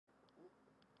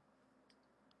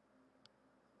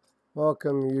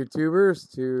Welcome, YouTubers,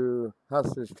 to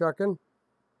Hustlers Trucking.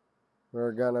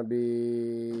 We're gonna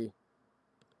be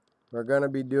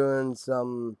doing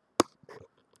some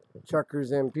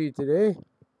Truckers MP today,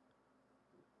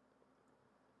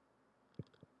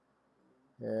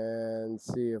 and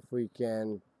see if we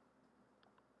can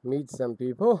meet some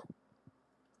people.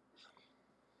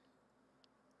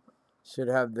 Should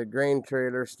have the grain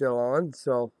trailer still on,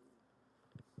 so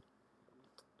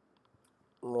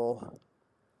we'll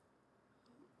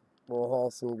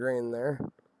haul some grain there.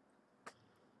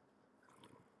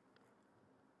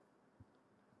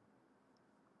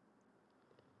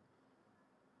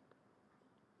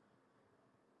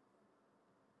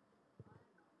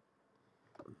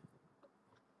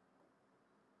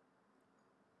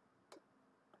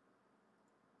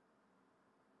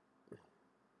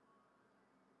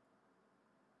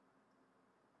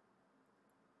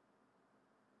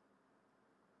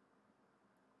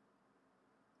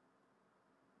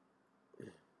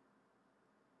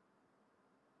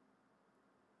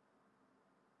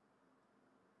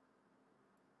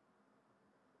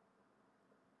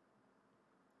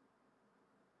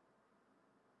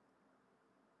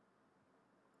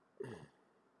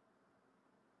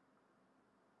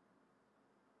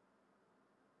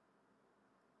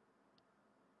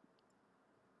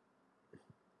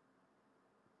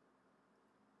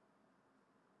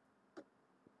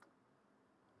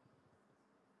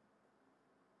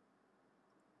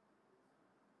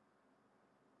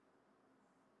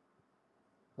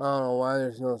 I don't know why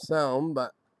there's no sound,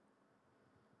 but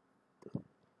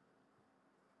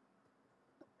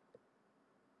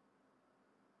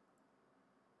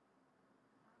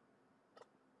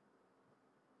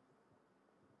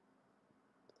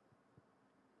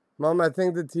Mom, I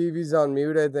think the TV's on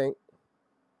mute. I think.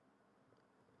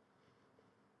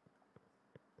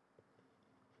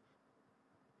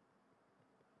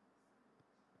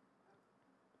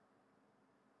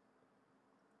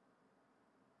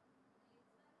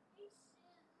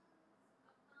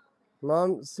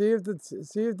 Mom, see if the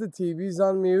TV's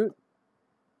on mute.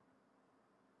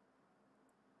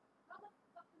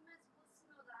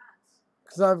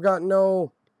 Because I've got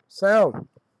no sound.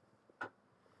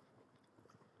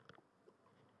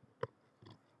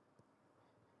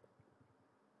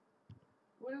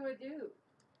 What do I do?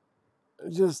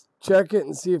 Just check it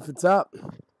and see if it's up.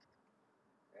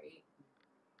 Right.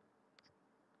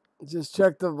 Just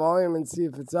check the volume and see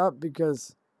if it's up,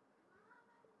 because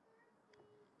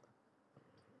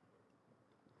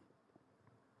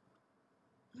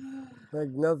like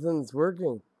nothing's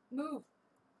working. Move.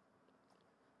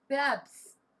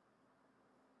 Babs.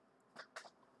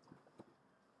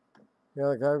 Yeah,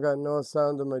 like I've got no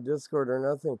sound in my Discord or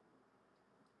nothing.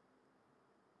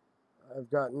 I've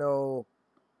got no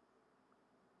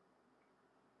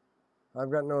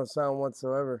sound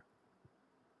whatsoever.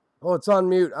 Oh, it's on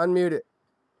mute. Unmute it.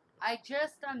 I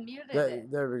just unmuted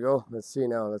it. There we go. Let's see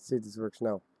now. Let's see if this works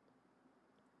now.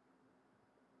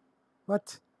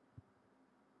 What?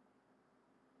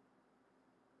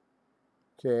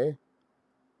 Okay.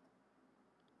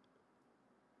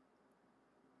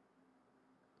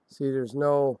 See, there's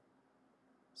no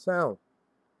sound.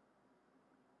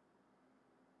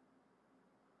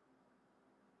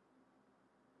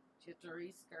 Do you have to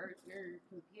restart your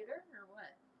computer or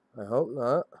what? I hope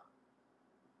not.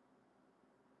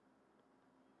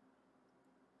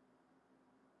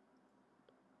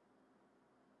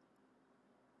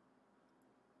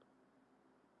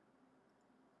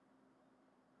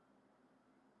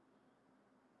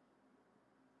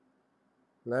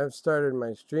 And I've started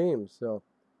my stream, so.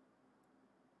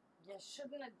 You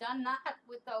shouldn't have done that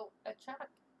without a check.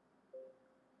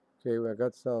 Okay, I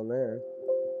got sound there.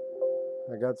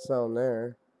 I got sound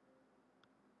there.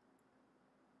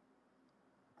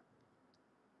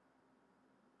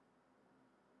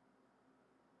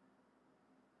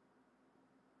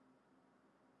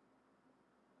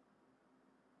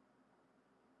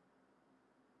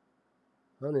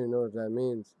 I don't even know what that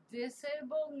means.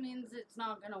 Disabled means it's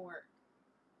not going to work.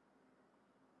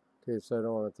 Okay, so I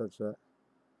don't want to touch that.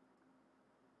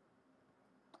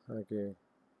 Okay.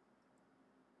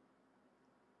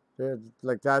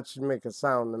 Like that should make a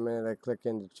sound the minute I click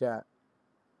into chat.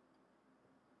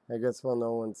 I guess we'll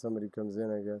know when somebody comes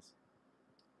in, I guess.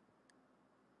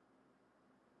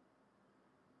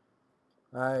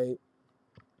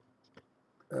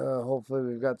 Hopefully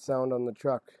we've got sound on the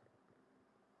truck.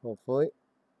 Hopefully.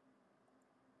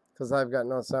 Because I've got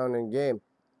no sound in game.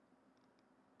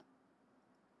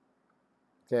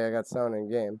 Okay, I got sound in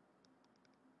game.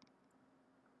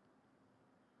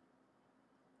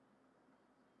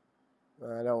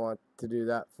 I don't want to do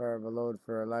that far of a load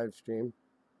for a live stream.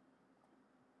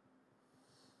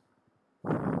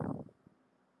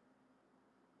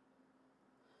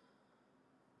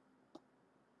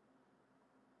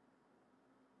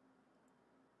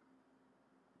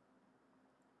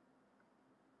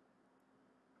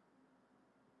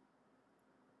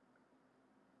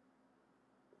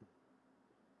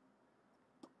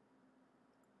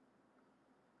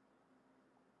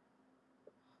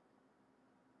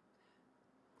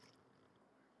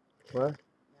 What? Never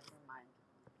mind.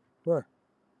 What?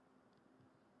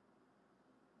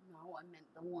 No, I meant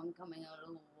the one coming out of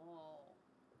the wall.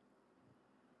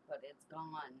 But it's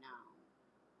gone now.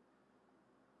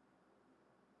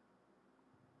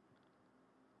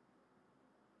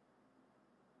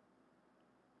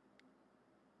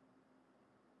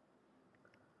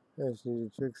 I just need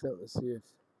to check something to see if.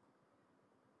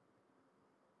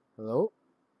 Hello?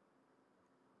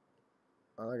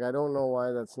 Like, I don't know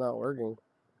why that's not working.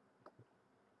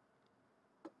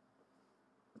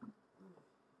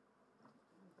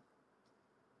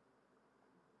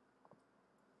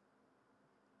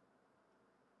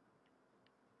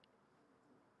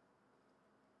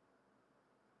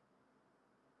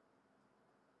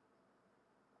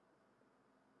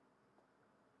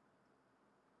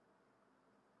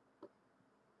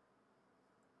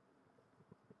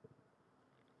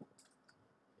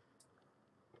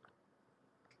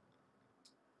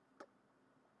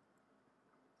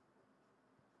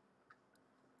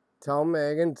 Tell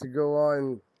Megan to go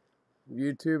on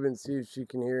YouTube and see if she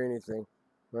can hear anything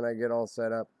when I get all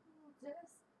set up.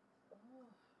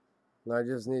 And I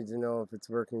just need to know if it's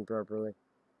working properly.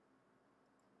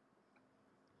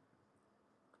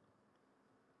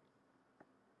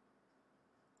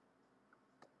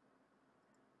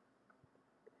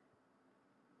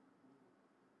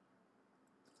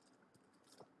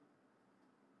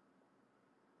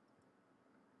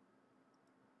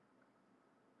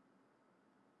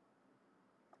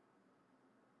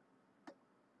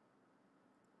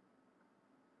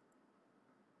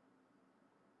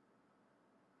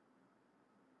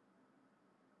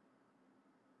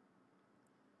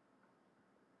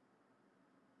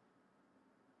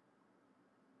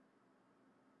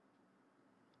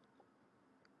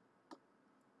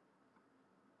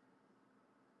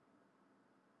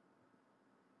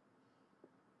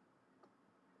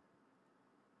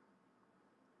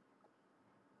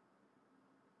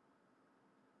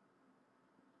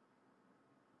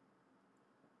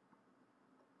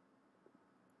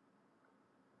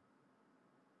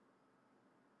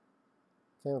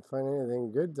 Can't find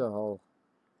anything good to haul.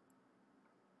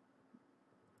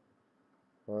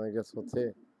 Well, I guess we'll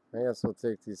take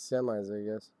these semis, I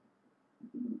guess.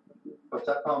 What's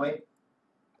up, homie?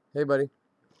 Hey, buddy.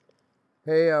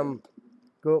 Hey,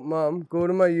 Mom, go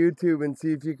to my YouTube and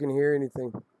see if you can hear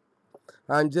anything.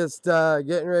 I'm just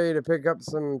getting ready to pick up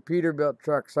some Peterbilt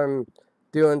trucks. I'm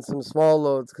doing some small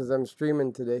loads because I'm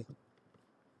streaming today.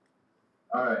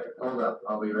 All right, hold up.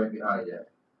 I'll be right behind you.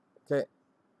 Okay.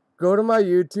 Go to my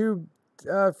YouTube,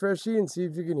 Freshie, and see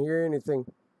if you can hear anything.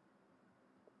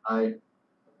 My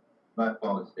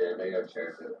phone's dead. I gotta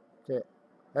charge it. Okay.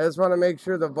 I just want to make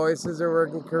sure the voices are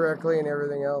working correctly and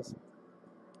everything else.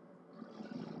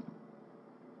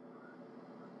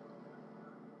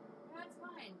 That's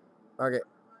fine. Okay.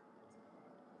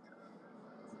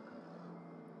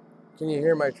 Can you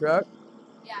hear my truck?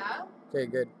 Yeah, Okay,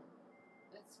 good.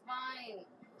 it's fine.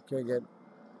 Okay, good.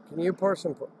 Can you pour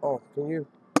some? Oh, can you?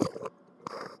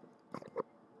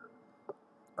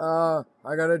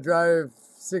 I gotta drive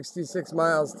 66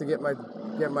 miles to get my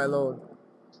load.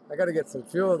 I gotta get some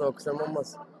fuel though, cause I'm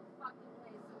almost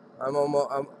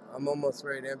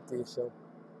right empty. So.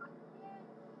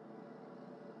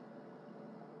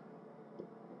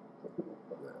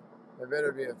 There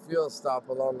better be a fuel stop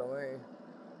along the way.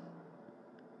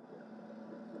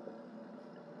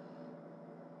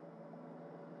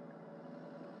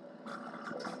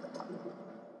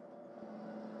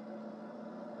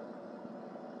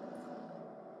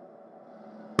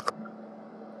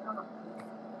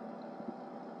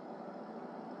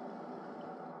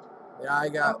 Yeah, I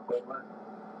got. Oh,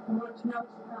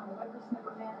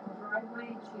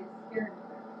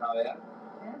 yeah?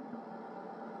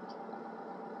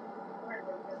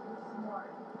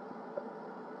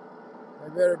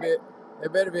 There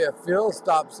better be a fuel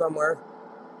stop somewhere.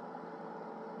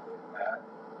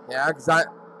 Yeah, cause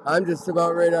I'm just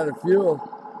about right out of fuel.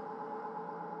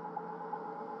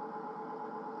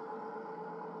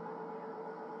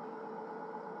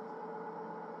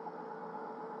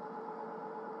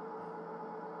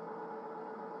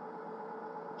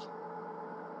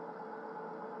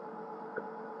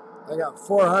 I got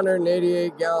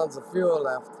 488 gallons of fuel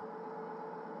left.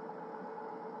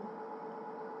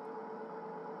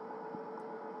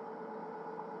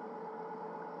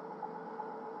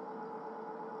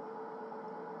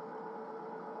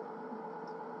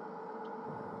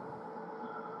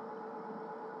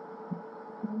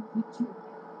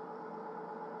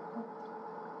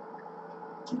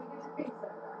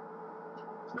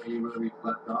 So you where we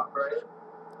left off, right?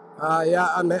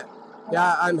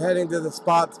 I'm heading to the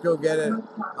spot to go get it.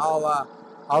 I'll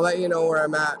I'll let you know where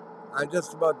I'm at. I'm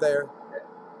just about there.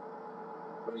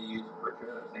 What do you use for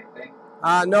trailer? Same thing?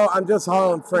 No, I'm just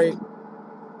hauling freight.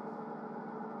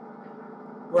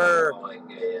 We're Like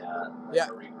yeah.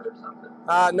 a Reaper or something?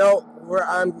 No,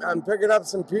 I'm picking up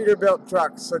some Peterbilt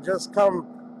trucks. So just come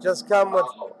with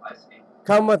Oh, I see.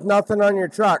 come with nothing on your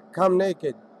truck. Come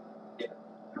naked. Yeah.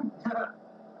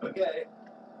 Okay.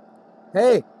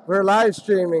 Hey, we're live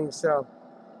streaming, so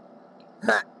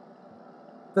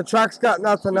the truck's got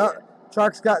nothing on.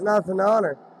 Truck's got nothing on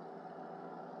her.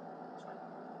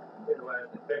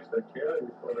 Fix the trailer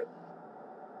before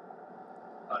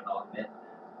not meant.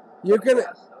 You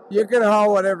can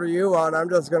haul whatever you want. I'm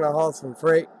just gonna haul some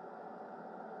freight.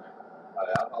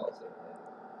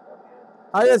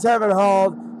 I just haven't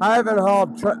hauled. I haven't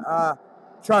hauled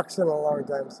trucks in a long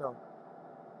time, so.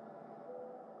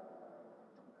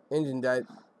 Engine died.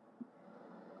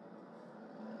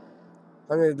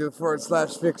 I'm gonna do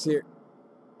 /fix here.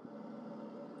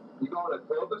 You going to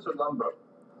Clovis or Lumber?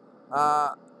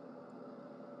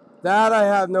 That I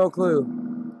have no clue.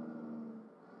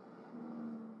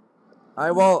 I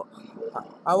won't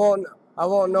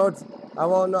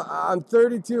know. I'm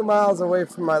 32 miles away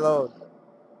from my load.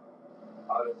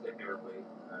 I'll just take your weight.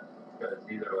 Because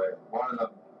either way, one of them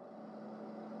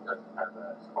doesn't have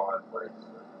a spawn place.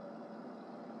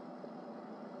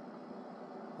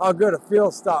 Oh, good, a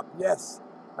fuel stop. Yes,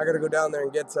 I gotta go down there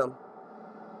and get some.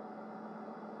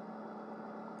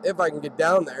 If I can get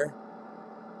down there.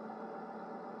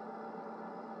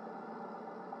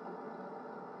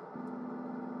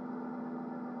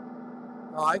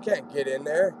 Oh, I can't get in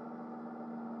there.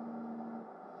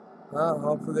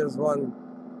 Hopefully there's one.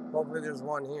 Hopefully there's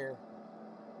one here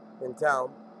in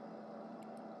town.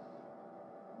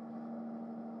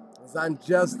 'Cause I'm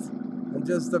just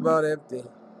about empty.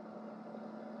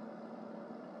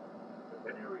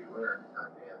 Depending where you were,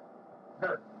 goddamn.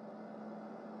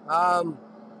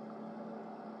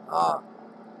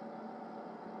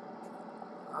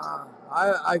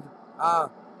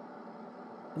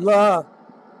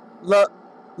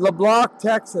 LeBlanc,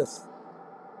 Texas.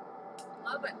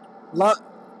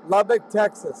 Lubbock,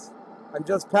 Texas. I'm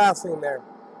just passing there.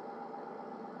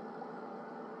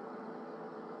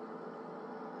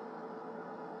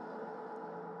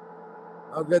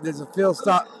 Oh, good. There's a fuel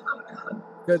stop.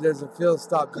 Good. There's a fuel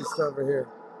stop just over here.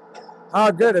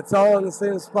 Oh, good. It's all in the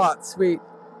same spot. Sweet.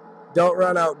 Don't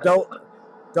run out. Don't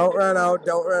run out.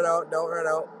 Don't run out. Don't run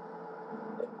out.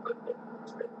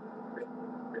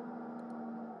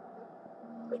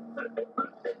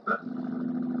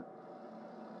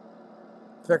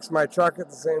 Fix my truck at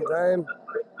the same time.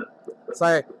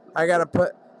 So I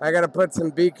gotta put some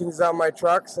beacons on my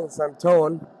truck since I'm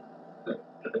towing.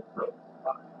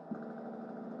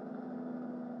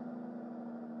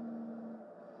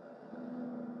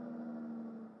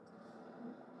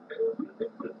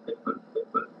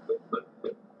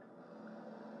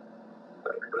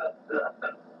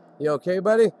 You okay,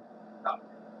 buddy?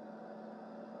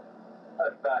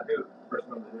 That's bad news. First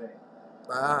one of the day.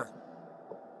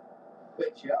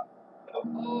 Bitch, yeah. Oh, the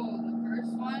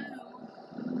first one?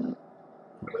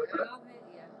 I'll hit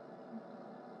ya.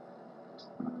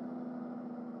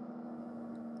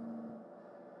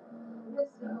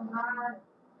 It's so hot.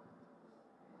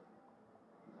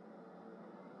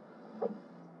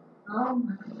 Oh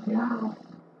my God.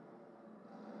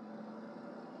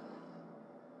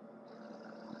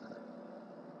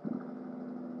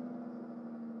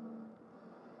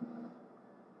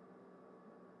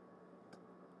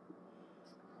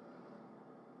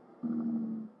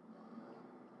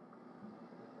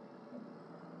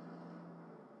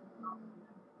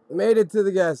 Made it to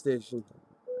the gas station.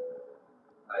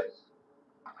 Nice.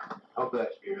 Hope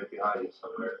that should be right behind you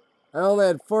somewhere. I only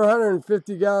had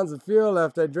 450 gallons of fuel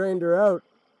left. I drained her out.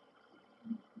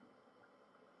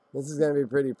 This is gonna be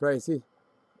pretty pricey.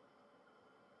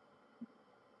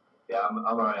 Yeah, I'm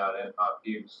running out of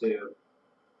fumes too.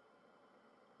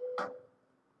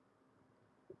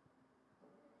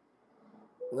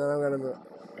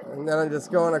 And then I'm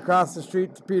just going across the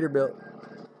street to Peterbilt.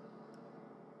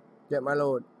 Get my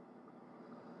load.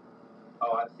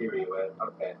 Oh, I see where you went.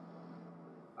 Okay.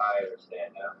 I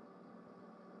understand now.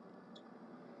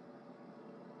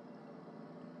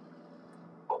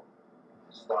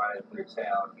 Sliding through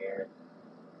town here.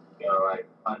 You know, like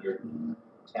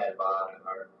 110 miles an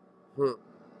hour.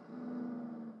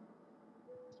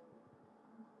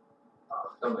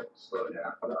 Oh, somebody slow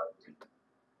down. Hold on.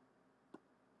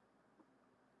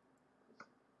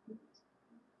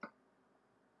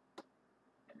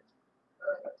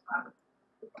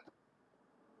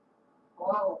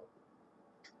 Whoa.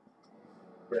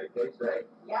 Great, they say.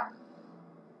 Yeah.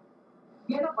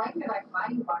 you end up liking it, I can buy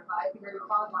you one, but I figure you're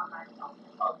probably on my phone.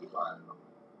 I'll be buying them.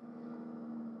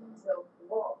 So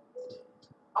cool.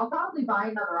 I'll probably buy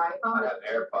another iPhone. I have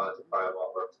AirPods if I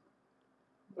want work.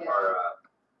 Yeah. Or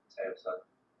Samsung.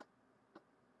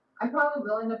 I probably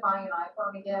will end up buying an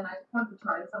iPhone again. I just want to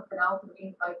try something else. I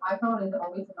mean, like, iPhone is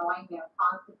always annoying me. I'm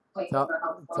constantly complaining about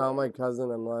how slow Tell it my is.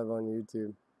 cousin I'm live on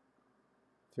YouTube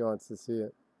if he wants to see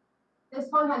it. This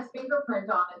one has fingerprint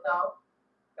on it, though.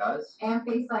 Does? And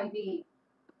Face ID.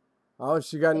 Oh,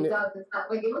 she got a It new. does. It's not,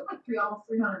 like, it was like almost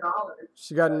 $300.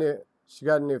 She got a new. She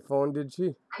got a new phone, did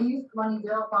she? I used the money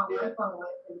Zero on my Yeah. phone with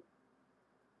and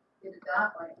did it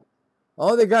that way.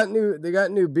 Oh, they got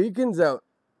new beacons out.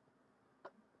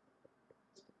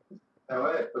 No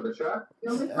way, for the truck? The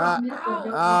only problem is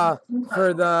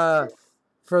they're built with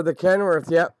For the Kenworth,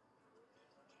 yep.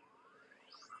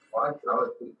 Well, I can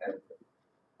always be tempted.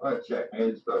 I'm gonna check.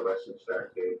 Maybe it's the Western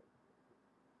Star too.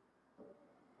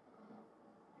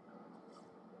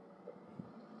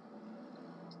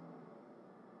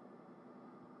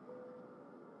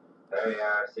 There you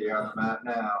are. See you on the map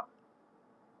now.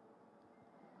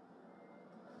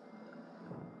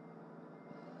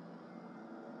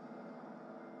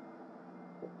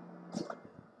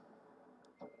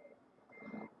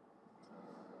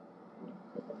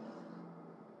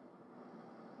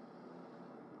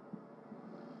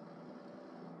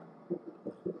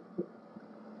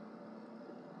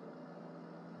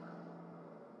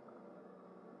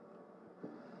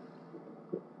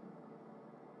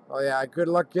 Oh yeah, good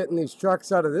luck getting these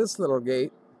trucks out of this little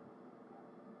gate.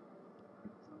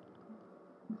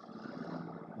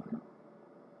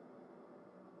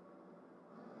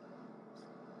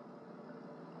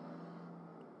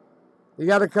 You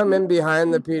got to come in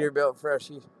behind the Peterbilt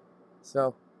Freshie.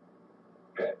 So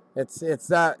Okay. it's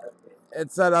that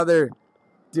other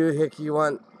doohickey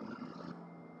one.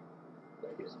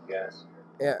 Get some gas.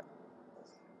 Yeah.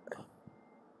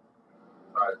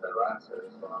 Surprised that last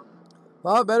service long.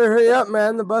 Well, better hurry up,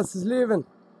 man. The bus is leaving.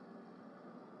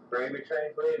 Gravy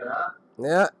train's leaving, huh?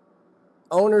 Yeah.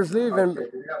 Owner's Oh, leaving.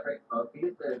 shit, you're not drinking smoke. You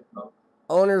get the smoke.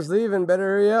 Owner's leaving. Better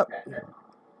hurry up. And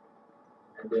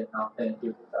then I'll thank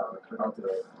you for telling me. I'll do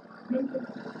it.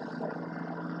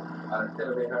 Instead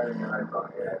of being hurting your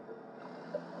iPhone, yeah.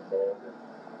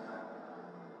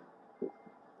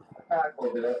 Back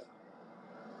will do it.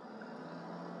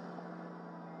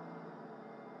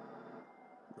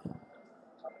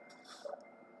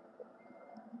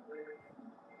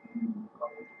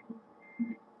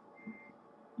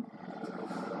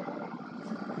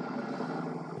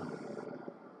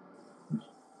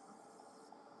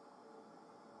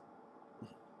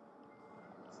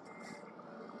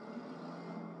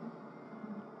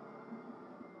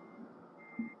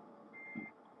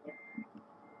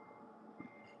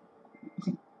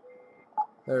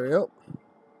 There we go.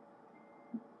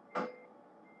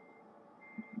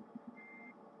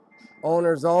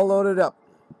 Owner's all loaded up.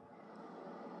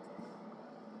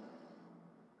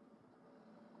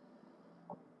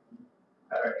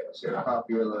 Alright, let's get off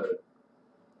your load.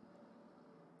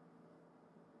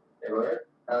 They were?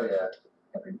 Hell yeah.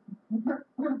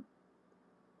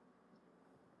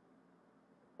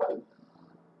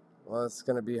 Well, it's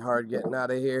gonna be hard getting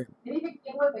out of here. It even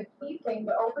came with a key thing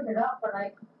to open it up, but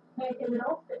I can't get it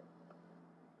open.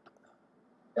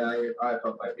 Yeah, your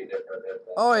iPhone might be different than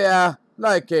that. Oh yeah,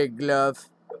 like a glove.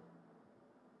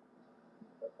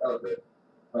 Oh, good.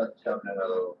 Let's jump in a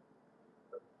little.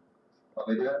 Want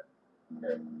me to do it?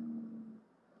 Okay.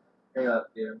 Hang on,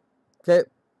 Steve. Okay.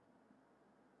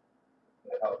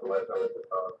 Help the wife out with the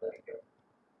phone. Thank you.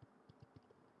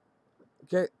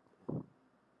 Okay.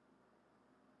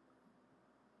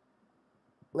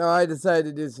 No, I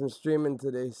decided to do some streaming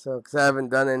today, so because I haven't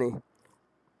done any.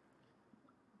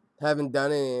 Haven't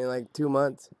done any in like 2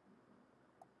 months.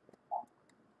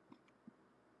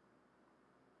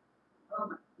 Oh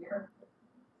my God.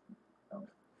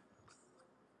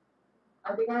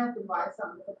 I think I have to buy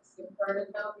something to put the SIM card in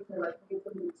now because I think it's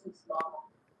going to be too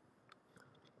small.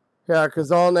 Yeah,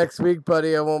 because all next week,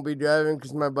 buddy, I won't be driving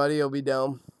because my buddy will be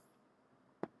down.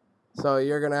 So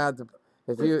you're gonna have to,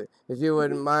 if you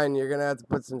wouldn't mind, you're gonna have to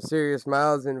put some serious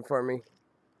miles in for me.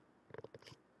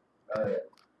 Oh, yeah.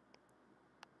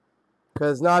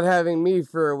 Because not having me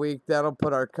for a week, that'll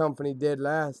put our company dead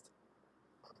last.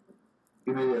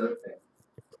 Give me the other thing.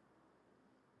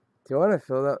 Do you want to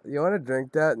fill that? You want to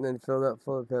drink that and then fill that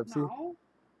full of Pepsi? No.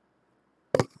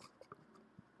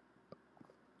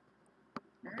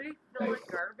 I already feel like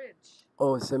garbage.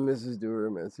 Oh, send Mrs. Dewar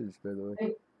a message, by the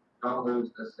way. Don't lose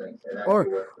this thing. It Or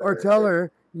actually works or better. tell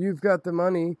her you've got the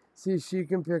money. See if she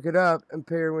can pick it up and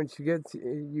pay her when she gets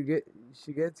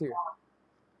she gets here.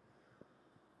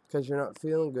 Because you're not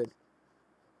feeling good.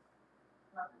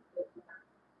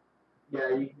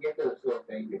 Yeah, you can get those little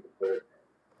things you can put it in.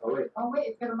 Oh, wait. Oh wait,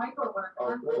 it's got a micro one.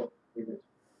 Oh, cool. You just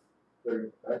put it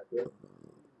in. That's good.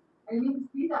 I didn't even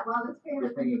see that. Wow, this Good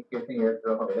camera. thing you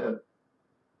throw it in.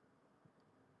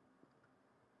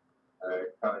 Alright,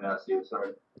 coming now, Steve. Sorry.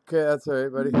 Okay, that's all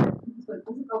right, buddy. So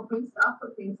physical free stuff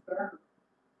with things there.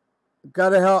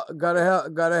 Gotta help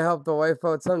the wife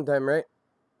out sometime, right?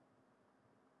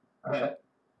 Okay.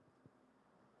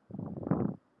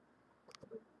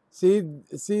 See,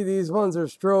 these ones are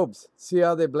strobes. See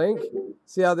how they blink?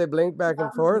 See how they blink back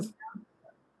and forth?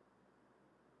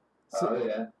 Oh,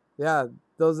 yeah. Yeah,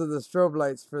 those are the strobe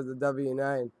lights for the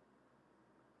W9.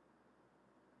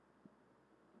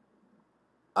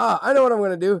 Ah, I know what I'm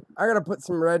gonna do. I gotta put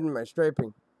some red in my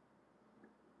striping.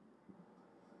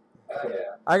 Oh,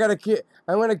 yeah. I'm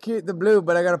gonna keep the blue,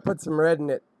 but I gotta put some red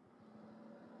in it.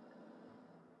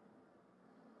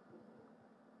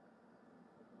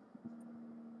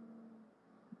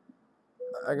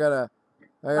 I gotta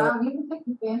Wow, you can take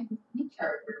the fancy ski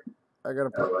charger. I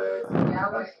gotta No put way. Yeah,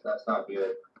 wait. That's not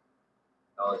good.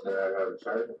 All I said I have a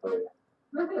charger for you.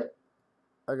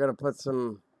 I gotta put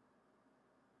some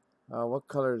what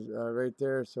colors right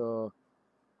there, so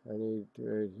I need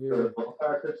right So here. the both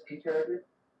cars are C charger?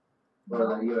 Or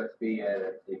the USB and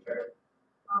a C charger?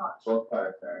 Both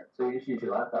cars are. So you just use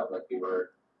your laptop like you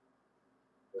were.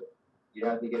 You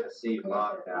have to get a C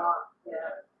block now.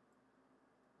 Yeah.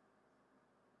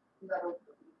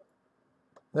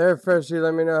 There, Freshie,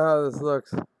 let me know how this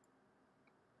looks.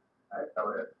 I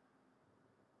covered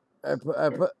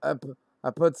it. I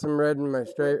put some red in my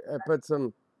stripe. I put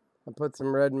some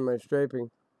red in my striping.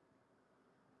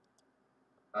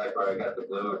 Like where I got the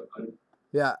blue and blue.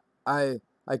 Yeah, I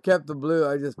kept the blue.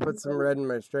 I just put some red in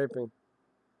my striping.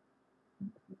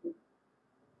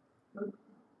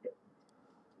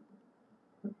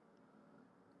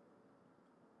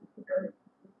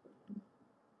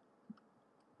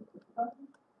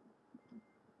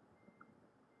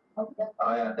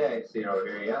 Oh yeah, thanks. See it over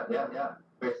here. Yeah.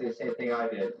 Basically the same thing I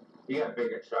did. You got a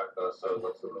bigger truck though, so it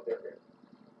looks a little different.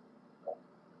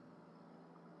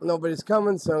 Nobody's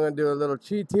coming, so I'm gonna do a little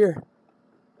cheat here.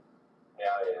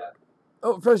 Yeah.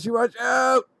 Oh, Freshie, watch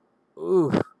out!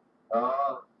 Ooh.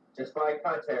 Oh, just my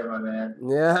content, my man.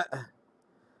 Yeah.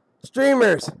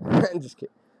 Streamers. I'm just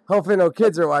kidding. Hopefully no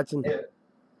kids are watching. Yeah.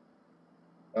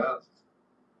 Well,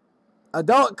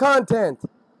 Adult content.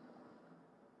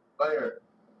 later.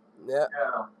 Yeah.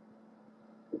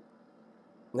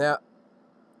 Yeah.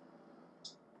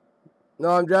 No,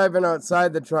 I'm driving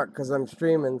outside the truck because I'm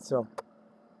streaming, so.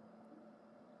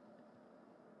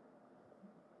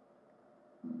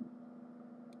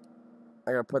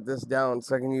 I gotta put this down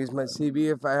so I can use my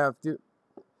CB if I have to.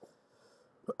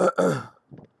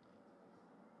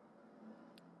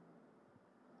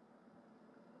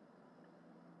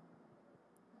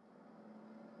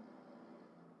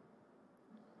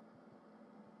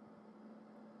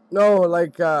 No,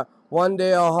 like one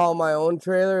day I'll haul my own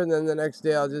trailer and then the next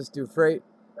day I'll just do freight.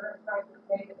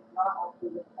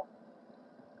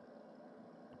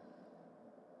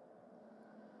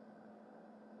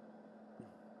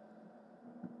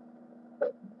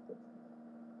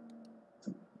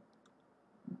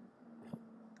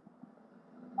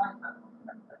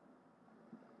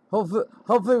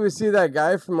 Hopefully we see that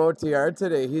guy from OTR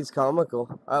today. He's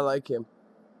comical. I like him.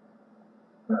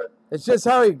 It's just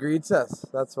how he greets us.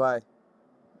 That's why.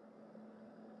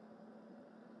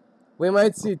 We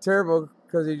might see Turbo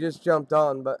because he just jumped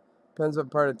on, but depends what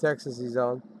part of Texas he's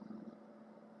on.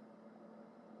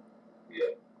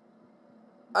 Yeah.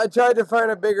 I tried to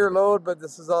find a bigger load, but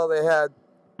this is all they had.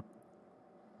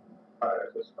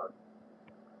 Alright, this fun.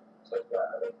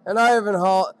 And I haven't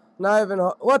hauled.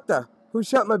 What the? Who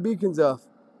shut my beacons off?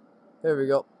 There we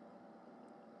go.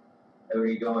 And when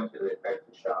you go into the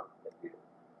factory shop,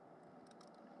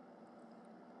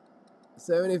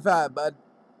 75, bud.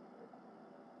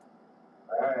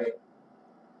 alright.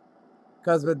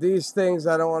 Because with these things,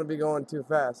 I don't want to be going too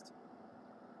fast.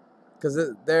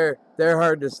 Because they're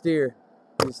hard to steer,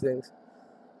 these things.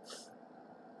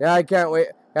 Yeah, I can't wait.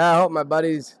 Yeah, I hope my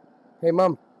buddies... Hey,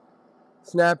 Mom.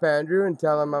 Snap Andrew and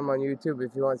tell him I'm on YouTube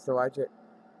if he wants to watch it.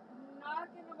 I'm not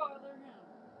gonna bother him.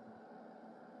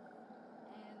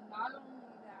 And not only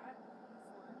that,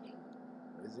 he's working.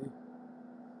 Is he?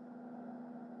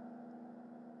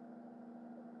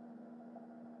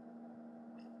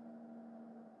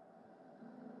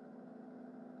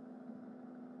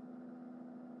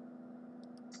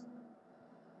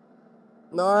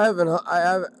 No, I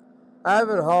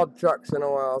haven't hauled trucks in a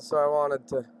while, so I wanted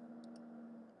to.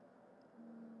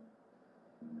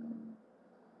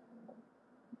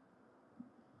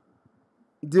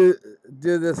 do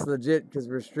this legit because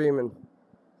we're streaming.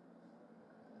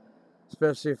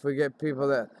 Especially if we get people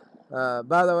that.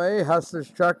 By the way, Hustlers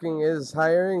Trucking is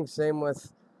hiring. Same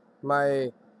with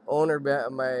my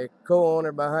my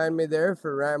co-owner behind me there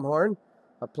for Ramhorn.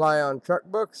 Apply on truck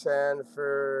books, and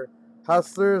for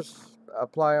Hustlers,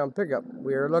 apply on pickup.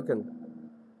 We are looking.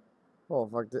 Oh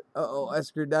fuck! I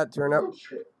screwed that turn up. Oh,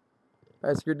 shit.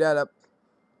 I screwed that up.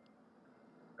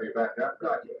 Are you back up?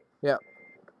 Got you. Yeah,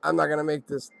 I'm not gonna make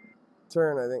this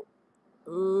turn. I think.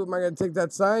 Ooh, am I gonna take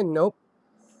that sign? Nope.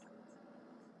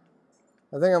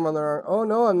 I think I'm on the wrong. Oh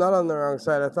no, I'm not on the wrong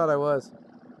side. I thought I was.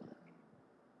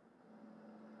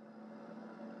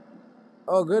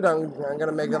 Oh good, I'm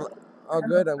gonna make a. Oh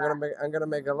good, I'm gonna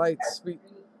make a light. Sweet.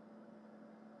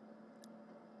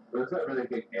 Those are really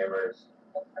good cameras.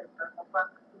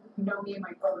 You know me and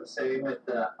my photos. Same with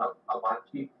the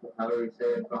Hamachi, however you say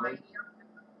it from me.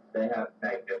 They have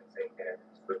magnificent cameras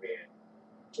for being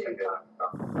a good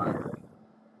photographer.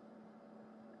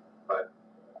 But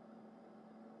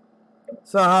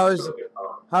So how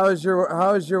is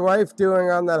your wife doing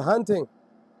on that hunting?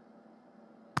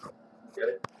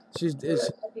 good. She's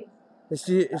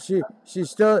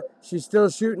still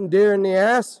shooting deer in the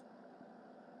ass?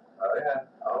 Oh yeah,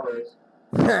 always.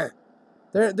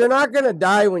 They're not gonna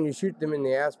die when you shoot them in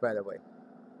the ass, by the way.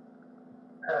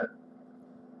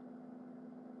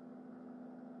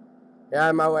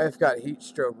 Yeah, my wife got heat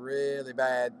stroke really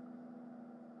bad.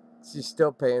 She's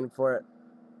still paying for it.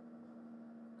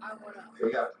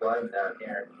 We got flooding down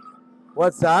here.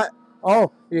 What's that?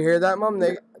 Oh, you hear that, Mom?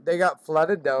 They got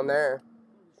flooded down there.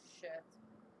 Shit.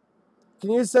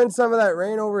 Can you send some of that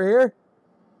rain over here?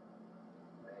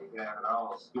 You can have it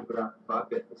all, scoop it off the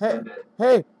bucket and send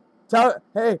it.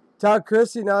 Tell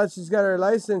Chrissy now that she's got her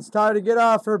license. Tell her to get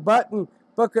off her butt and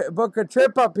book a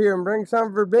trip up here and bring some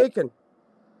of her bacon.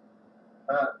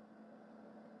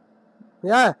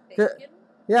 Yeah, Bacon?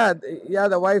 yeah.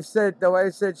 The wife said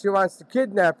she wants to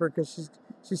kidnap her because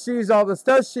she sees all the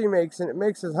stuff she makes and it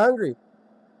makes us hungry.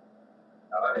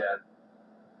 Oh yeah.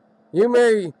 You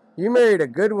married a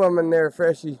good woman there,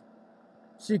 Freshie.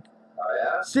 Oh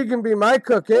yeah. She can be my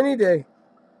cook any day.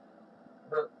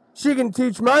 She can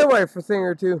teach my wife a thing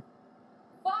or two.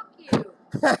 Fuck you.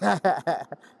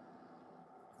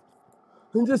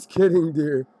 I'm just kidding,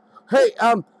 dear. Hey,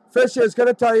 Freshie, I was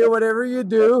gonna tell you, whatever you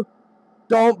do,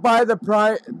 don't buy the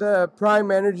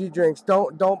Prime energy drinks.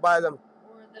 Don't buy them.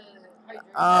 Or the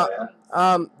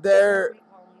hydration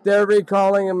They're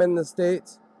recalling them in the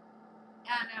States.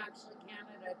 and actually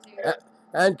Canada too.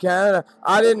 And Canada.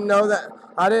 I didn't know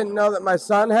that my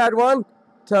son had one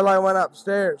till I went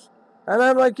upstairs. And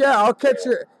I'm like, yeah, I'll catch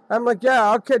your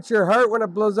heart when it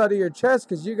blows out of your chest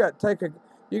because you got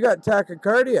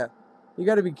tachycardia. You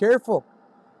got to be careful.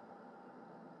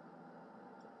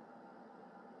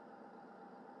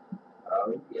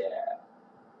 Oh yeah.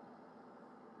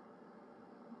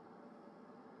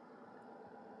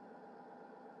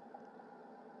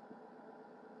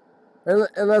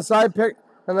 Unless I pick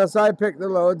the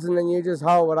loads and then you just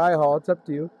haul what I haul. It's up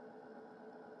to you.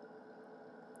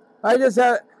 I just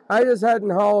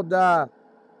hadn't hauled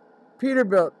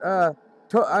Peterbilt. I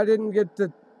didn't get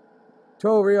to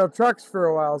tow real trucks for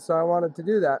a while, so I wanted to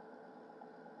do that.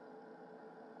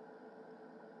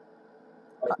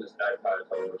 I just died by the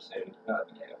total soon. Yeah.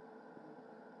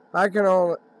 I can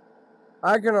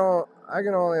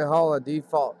only haul a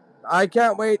default. I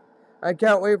can't wait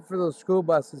for those school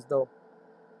buses though.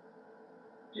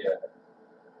 Yeah.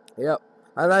 Yep.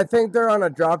 And I think they're on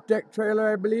a drop deck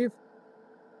trailer, I believe.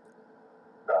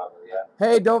 Probably, yeah.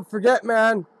 Hey, don't forget,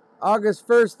 man. August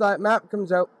 1st, that map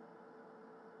comes out.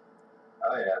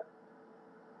 Oh yeah.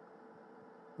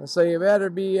 So you better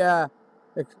be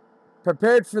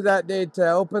prepared for that day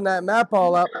to open that map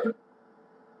all up.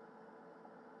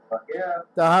 Fuck yeah.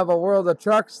 They'll have a World of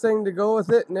Trucks thing to go with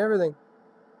it and everything.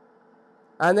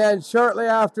 And then shortly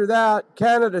after that,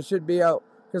 Canada should be out.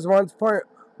 Because once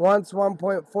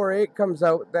 1.48 comes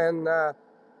out, then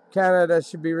Canada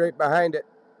should be right behind it.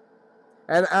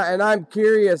 And I'm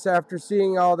curious, after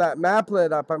seeing all that map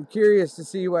lit up, I'm curious to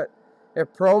see if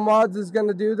ProMods is going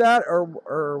to do that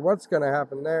or what's going to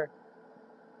happen there.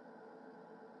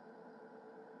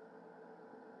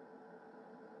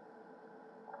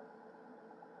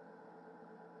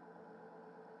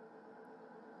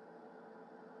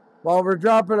 Well, we're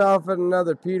dropping off at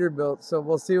another Peterbilt, so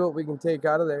we'll see what we can take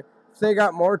out of there. If they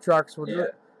got more trucks, we'll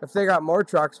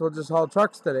just haul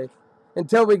trucks today,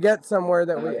 until we get somewhere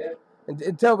where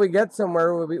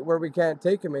we can't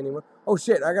take them anymore. Oh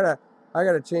shit! I gotta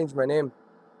change my name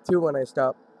too when I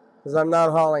stop, because I'm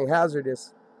not hauling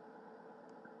hazardous.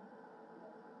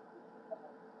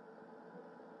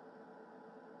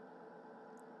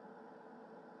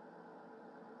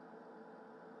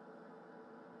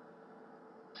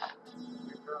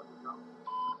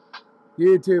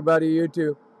 You too, buddy. You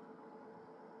too.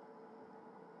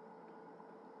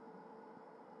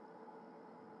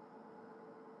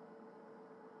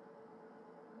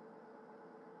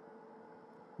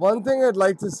 One thing I'd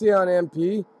like to see on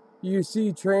MP, you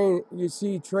see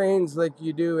trains like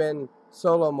you do in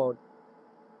solo mode.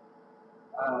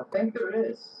 I think there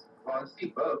is. Well, I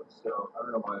see boats, so I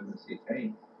don't know why I didn't see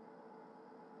trains.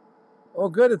 Oh,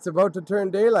 good. It's about to turn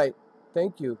daylight.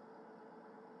 Thank you.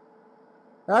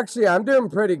 Actually, I'm doing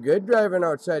pretty good driving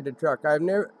outside the truck.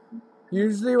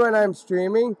 Usually when I'm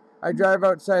streaming, I drive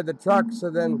outside the truck, so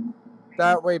then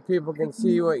that way people can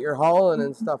see what you're hauling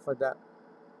and stuff like that.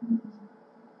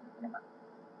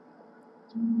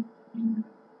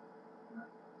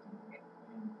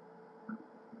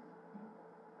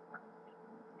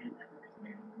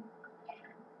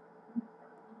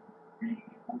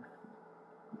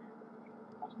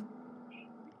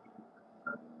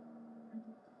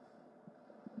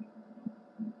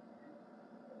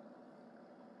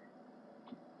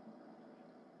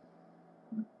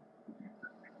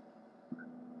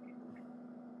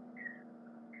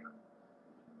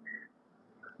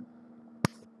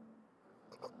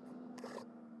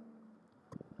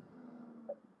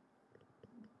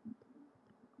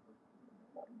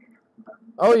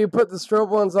 Oh, you put the strobe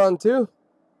ones on too?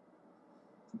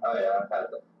 Oh yeah, I've had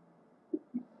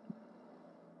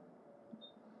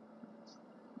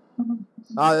them.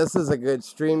 Oh, this is a good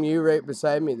stream. You right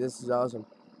beside me. This is awesome.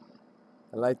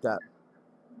 I like that.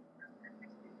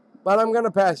 But I'm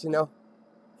gonna pass, you know.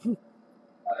 Oh yeah,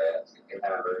 so you can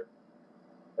have her.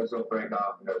 This will break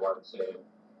off into one soon.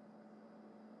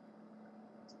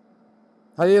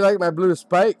 How do you like my blue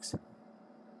spikes?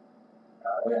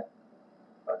 Yeah.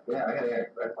 But yeah, I gotta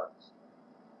get red ones.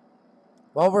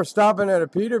 Well, we're stopping at a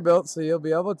Peterbilt, so you'll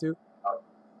be able to.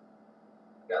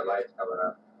 Got lights coming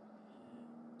up.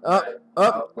 Up, Right.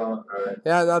 up. Going for it.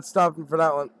 Yeah, not stopping for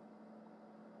that one.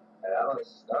 Yeah, that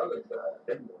was a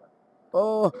big one.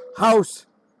 Oh, house.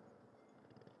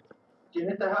 Did you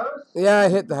hit the house? Yeah, I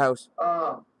hit the house.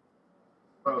 Oh.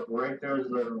 Broke right there is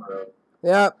the living room.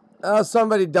 Yeah,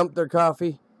 somebody dumped their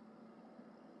coffee.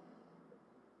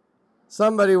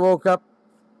 Somebody woke up.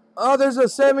 Oh, there's a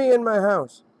semi in my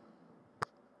house.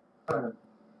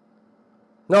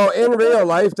 No, in real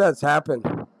life, that's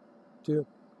happened, too.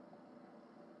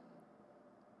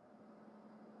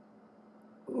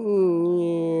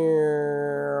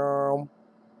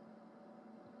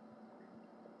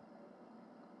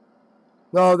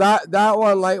 No, that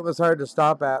one light was hard to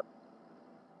stop at.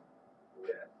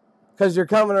 Because you're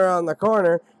coming around the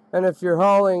corner, and if you're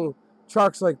hauling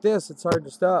trucks like this, it's hard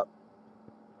to stop.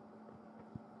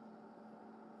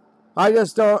 I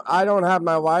don't have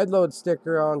my wide load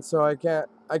sticker on, so I can't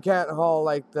haul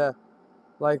like the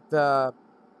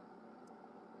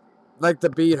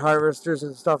beet harvesters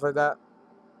and stuff like that.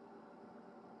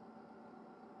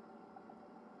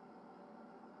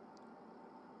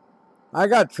 I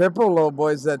got triple low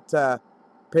boys that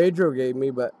Pedro gave me,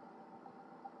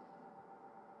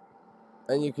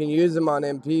 and you can use them on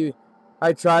MP.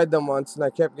 I tried them once and I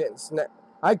kept getting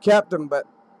I kept them, but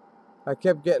I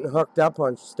kept getting hooked up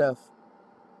on stuff.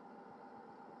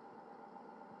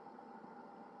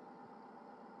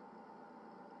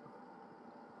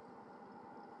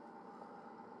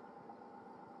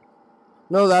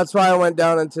 No, that's why I went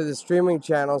down into the streaming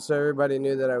channel so everybody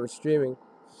knew that I was streaming.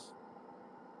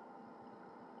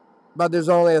 But there's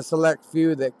only a select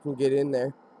few that can get in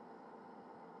there.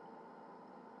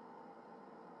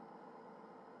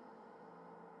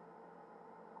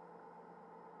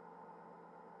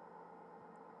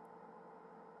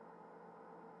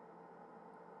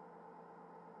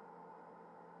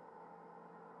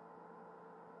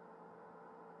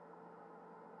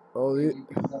 Oh,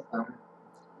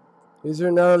 these are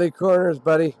gnarly corners,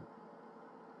 buddy.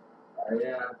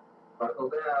 Yeah, buckle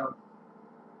down.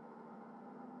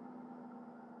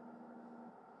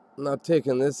 I'm not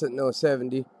taking this at no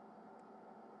 70.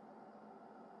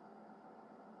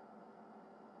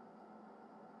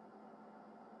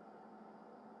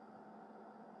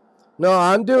 No,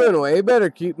 I'm doing way better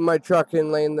keeping my truck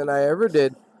in lane than I ever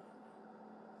did.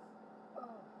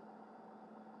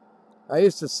 I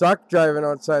used to suck driving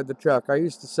outside the truck. I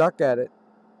used to suck at it.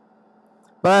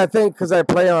 But I think because I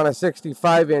play on a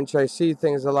 65-inch, I see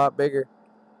things a lot bigger.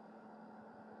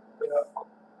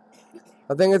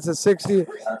 I think it's a 60.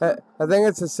 I think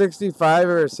it's a 65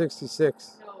 or a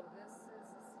 66. No, this is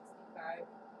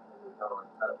a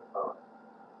 65.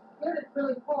 Here it's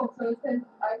really cool. So it says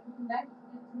I can connect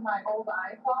it to my old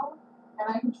iPhone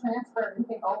and I can transfer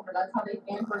everything over. That's how they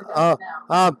Android does it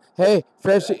now. Hey,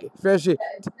 Freshy. Yeah,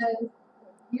 it says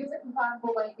user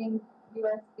compatible lighting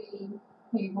USB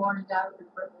pay more in debt than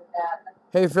that.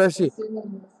 Hey, Freshie. Sitting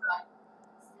in the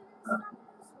side.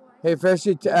 Hey,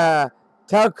 Freshie.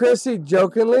 Tell Chrissy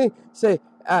jokingly. Say,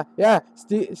 yeah,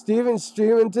 Steven's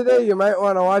streaming today. You might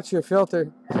want to watch your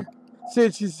filter. See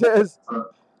what she says.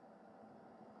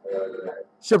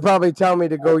 She'll probably tell me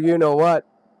to go. You know what?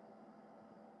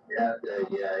 You have to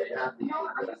You know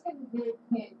what, I'm just gonna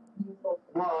can't use both.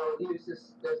 Well, use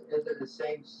this. Is it the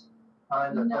same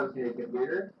kind of No. posting a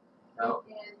computer? No.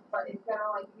 But it's kind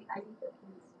of like, I need the piece,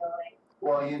 you know, like.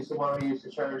 Well, use the one we use to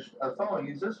charge a phone.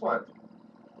 Use this one.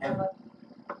 And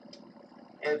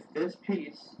if this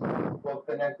piece will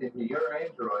connect into your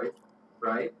Android,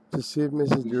 right? Just see if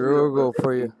Mrs. Giroux will go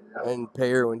for you and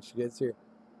pay her when she gets here.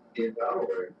 If that'll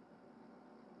work.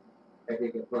 I think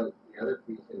you can plug the other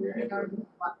piece in your Android.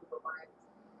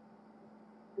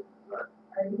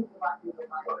 Okay,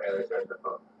 let's try the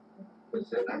phone. Let's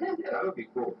say that would be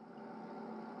cool.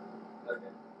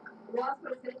 Okay. Well, that's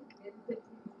what I'm saying, it's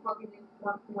plugging in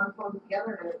one phone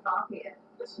together and it's off it.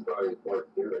 This is probably the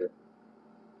port to do it.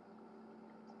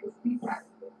 It's feedback.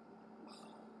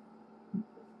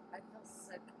 I feel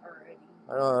sick already.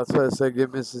 I know, that's why I said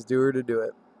get Mrs. Dewar to do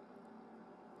it.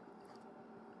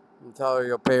 And tell her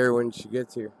you'll pay her when she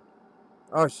gets here.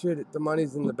 Oh shit, the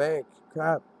money's in the bank.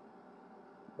 Crap.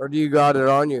 Or do you got it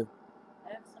on you?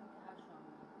 I have some cash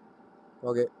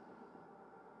on me. Okay.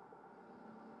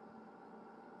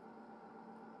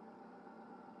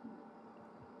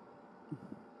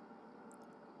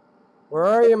 Where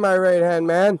are you, my right-hand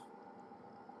man?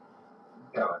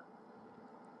 Come on.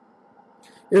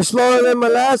 You're slower than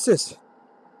molasses.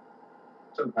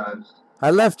 Sometimes.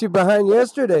 I left you behind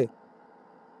yesterday.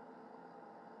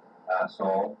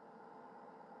 Asshole.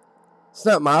 It's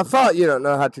not my fault you don't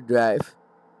know how to drive.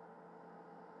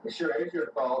 It sure is your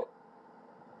fault.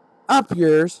 Up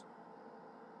yours.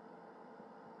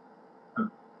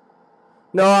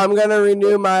 No, I'm gonna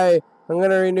renew my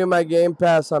Game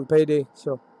Pass on payday.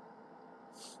 So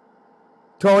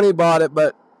Tony bought it,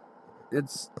 but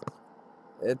it's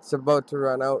about to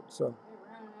run out. So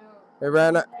it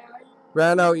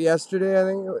ran out yesterday, I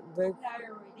think. Now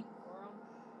you're waiting for him.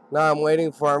 No, I'm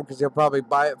waiting for him because he'll probably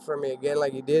buy it for me again,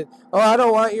 like he did. Oh, I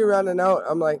don't want you running out.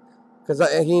 I'm like, because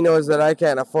he knows that I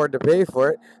can't afford to pay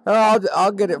for it. Oh,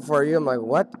 I'll get it for you. I'm like,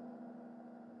 what?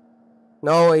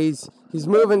 No, he's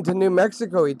moving to New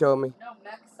Mexico. He told me,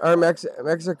 No, Mexico. or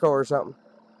Mexico or something.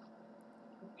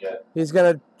 Yeah. He's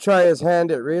gonna try his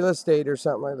hand at real estate or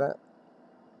something like that.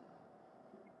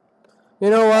 You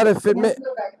know what? If it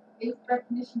Face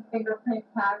recognition, fingerprint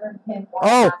pattern, pin.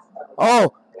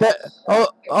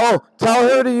 Tell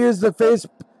her to use the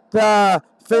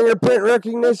fingerprint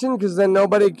recognition, because then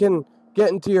nobody can get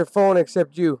into your phone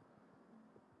except you.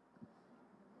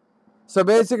 So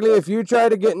basically, if you try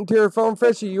to get into your phone,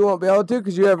 Freshie, you won't be able to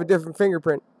because you have a different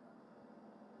fingerprint.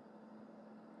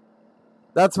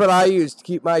 That's what I use to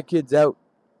keep my kids out.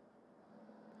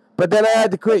 But then I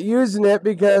had to quit using it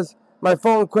because my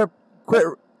phone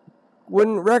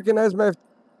wouldn't recognize my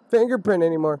fingerprint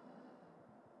anymore.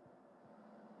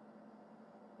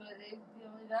 But the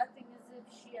only bad thing is if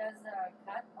she has a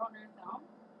cut on her thumb,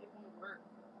 it won't work.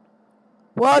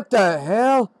 What the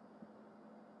hell?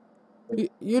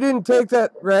 You didn't take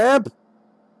that ramp?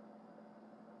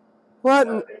 What?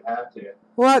 No, they have to.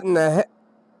 What in the heck?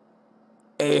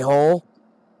 A-hole.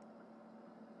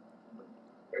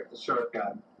 Take the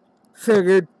shortcut.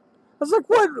 Figured. I was like,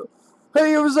 what?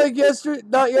 Hey, it was like yesterday,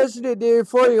 not yesterday, the day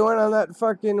before you went on that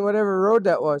fucking whatever road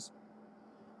that was.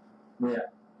 Yeah.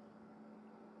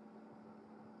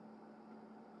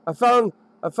 I found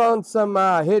some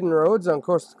hidden roads on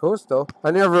coast to coast though.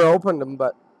 I never opened them,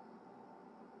 but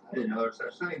I didn't know there was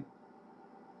such thing.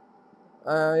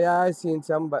 yeah, I seen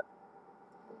some, but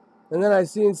and then I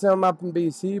seen some up in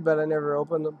BC, but I never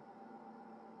opened them,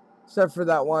 except for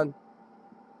that one.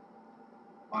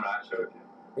 One I showed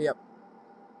you. Yep.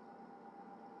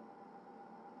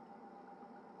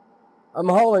 I'm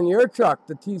hauling your truck,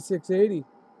 the T680.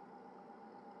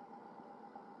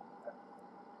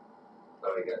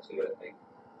 Oh, we got two, I think.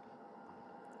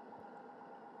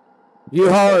 You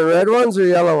hauling red ones or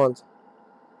yellow ones?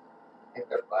 I think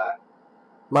they're black.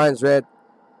 Mine's red.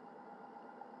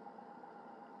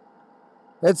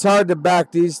 It's hard to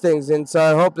back these things in, so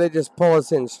I hope they just pull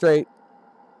us in straight.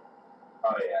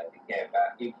 Oh yeah, you can't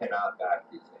back. You cannot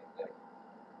back these things.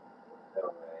 No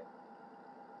way.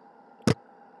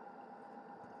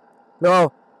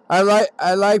 No, I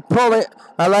like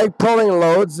pulling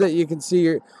loads that you can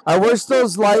see. I wish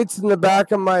those lights in the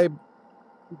back of my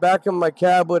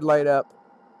cab would light up.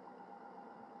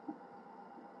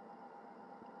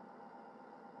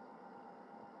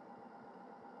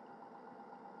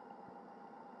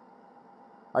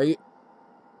 Are you?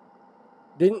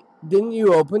 Didn't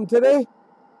you open today?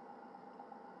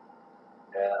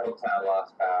 Yeah, the whole town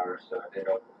lost power, so it didn't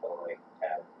open until like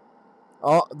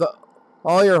 10.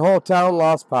 All your whole town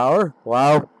lost power.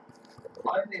 Wow.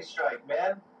 Lightning strike,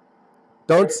 man.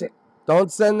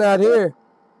 Don't send that here.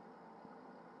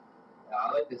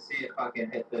 I like to see it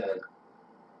fucking hit the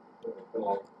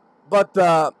pole. But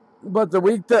the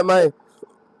week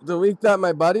that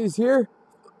my buddy's here,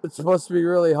 it's supposed to be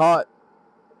really hot.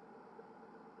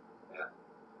 Yeah.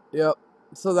 Yep.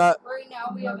 So that. Right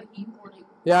now we have a heat warning.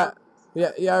 Yeah.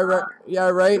 Right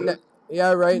now.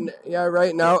 Yeah,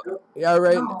 right now. No,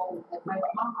 like my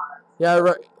mom. Yeah,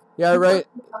 right. Yeah, right.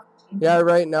 Yeah,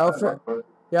 right now.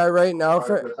 Yeah, right now.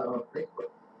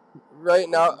 Right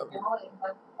now.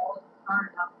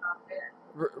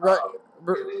 Right.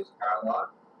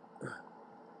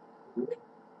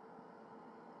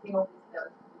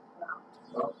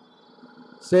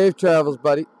 Safe travels,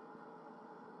 buddy.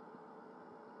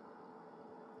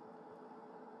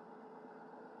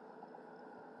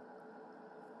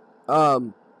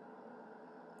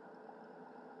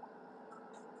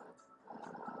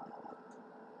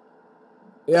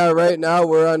 Yeah, right now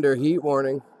we're under heat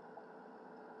warning.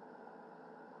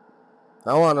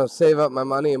 I want to save up my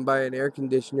money and buy an air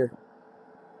conditioner.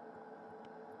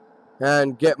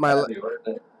 And get my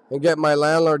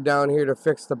landlord down here to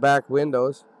fix the back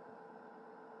windows.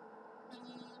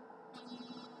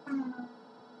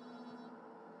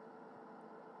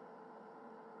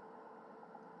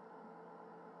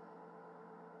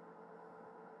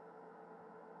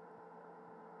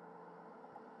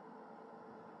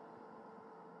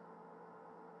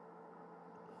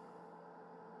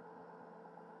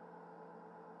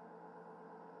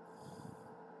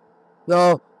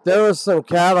 No, there was some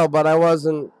cattle, but I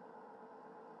wasn't.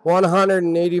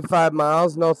 185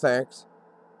 miles, no thanks.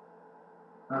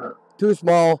 Too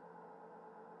small.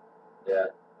 Yeah.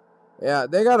 Yeah,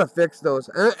 they gotta fix those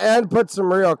and put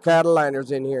some real cattle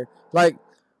liners in here, like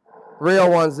real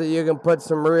ones that you can put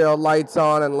some real lights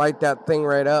on and light that thing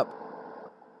right up.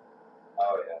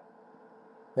 Oh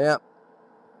yeah. Yeah.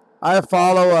 I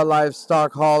follow a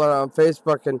livestock hauler on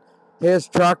Facebook, and his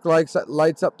truck lights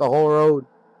up the whole road.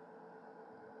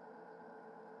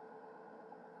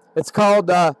 It's called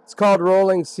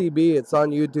Rolling CB. It's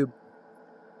on YouTube.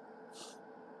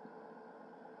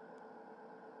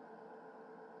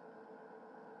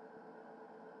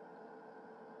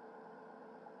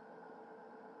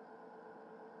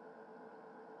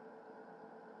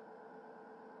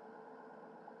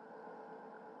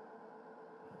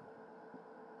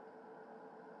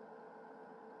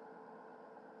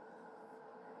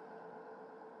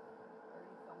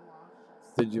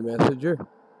 Did you message her? What?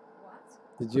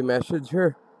 Did you message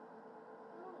her?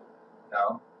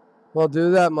 No. Well,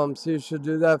 do that, Mom. See if she'll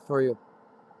do that for you.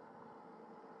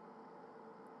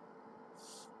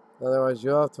 Otherwise,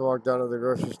 you'll have to walk down to the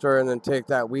grocery store and then take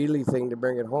that wheelie thing to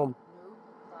bring it home. Nope,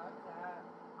 fuck that.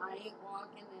 I ain't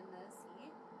walking in this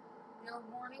heat. They're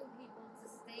warning people to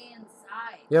stay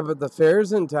inside. Yeah, but the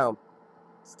fair's in town.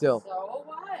 Still. So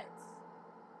what?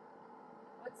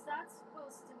 What's that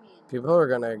supposed to mean? People are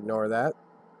going to ignore that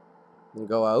and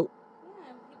go out. Yeah,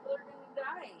 and people are gonna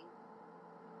die.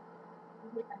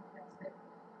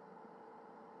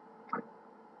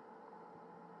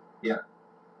 Yeah.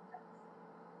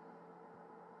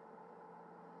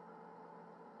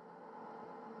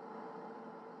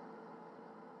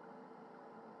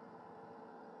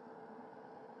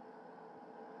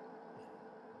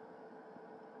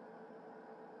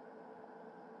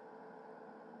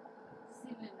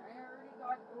 Steven, I already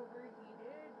got overheated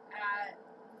at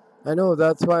I know,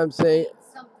 that's why I'm saying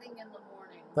 8-something in the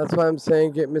morning. That's why I'm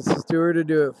saying get Mrs. Stewart to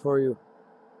do it for you.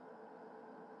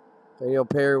 And you'll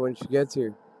pay her when she gets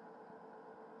here.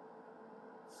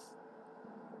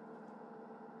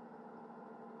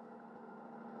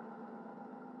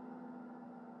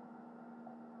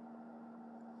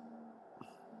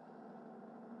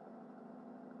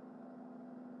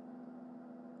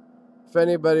 If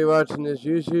anybody watching this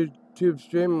YouTube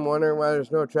stream and wondering why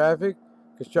there's no traffic,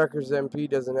 because Truckers MP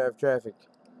doesn't have traffic.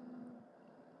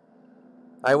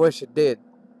 I wish it did.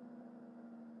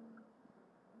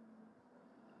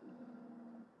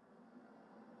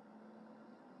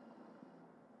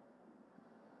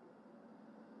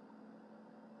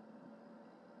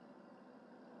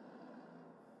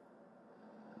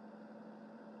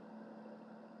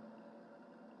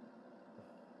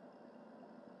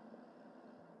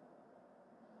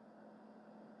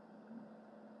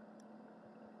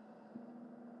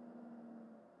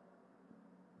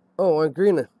 Oh, went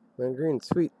green. Went green.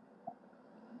 Sweet.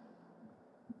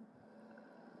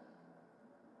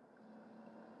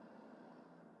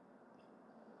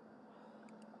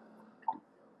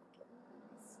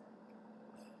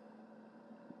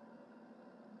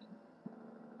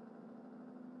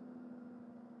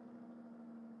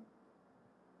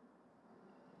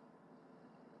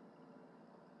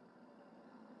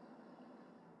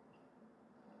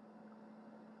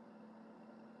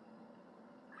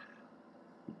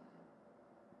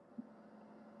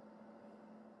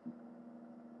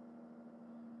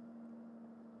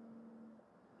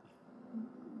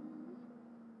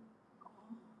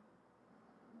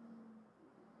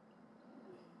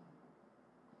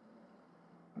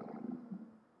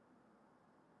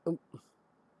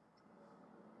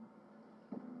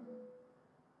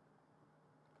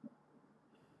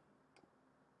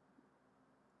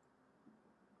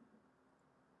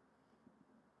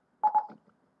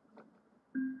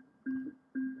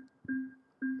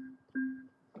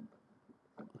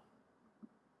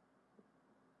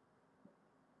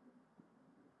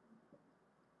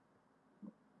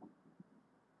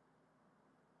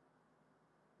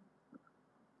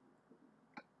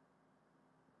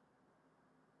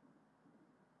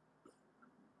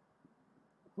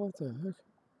 What the heck?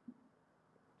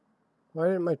 Why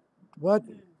didn't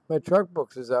my truck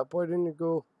books is up? Why didn't it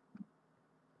go?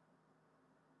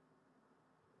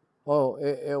 Oh,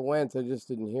 it went. I just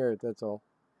didn't hear it. That's all.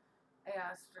 I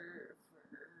asked her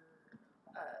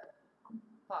for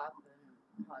pop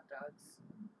and hot dogs.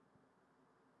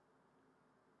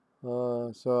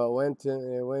 So it went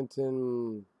in. It went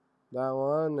in that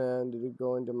one, and did it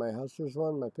go into my Hustlers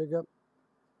one, my pickup?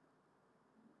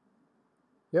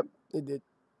 Yep, it did.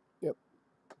 Yep.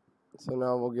 So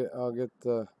now I'll get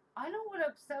the. I know what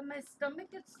upset my stomach.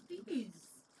 It's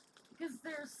these. Because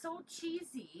they're so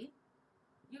cheesy.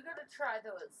 You gotta try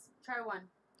those. Try one.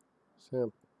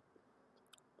 Sam.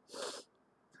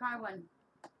 Try one.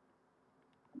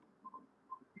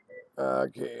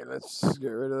 Okay, let's get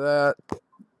rid of that.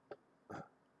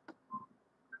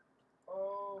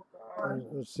 Oh, God.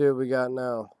 Let's see what we got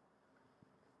now.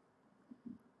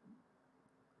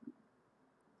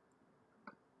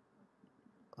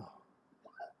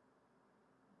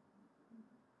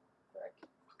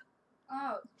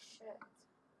 Oh, shit.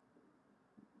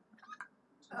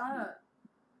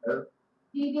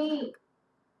 DD.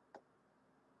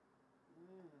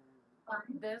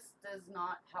 This does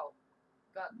not help.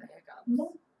 Got the hiccups.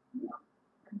 No.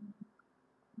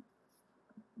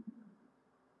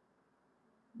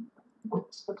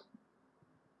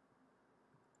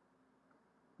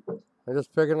 I'm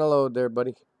just picking a load there,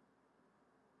 buddy.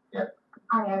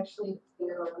 I actually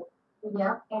do.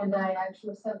 Yeah, and I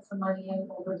actually sent some money in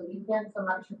over the weekend, so I'm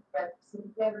not sure if you guys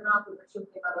received it or not, but there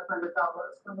should be another $100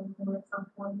 coming in at some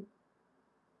point.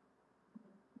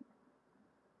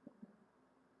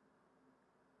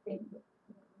 Thank you.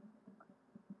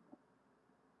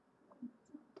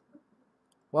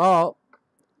 Well,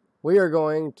 we are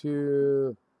going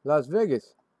to Las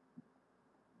Vegas.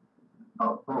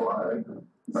 Oh, cool. All right.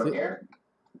 From here?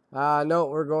 No, I'm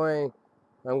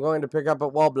going to pick up at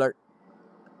Walbler.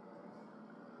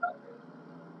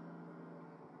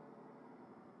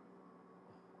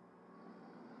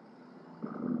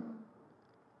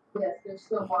 Yes, there's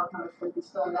still more coming, so there's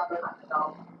still another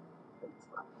 $100.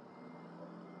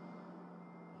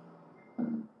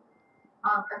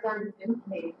 I've done the new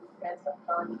page, you guys have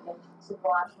done, and so the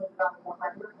last one got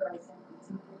 100, but I sent you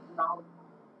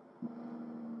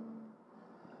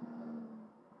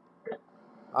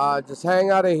 $250. Just hang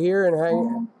out of here and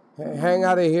hang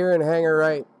out of here and hang a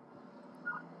right.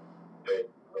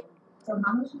 So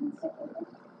how much did you say?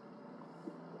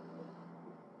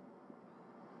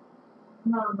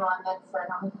 No, on that side,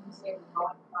 how much did you say was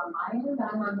going on my end? I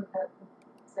have it at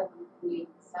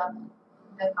 78.7.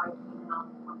 That might be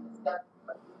on the step,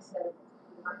 but you said it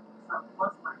was 200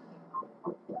 plus my payment.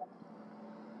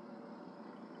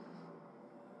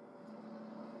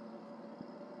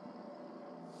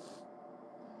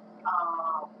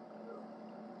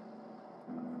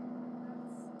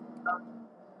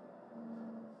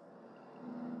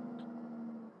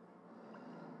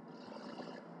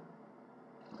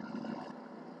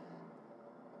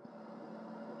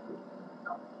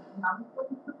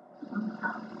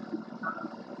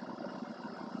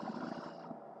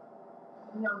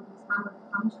 No, just how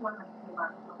much more I pay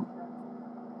left.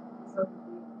 So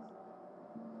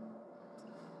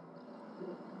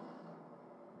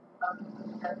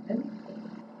that's it.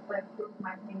 But approve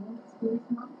my payments for this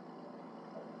month.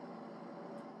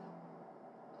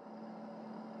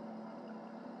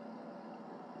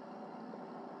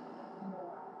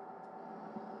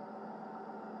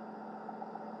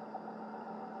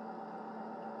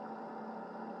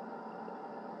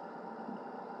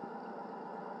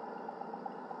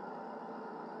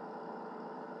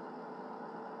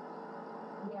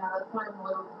 Yeah, that's why I'm a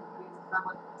little confused. I'm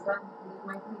like, does that include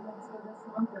my payments for this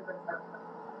month or does that?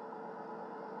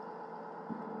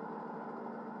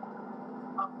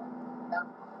 Okay, yeah.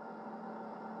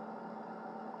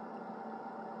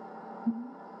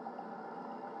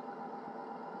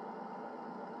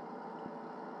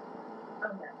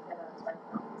 Okay, yeah, that's right.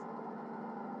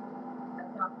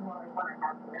 That's not more like what I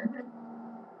have here.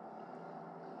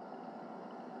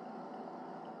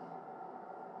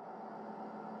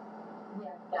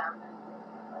 Yeah, yeah, I'm gonna do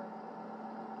that.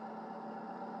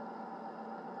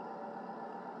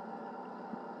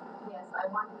 Yes, I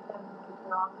wanted them to keep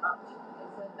it on option. They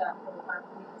said that for the first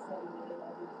week, setting it in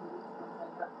every 2 weeks once I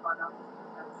got caught up.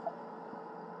 That's it.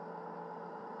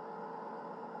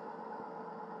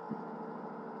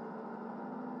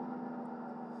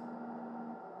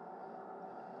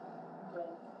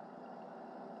 Yes.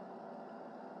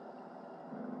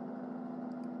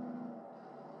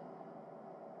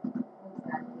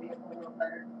 Exactly, a little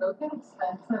better. Those get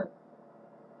expensive.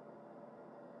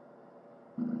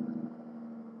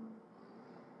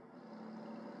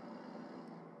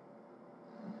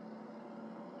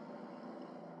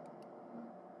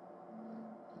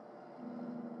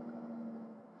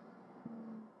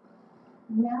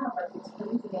 Yeah, but it's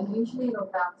crazy, and usually it'll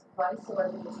bounce twice, so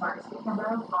like if the charge will come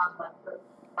out on like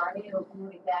Friday, it'll do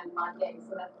it again Monday,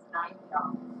 so that's $90.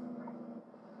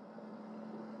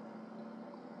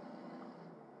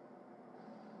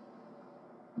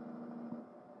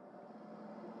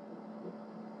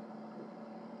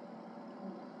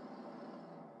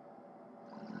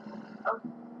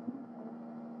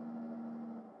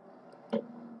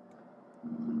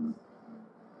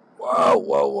 Whoa,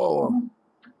 whoa, whoa.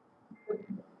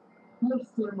 Looks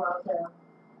too well too.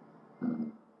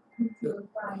 Too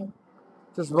fine.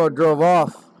 Just about drove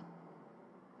off.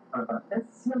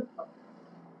 That's so funny.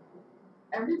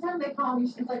 Every time they call me,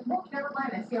 she's like, "Well, never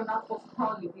mind. I see I'm not supposed to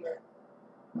call you here."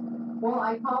 Well,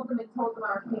 I called them and told them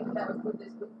our payment that was due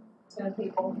this week was going to pay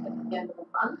both at the end of the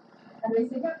month. And they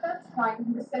said, "Yep, that's fine.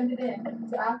 You can send it in."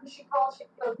 So after she called, she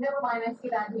goes, "Never mind. I see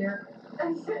that here."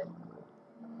 I said,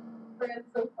 "But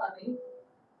it's so funny."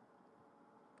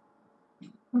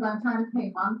 Because I'm trying to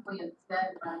pay monthly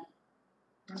instead, and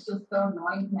it's just so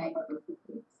annoying paying over 2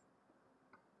 weeks.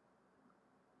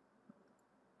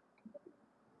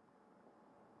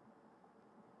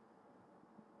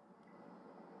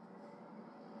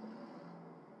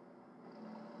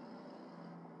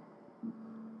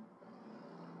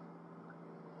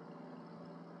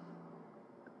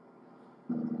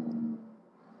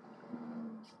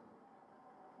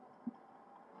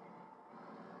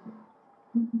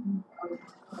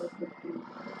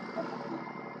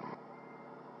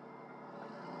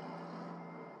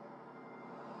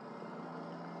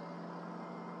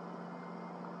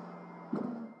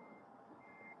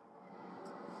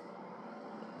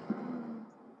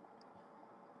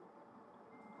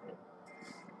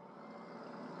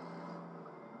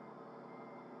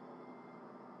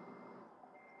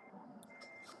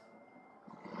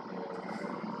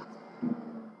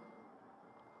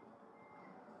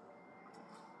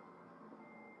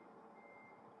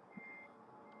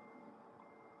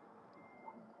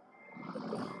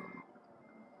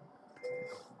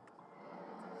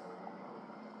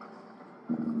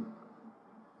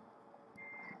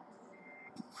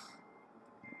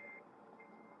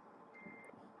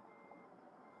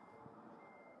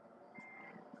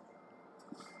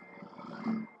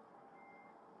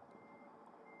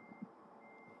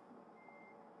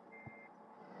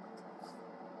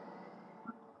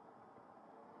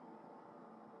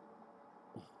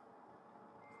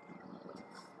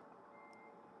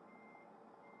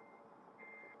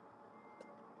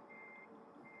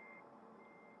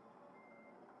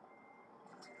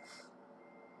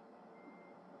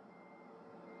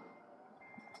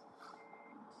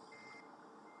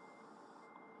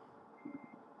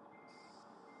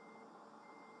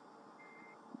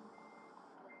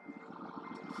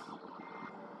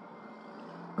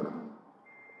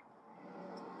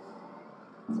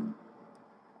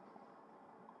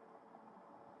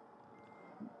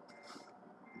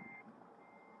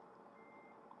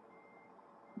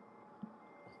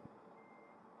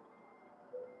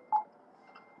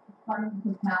 Part of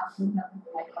the house, we have to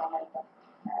like all like that.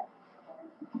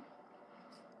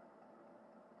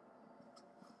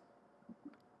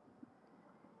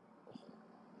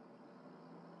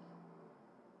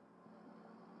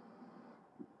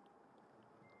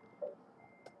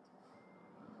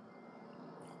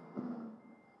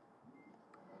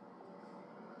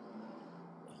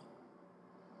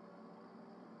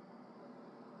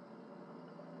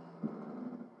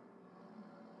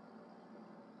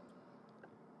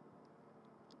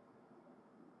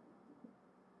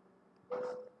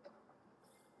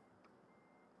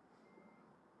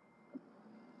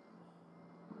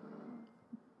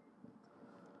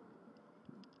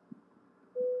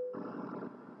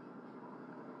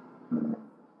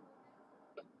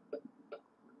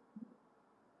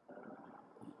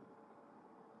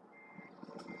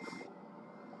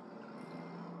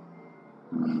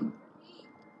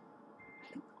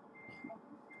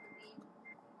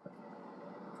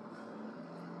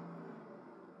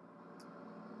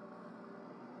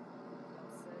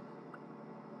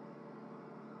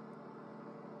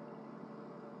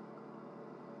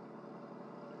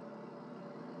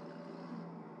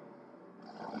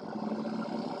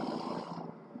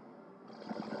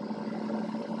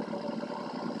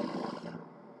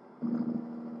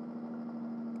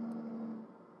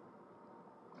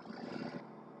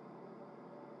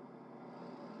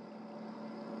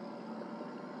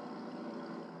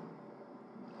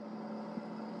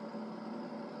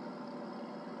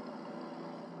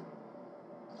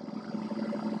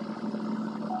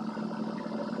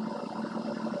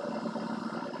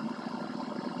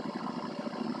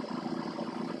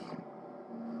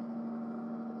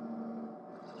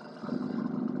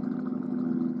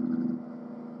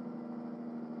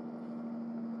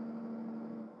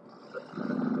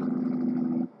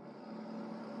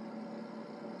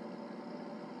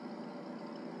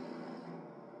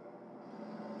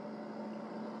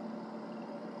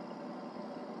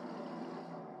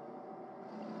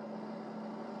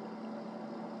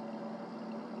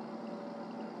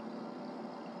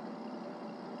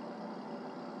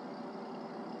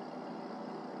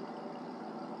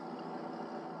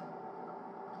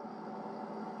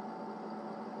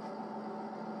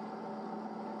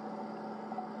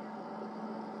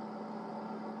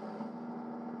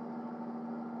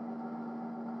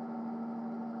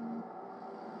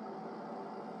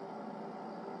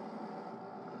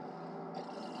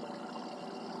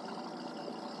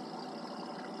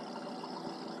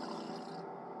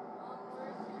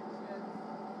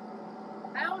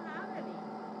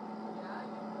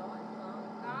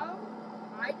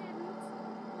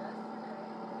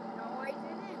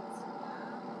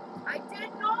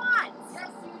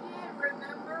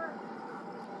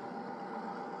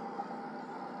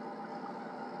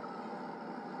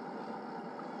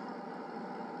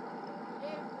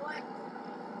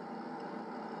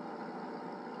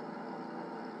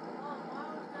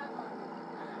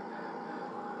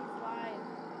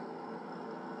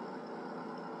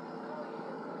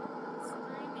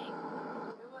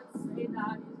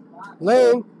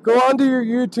 Lane, go onto your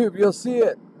YouTube. You'll see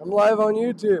it. I'm live on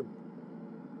YouTube.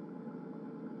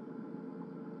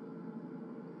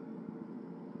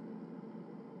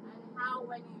 And how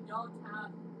when you don't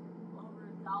have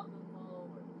over 1,000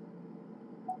 followers?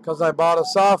 Because I bought a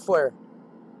software.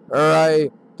 Or I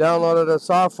downloaded a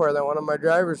software that one of my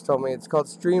drivers told me. It's called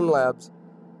Streamlabs.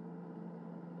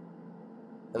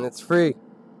 And it's free.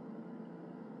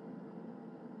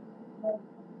 And,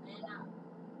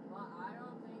 well, I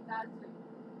don't think that's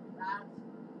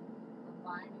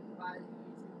abiding by the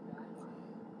YouTube guidelines.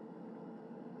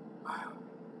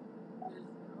 Because in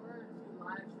order to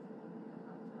live stream, you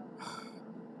have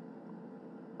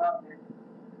to have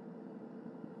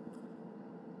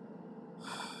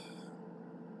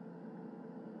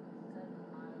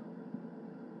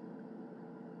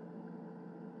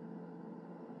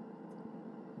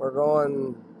We're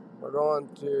going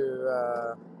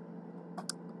to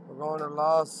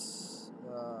Las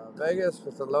Vegas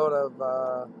with a load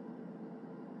of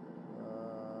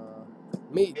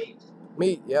meat.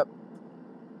 Meat, yep.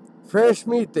 Fresh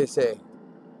meat, they say.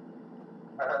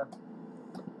 Stop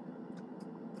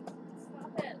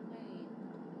it, Lane.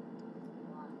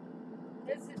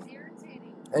 This is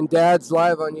irritating. And Dad's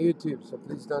live on YouTube, so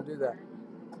please don't do that.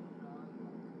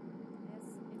 Yes,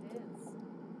 it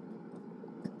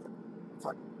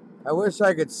is. I wish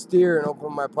I could steer and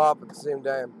open my pop at the same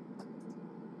time.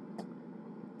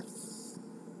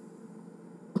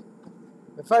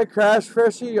 If I crash,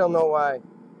 Freshy, you'll know why.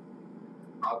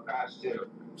 I'll crash too.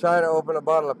 Trying to open a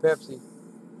bottle of Pepsi.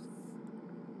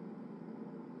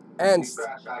 And You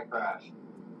crash, I crash.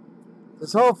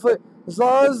 this whole as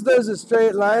long as there's a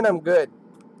straight line, I'm good.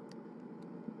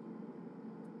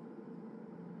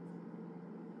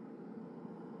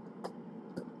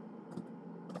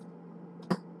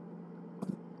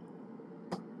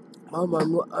 Mom,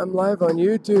 I'm live on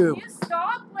YouTube. You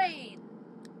stop, Lane.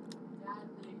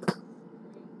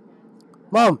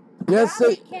 Mom, yes, Yeah,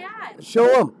 we can.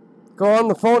 show him. Go on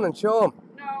the phone and show him.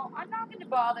 No, I'm not going to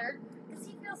bother because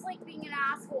he feels like being an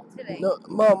asshole today. No,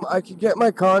 Mom, I could get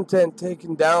my content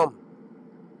taken down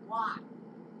Why?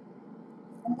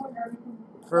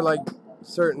 for like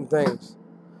certain things.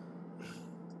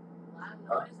 Loud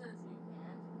noises,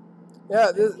 you can.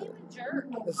 Yeah, He's a jerk.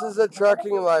 this is a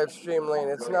trucking live stream, Lane.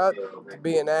 It's not to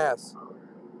be an ass.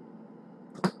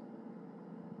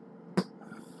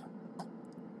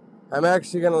 I'm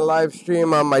actually going to live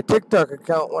stream on my TikTok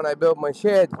account when I build my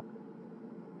shed. Dad,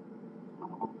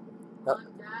 you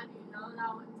know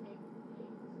that would take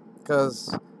days.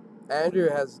 Because Andrew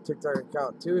has a TikTok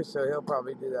account too, so he'll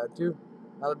probably do that too.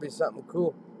 That'll be something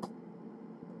cool.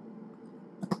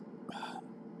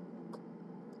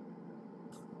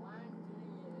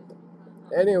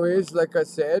 Anyways, like I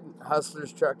said,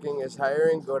 Hustlers Trucking is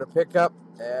hiring. Go to pickup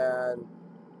and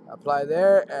apply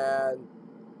there. And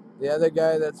the other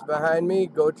guy that's behind me,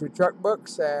 go to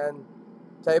Truckbooks and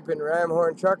type in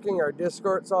Ramhorn Trucking. Our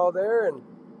Discord's all there, and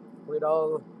we'd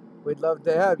love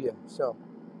to have you. So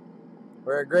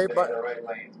we're a great bunch.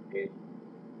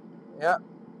 Yeah,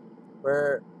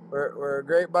 we're a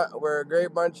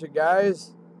great bunch of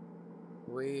guys.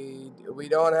 We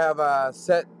don't have a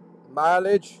set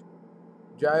mileage.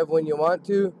 Drive when you want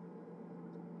to,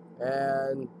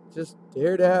 and just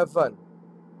here to have fun.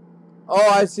 Oh,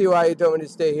 I see why you told me to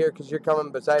stay here, because you're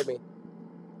coming beside me.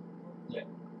 Yeah.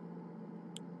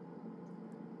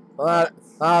 Well,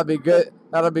 that'll be good.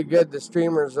 That'll be good. The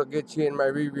streamers will get you in my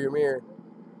rearview mirror.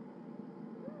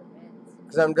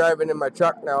 Because I'm driving in my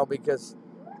truck now because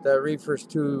the reefer's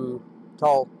too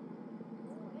tall.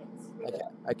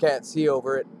 I can't see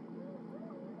over it.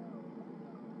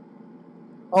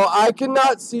 Oh, I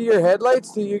cannot see your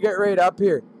headlights till you get right up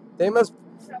here. They must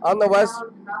on the west.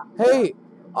 Hey,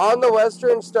 on the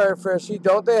Western Star, Freshy,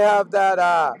 don't they have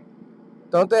that?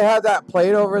 Don't they have that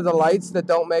plate over the lights that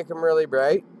don't make them really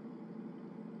bright?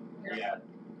 Yeah.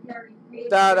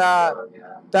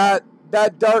 That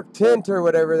dark tint or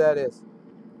whatever that is.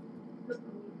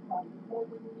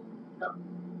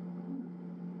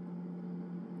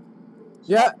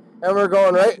 Yeah, and we're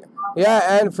going right.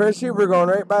 Yeah, and Freshy, we're going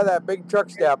right by that big truck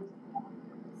stop.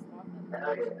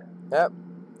 Yep.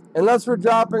 Unless we're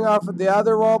dropping off at the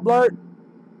other Walblart,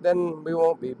 then we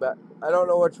won't be. But I don't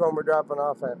know which one we're dropping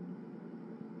off at.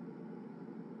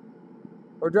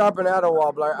 We're dropping out of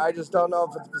Walblart. I just don't know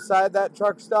if it's beside that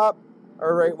truck stop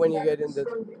or right when you get into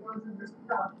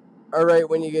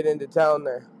town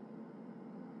there.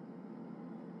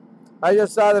 I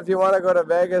just thought if you want to go to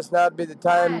Vegas, now'd be the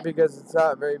time because it's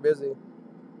not very busy.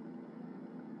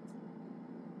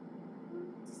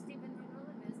 Steven, do you know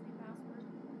the Disney password?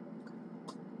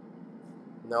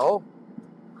 No?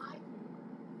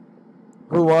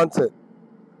 Who wants it?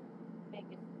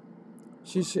 Megan.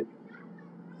 She should.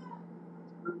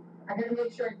 I gotta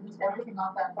make sure I use everything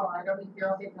off that phone. I don't need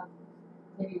girls getting them.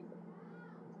 Maybe.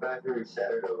 Back to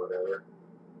reset it or whatever.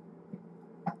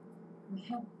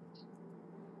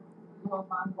 Well,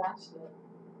 mom, that shit.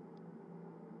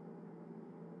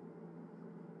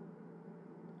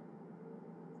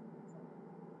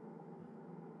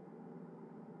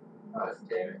 That's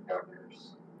David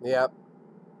Governors. Yep.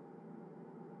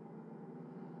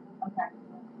 Okay.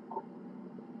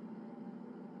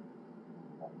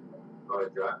 Oh,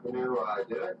 do I have to do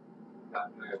it?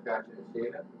 Catch it and see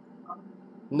it?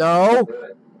 No. Do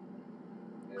it.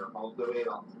 You know, hold the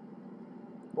wheel.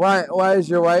 Why? Why is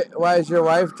your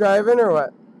wife driving or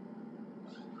what?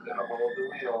 You know, hold the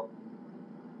wheel.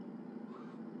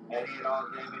 Any and all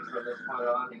damage from this point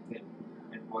on, you can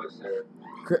invoice her.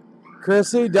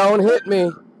 Chrissy, don't hit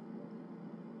me.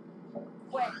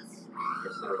 Wait.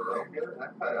 Just so they do it.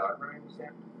 That's kind of awkward,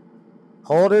 understand?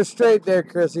 Hold her straight there,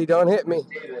 Chrissy. Don't hit me.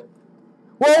 Steven.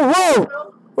 Whoa, whoa!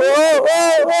 Whoa,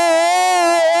 whoa, whoa,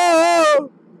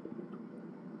 whoa!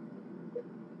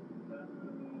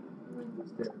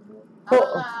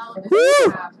 Oh, this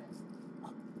Woo! happened.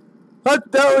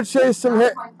 That would shave some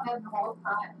hair. That's my plan the whole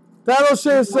time. That'll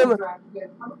shave some.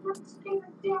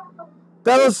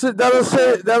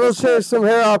 That'll shave some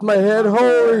hair off my head.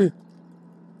 Holy.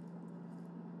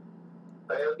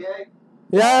 Are you okay?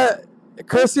 Yeah,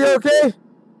 Chrissy, okay?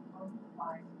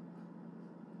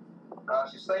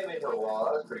 She slammed me into a wall.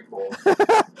 That was pretty cool.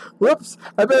 Whoops!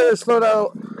 I better slow down.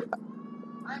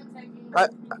 I'm taking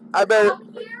I better. up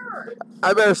here.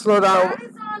 I better slow down. That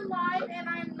is on live and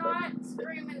I'm not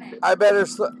streaming it. I better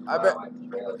slow. I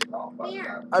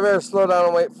Here. better slow down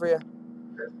and wait for you.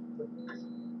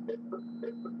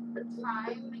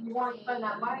 Time You want to spend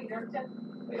that money, don't you?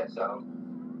 Yeah, so.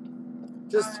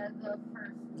 Just. the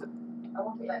first I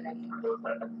won't do that next time.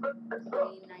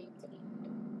 2019.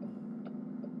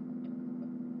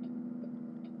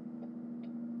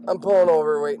 I'm pulling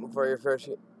over, waiting for you,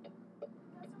 Freshie.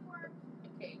 Doesn't work.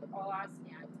 Okay, I'll ask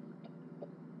Aunt.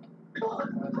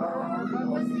 What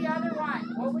was the other one?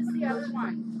 What was the other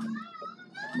one?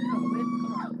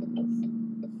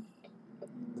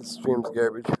 The stream's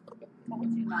garbage.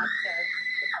 Told you not to.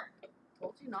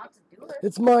 Told you not to do it.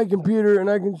 It's my computer, and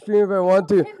I can stream if I want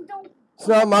to. Then don't. It's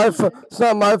not my fault. It's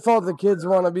not my fault the kids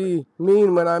want to be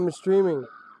mean when I'm streaming.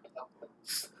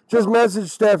 Just message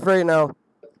Steph right now.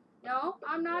 No,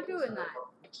 I'm not doing that.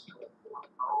 She's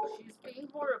being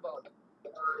horrible.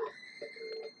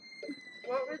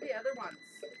 What were the other ones?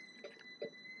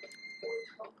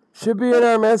 Should be in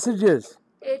our messages.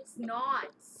 It's not.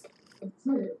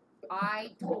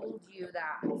 I told you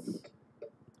that.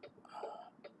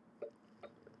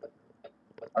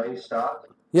 Are you stopped?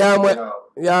 Yeah, No.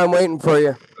 I'm waiting for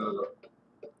you.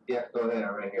 Yeah, go ahead.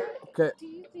 I'm right here. Okay. What do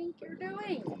you think you're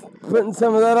doing? Putting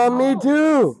some of that on me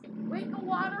too. Winkle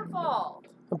Waterfall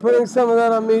I'm putting some of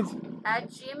that on me. at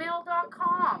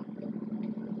gmail.com.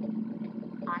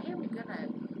 I am gonna.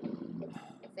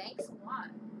 Thanks a lot.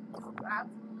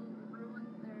 Absolutely ruined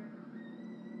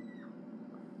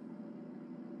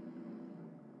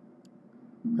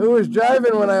their. Who was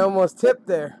driving when I almost tipped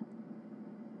there?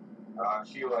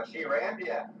 She rammed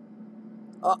you.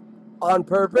 On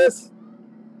purpose?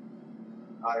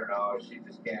 I don't know. She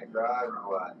just can't drive or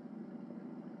what?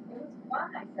 It was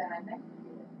fun, I said. I meant to do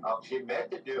it. Oh, she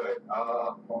meant to do it.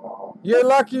 Oh. You're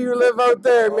lucky you live out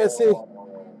there, Missy.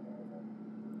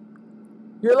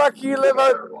 You're lucky you live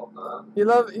out. Terrible, huh?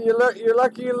 You're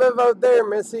lucky you live out there,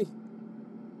 Missy.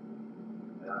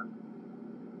 Yeah.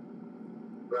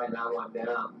 Right now, I'm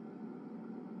down.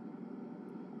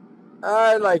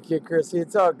 I like you, Chrissy.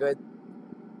 It's all good.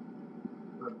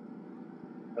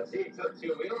 I see you took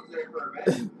 2 wheels there for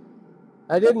a minute.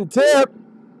 I didn't tip.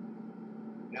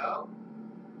 No?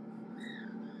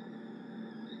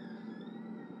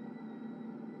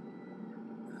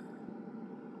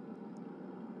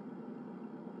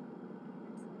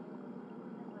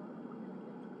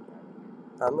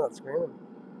 I'm not screaming.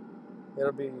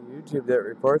 It'll be YouTube that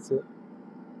reports it.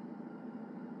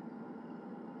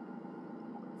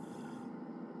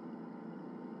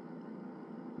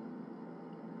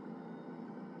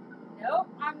 Nope,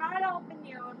 I'm not helping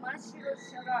you unless you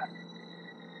shut up.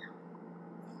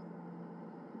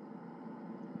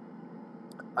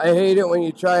 I hate it when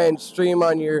you try and stream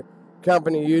on your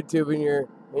company YouTube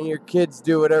and your kids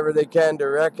do whatever they can to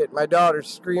wreck it. My daughter's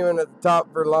screaming at the top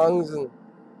of her lungs and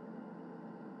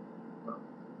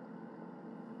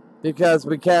because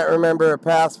we can't remember a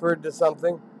password to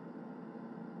something.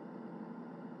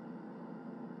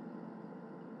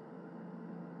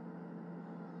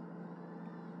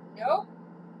 Nope,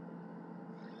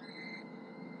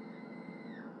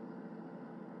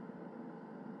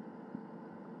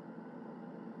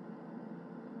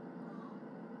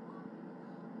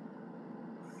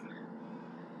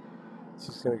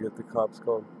 She's gonna get the cops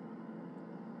called.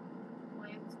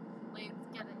 Lane's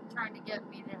trying to get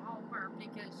me to help her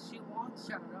because she won't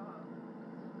shut up.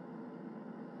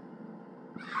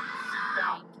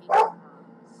 Spanking her.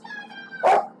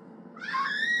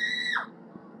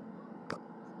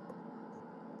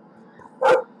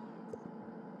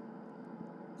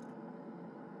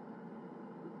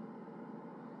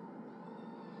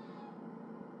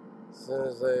 As soon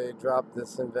as I drop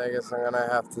this in Vegas, I'm gonna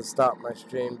have to stop my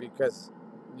stream because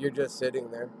you're just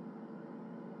sitting there.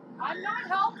 I'm not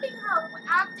helping her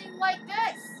acting like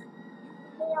this, you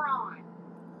moron.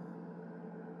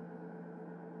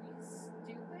 You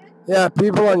stupid? Yeah,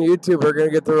 people on YouTube are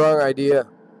gonna get the wrong idea. Of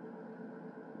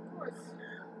course.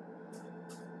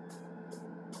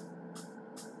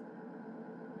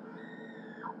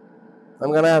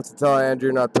 I'm gonna have to tell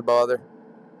Andrew not to bother.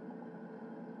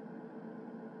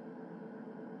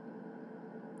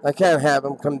 I can't have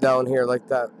him come down here like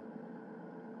that.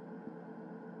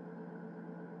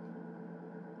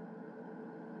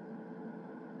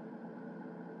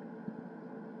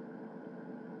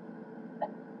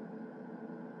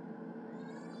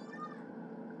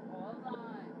 Hold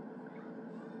on.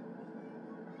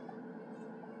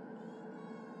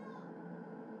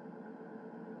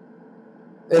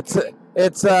 It's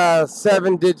a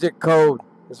 7-digit code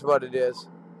is what it is.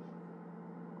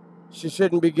 She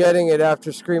shouldn't be getting it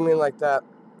after screaming like that.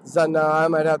 So now I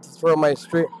might have to throw my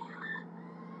stream.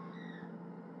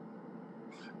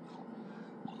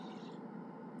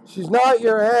 She's not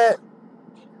your aunt.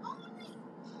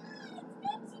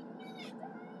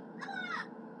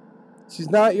 She's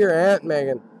not your aunt,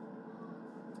 Megan.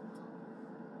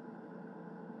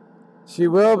 She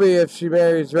will be if she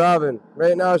marries Robin.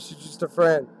 Right now, she's just a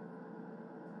friend.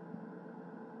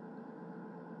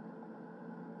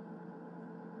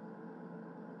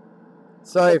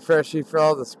 Sorry, Freshie, for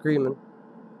all the screaming.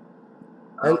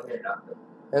 I don't hear nothing.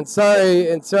 And sorry,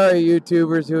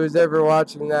 YouTubers who was ever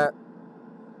watching that.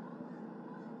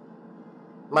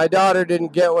 My daughter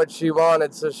didn't get what she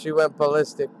wanted, so she went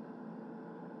ballistic.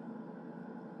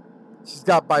 She's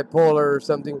got bipolar or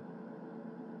something.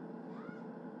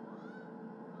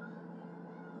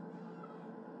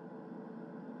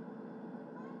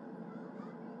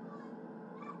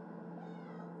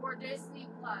 For Disney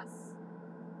Plus.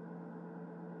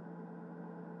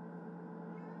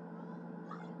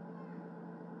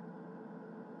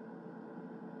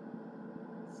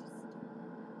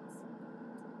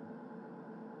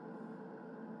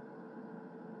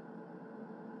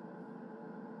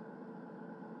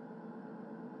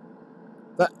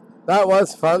 That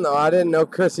was fun though. I didn't know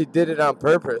Chrissy did it on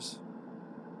purpose.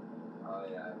 Oh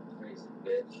yeah, crazy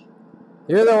bitch.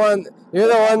 You're the one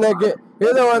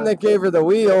that gave her the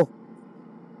wheel.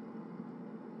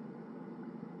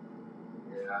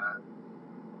 Yeah.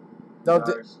 Don't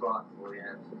Not responsible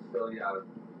yet. She's still young.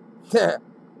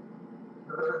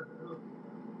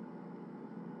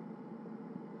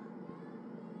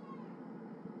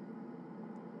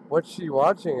 What's she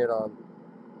watching it on?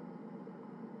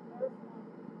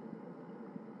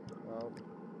 Oh, okay.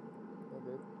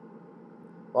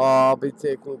 Well, I'll be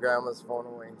taking Grandma's phone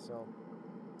away, so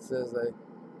as soon as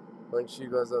when she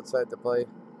goes outside to play. She's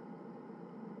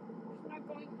not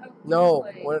going out to No,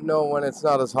 play. when it's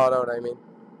not as hot out, I mean.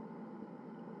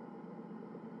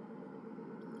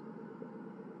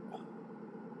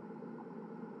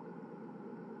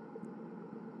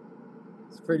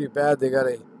 It's pretty bad. They got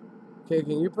a. Okay,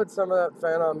 can you put some of that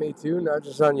fan on me too, not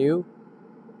just on you?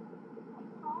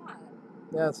 I'm hot.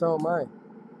 Yeah, so am I.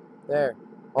 There.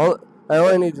 I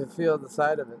only need to feel the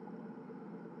side of it.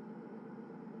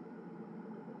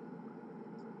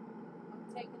 I'm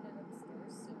taking it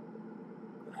upstairs soon.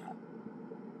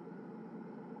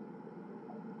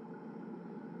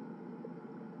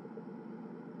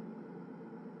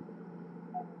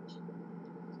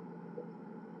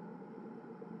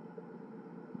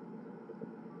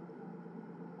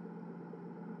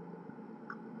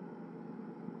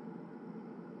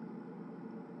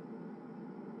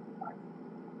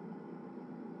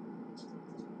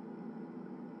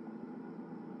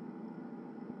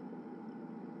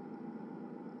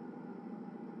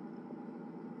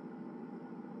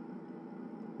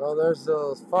 Oh, there's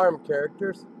those farm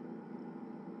characters.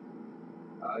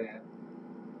 Oh yeah.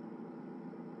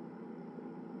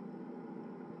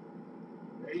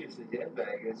 They're usually in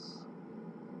Vegas.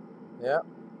 Yeah.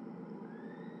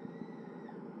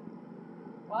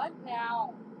 What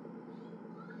now?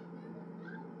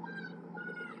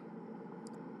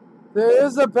 There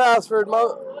is a password, Mom.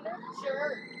 What a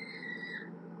jerk.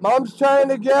 Mom's trying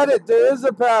to get it. There is a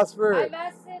I password.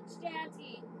 messaged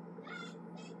Auntie.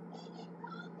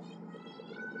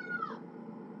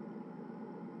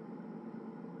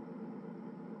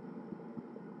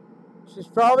 She's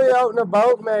probably out and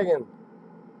about, Megan.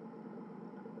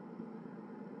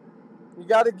 You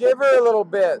got to give her a little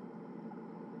bit.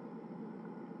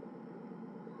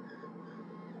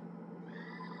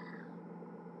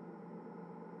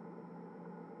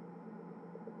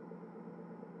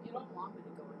 You don't want me to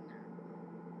go in there.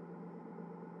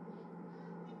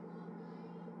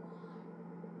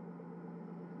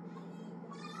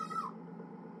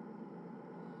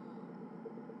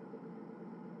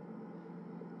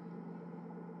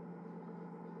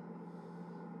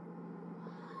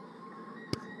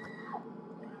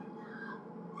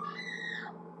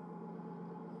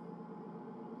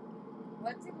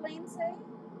 What did Lane say?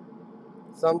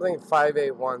 Something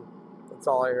 581. That's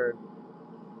all I heard.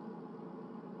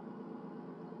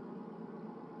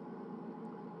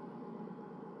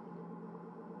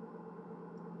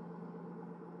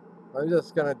 I'm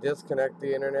just gonna disconnect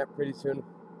the internet pretty soon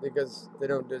because they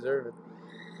don't deserve it.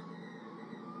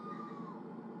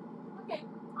 Okay,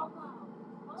 I'll go.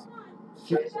 Hold on.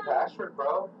 Change the password,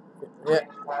 bro. Yeah.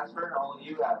 Change the password, only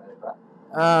you have it, bro.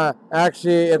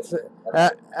 Actually,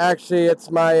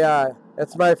 it's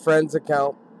my friend's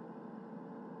account.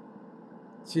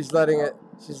 She's letting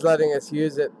us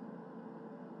use it.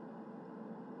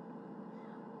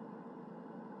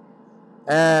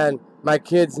 And my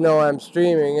kids know I'm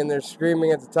streaming, and they're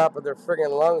screaming at the top of their friggin'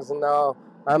 lungs, and now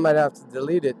I might have to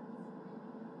delete it.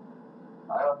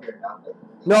 I don't hear nothing.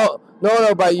 No,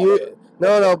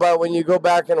 but when you go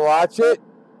back and watch it,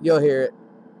 you'll hear it.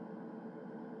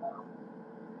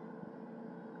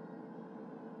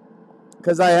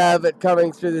 Because I have it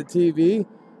coming through the TV,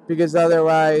 because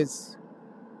otherwise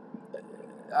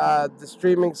the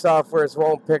streaming softwares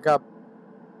won't pick up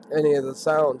any of the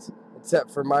sounds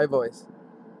except for my voice.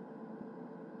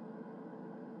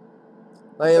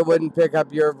 Like it wouldn't pick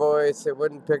up your voice, it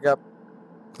wouldn't pick up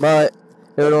it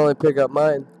would only pick up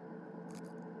mine.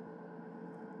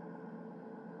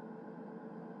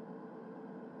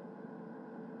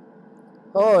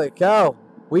 Holy cow,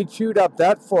 we chewed up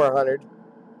that 400.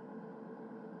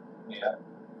 Yeah.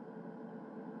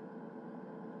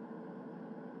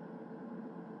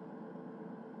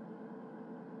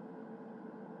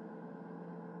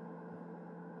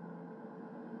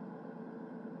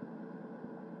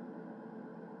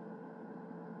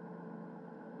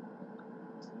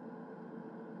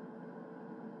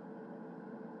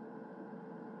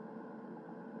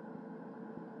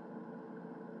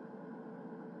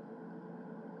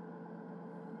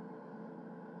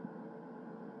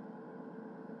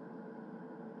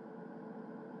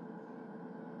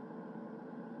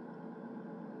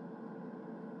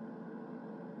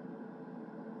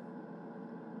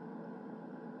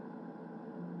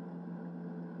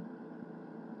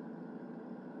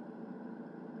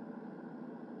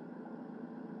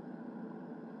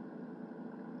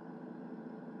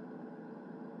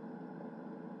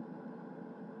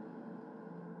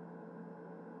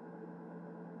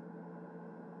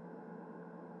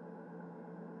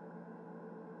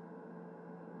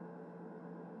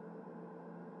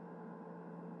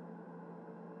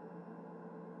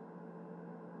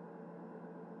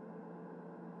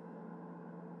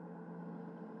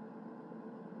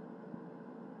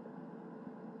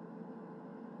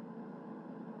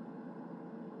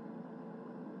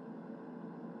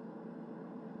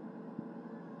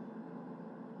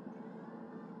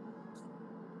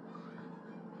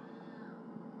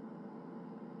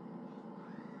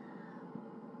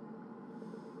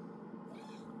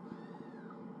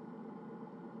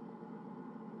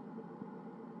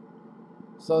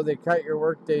 So they cut your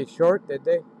workday short, did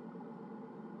they?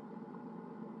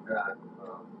 Yeah,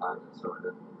 I'm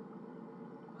sorted.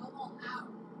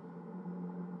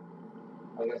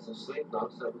 I got some sleep though,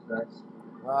 so it was nice.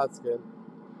 Oh, that's good.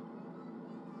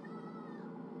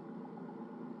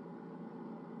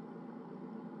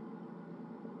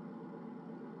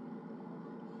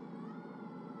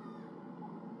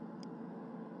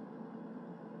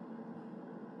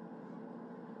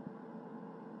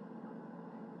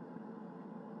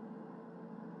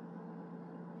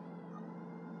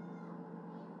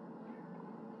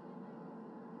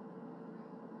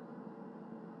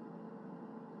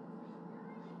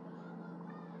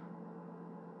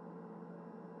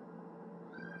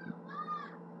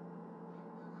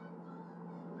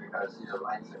 We gotta see the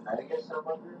lights in Vegas, I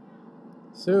wonder.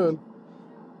 Soon.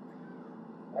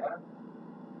 Yeah.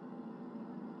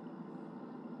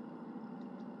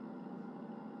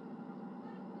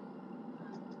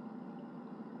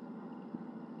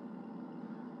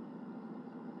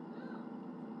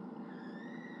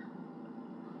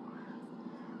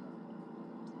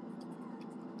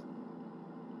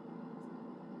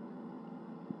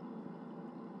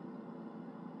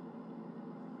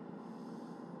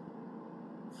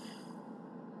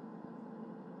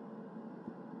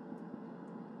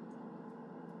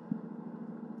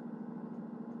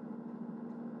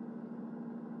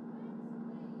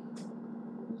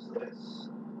 this.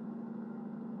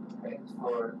 Thanks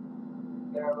for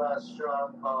their last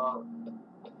stronghold.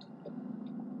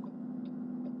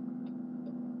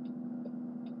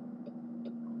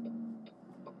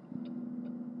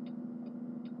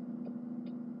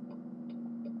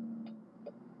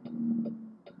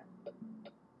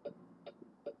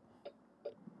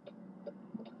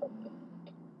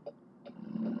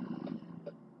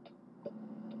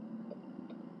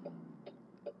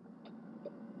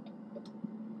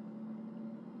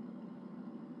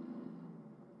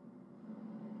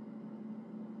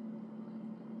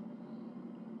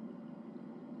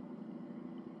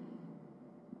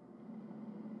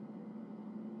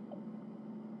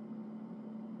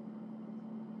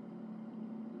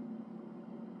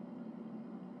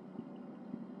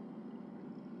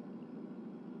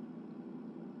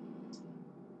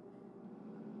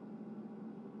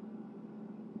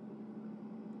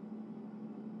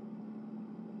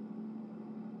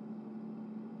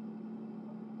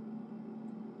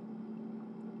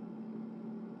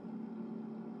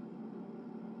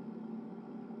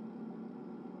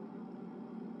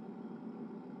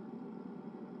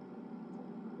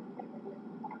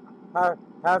 I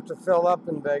have to fill up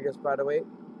in Vegas, by the way.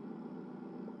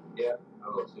 Yeah, I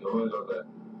will see. I'm gonna go to the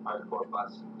hardcore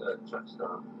bus, the truck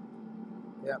stop.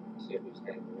 Yeah. See if he's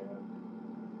hanging around.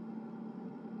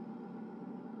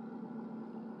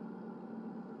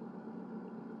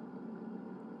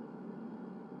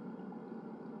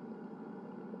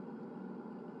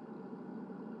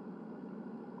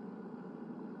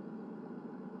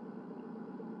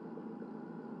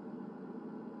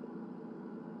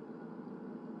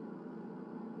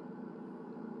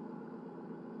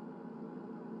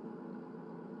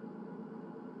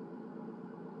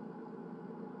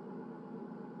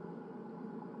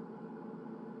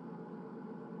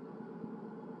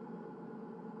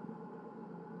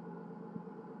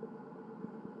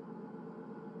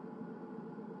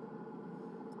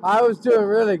 I was doing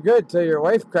really good till your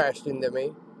wife crashed into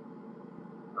me.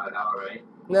 I know, right?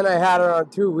 And then I had her on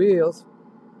 2 wheels.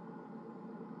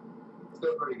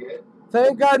 Still pretty good.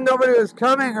 Thank God nobody was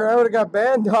coming or I would have got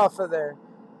banned off of there.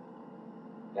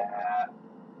 Yeah.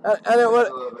 And it would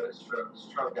a little bit of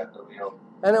stroke at the wheel.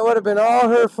 And it would have been all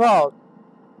her fault.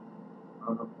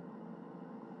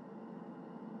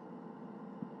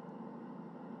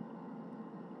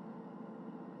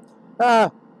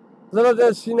 Little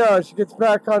does she know, she gets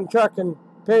back on truck and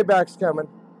payback's coming.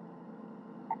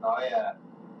 Oh, yeah.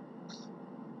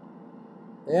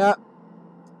 Yeah.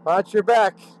 Watch your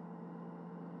back.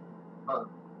 Huh.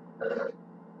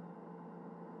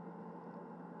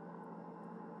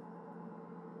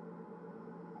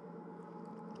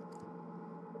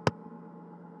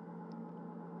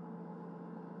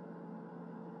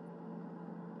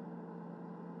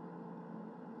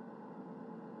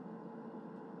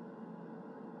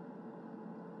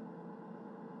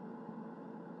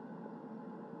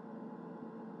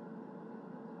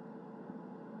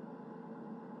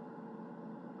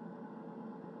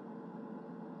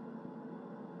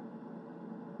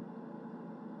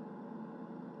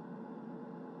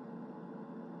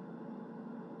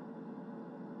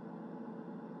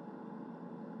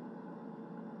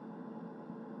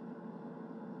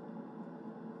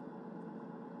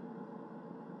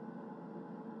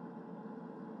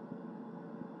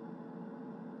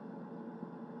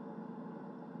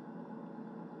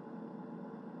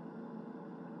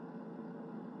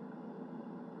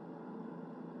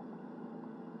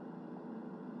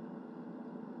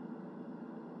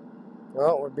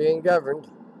 Well, we're being governed.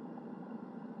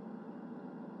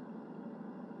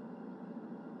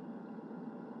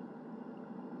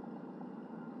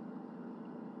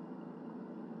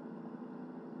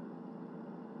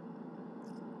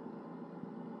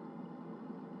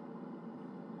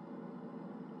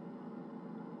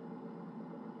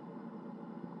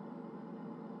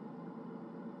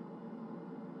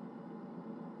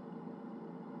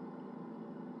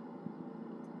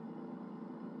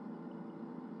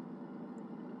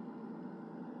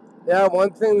 Yeah,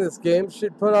 one thing this game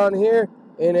should put on here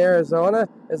in Arizona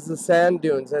is the sand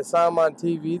dunes. I saw them on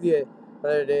TV the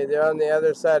other day. They're on the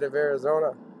other side of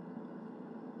Arizona.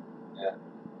 Yeah.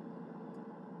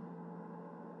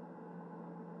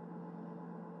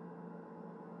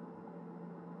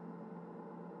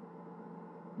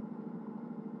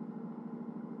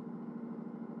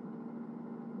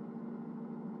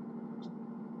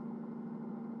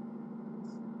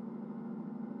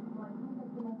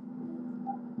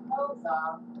 Oh,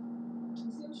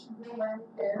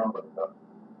 my God.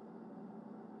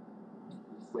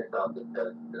 Get out the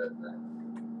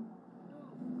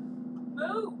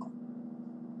Move.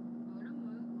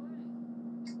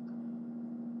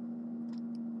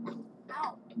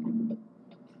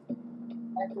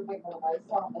 to get my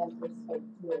license and this way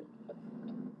too.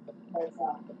 Because,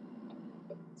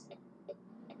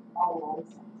 all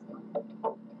license.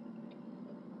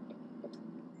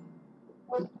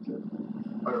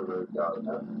 What a rude dog,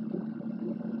 huh?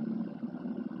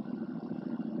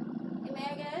 Hey,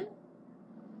 Megan,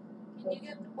 can you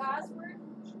get the password?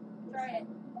 Try it.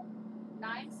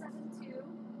 972.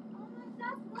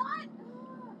 That's not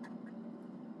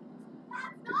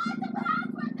the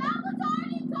password. That was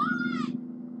already gone.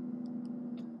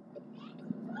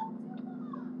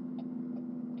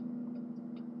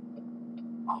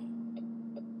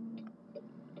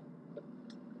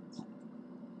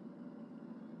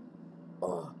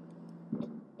 Oh.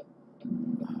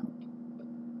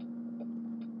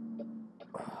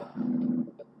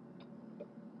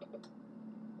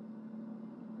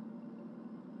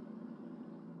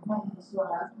 So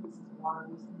that's pieces of water.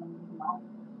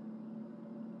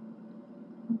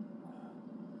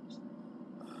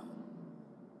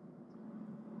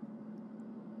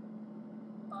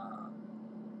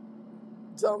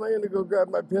 Tell me I'm gonna go grab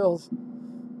my pills.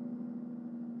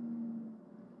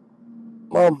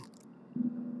 Mom.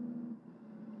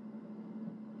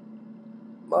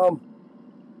 Mom.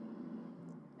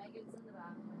 Megan's in the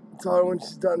bathroom. Tell her when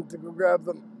she's done to go grab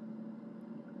them.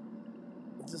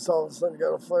 Just all of a sudden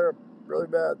got a flare up really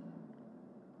bad.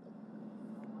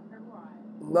 I wonder why.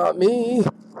 Not me.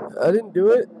 I didn't do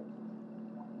it.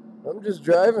 I'm just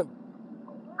driving.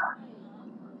 Why?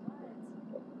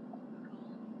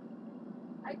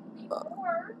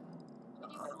 Before, you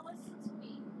didn't even listen to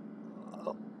me.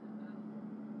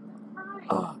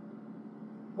 Fine.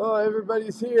 Oh,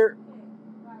 everybody's here. Okay,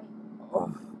 bye.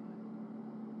 Oh.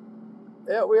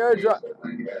 Yeah, we are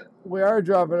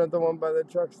dropping at the one by the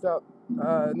truck stop.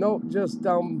 Nope, just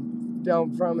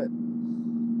down from it.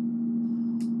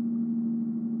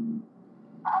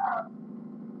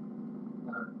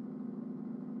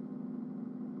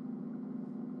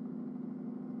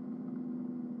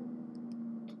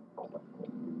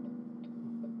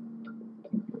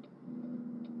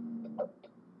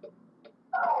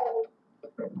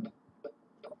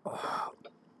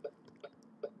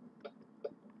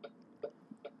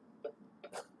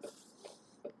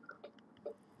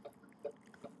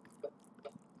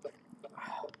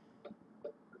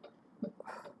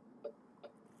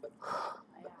 I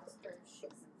asked her if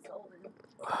she's insulted.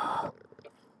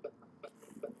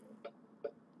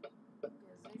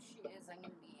 Because if she is, I'm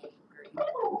going to be angry.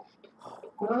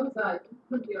 Rosa, you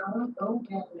put your own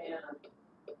open, man.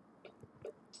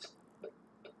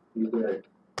 You good.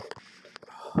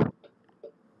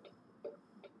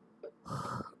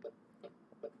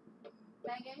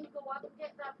 Megan, go up and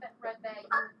get that red bag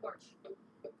on the porch.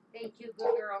 Thank you,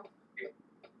 good girl.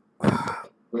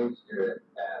 Please do it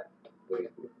at, wait.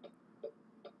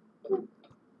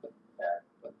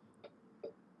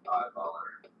 Eyeball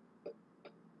her.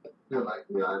 Feel like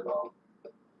the eyeball.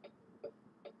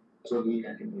 So eat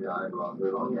anything the eyeball.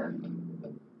 Good on that.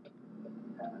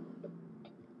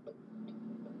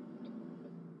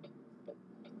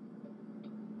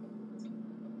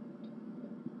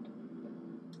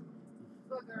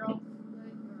 Good girl.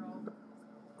 Good girl.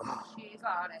 She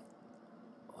got it.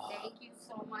 Thank you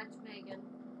so much, Megan.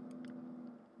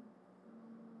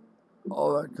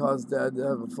 All that caused Dad to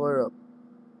have a flare up.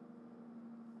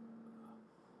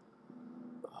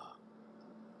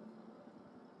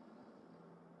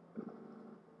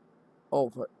 Oh,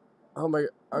 fuck. Oh my!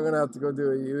 I'm gonna have to go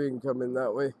do a U and come in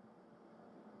that way.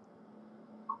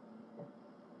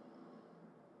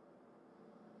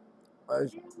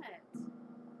 Damn it.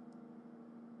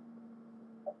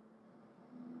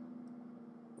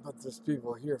 But there's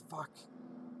people here. Fuck.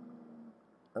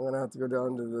 I'm gonna have to go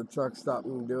down to the truck stop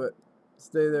and do it.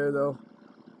 Stay there though.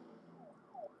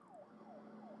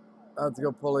 I have to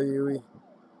go pull a Yui.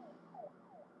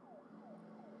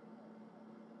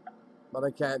 But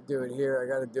I can't do it here. I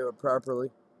gotta do it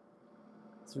properly.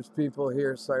 There's people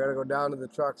here, so I gotta go down to the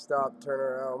truck stop, turn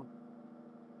around.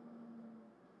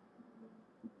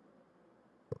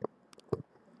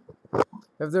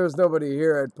 If there was nobody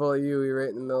here, I'd pull a Yui right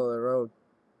in the middle of the road.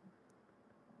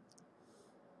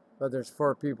 But there's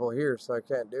 4 people here, so I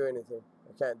can't do anything.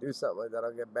 I can't do something like that.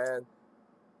 I'll get banned.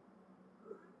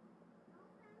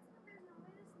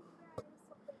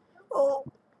 Oh.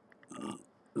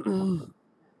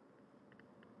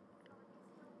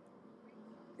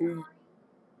 You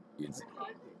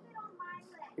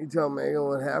tell Megan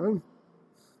what happened?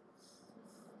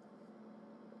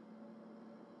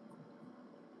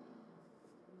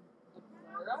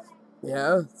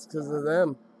 Yeah, it's because of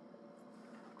them.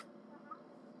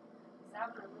 He's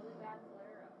having a really bad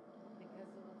flare up because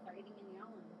of the fighting and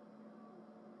yelling.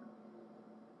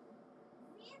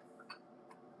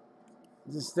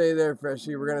 Just stay there,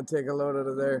 Freshy. We're gonna take a load out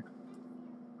of there.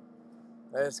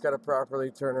 I just gotta properly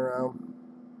turn around.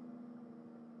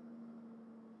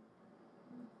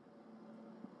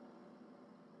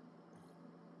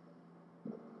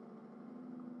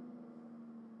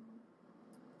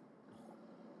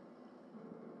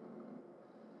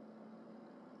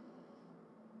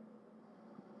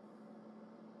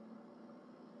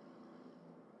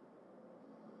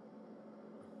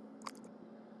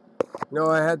 No,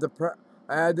 I had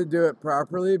to do it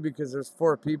properly because there's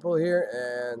 4 people here,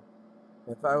 and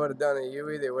if I would have done a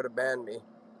Yui, they would have banned me.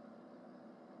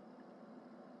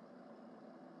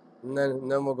 And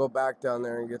then we'll go back down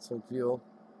there and get some fuel.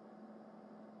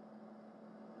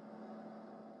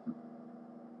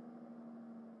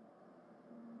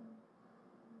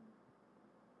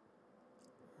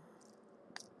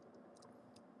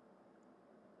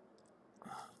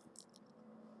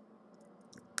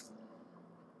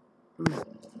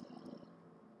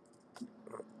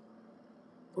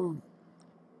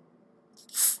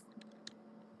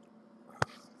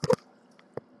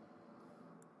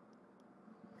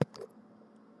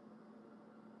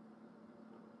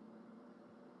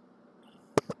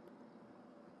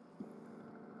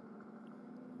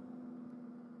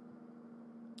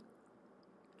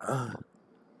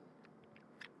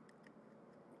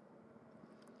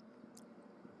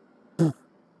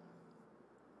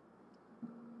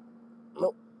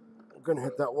 Nope, I'm gonna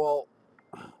hit that wall.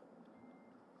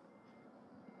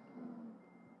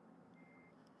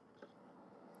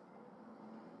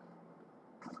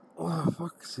 Oh,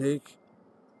 fuck's sake.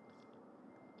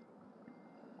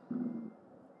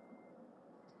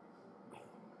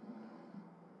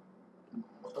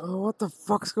 Oh, what the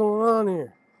fuck's going on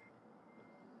here?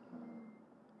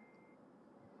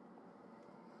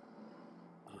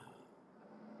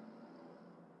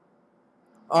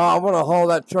 Oh, I want to haul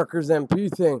that Truckers MP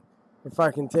thing. If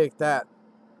I can take that.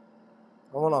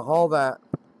 I want to haul that.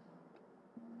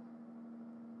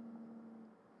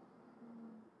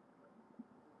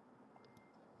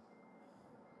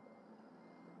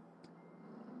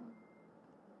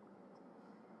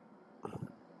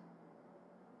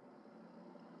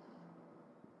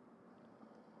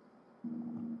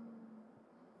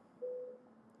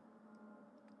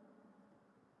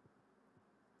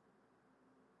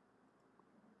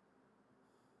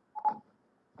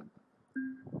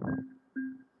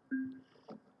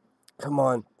 Come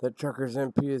on, that Truckers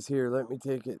MP is here. Let me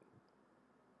take it.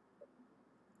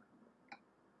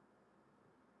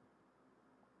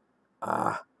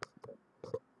 Ah.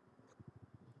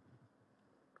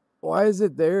 Why is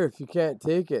it there if you can't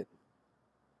take it?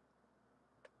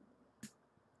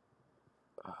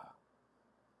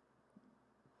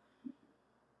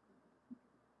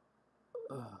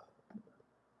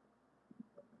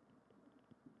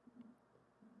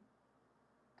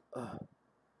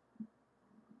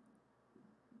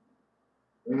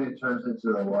 Maybe it turns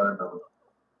into a watermelon.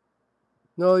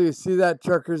 No, you see that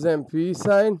Truckers MP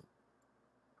sign?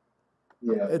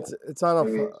 Yeah. It's on a.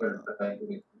 Maybe it turns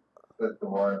because the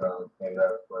watermelon came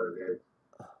out what it is.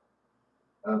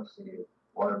 I don't see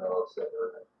watermelon sitting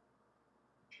on it.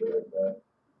 Sure, that.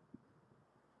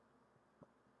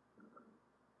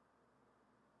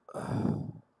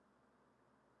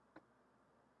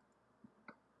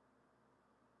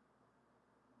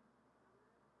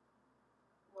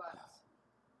 What?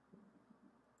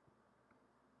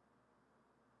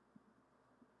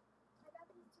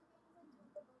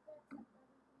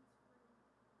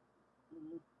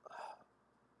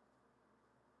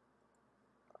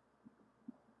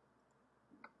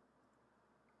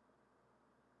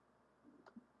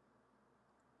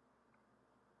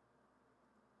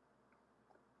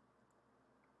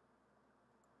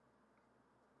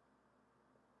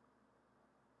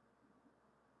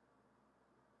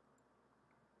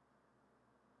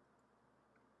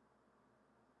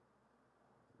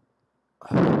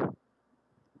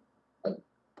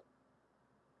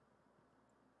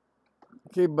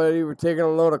 Okay, buddy, we're taking a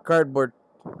load of cardboard.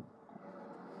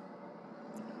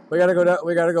 We gotta go down.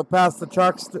 We gotta go past the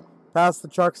truck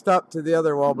stop to the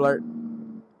other Wobbler.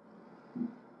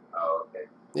 Oh, okay.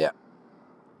 Yeah,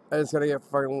 I just gotta get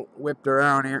fucking whipped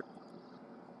around here.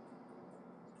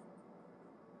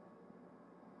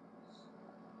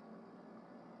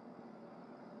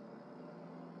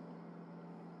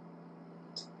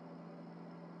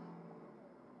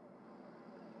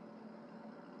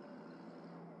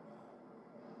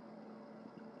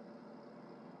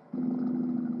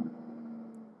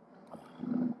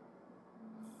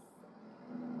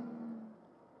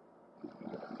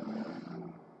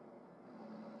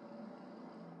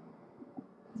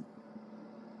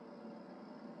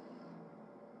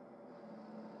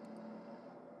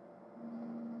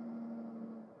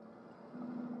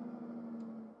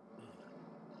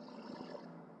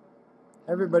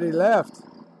 Everybody left.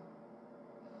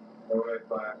 No way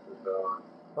classes on.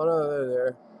 Oh no, they're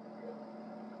there.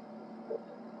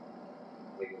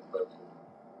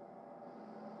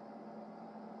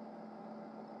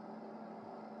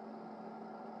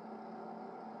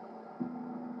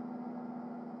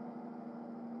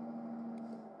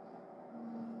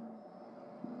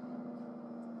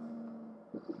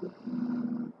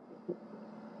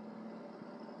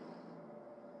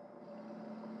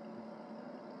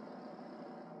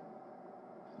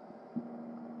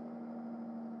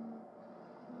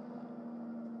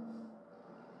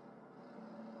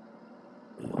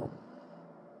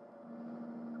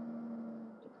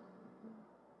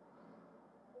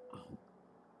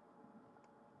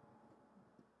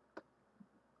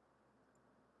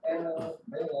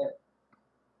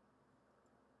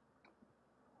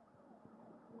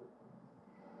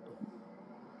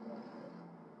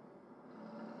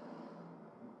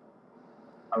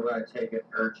 I'm gonna take it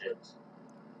urgent.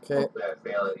 Okay. Hopefully I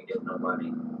fail and get no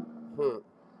money.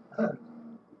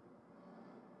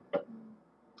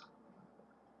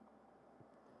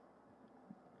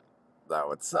 That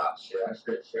would suck. Oh shit, I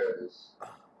should share this.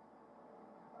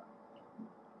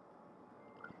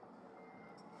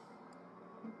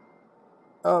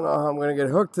 I don't know how I'm gonna get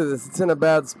hooked to this. It's in a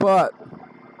bad spot.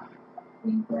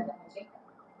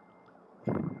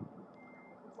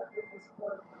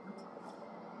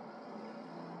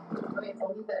 Okay,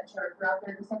 so leave that charger out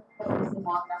there, just have to focus in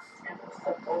long enough to transfer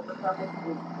stuff over from it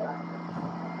and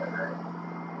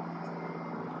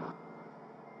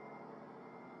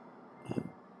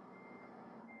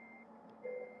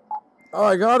Oh,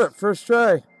 I got it. First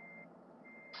try.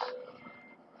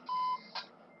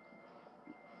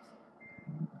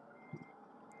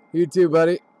 You too,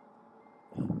 buddy.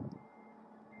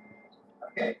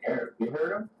 Okay, Eric, you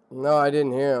heard him? No, I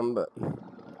didn't hear him, but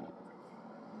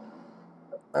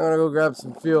I'm gonna go grab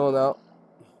some fuel now.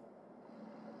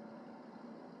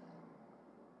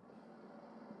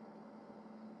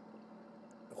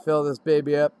 Fill this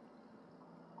baby up.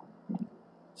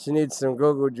 She needs some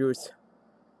go-go juice.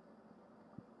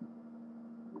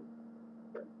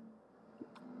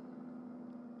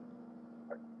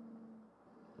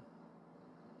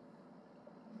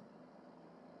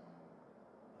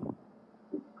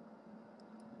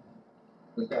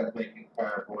 This guy's making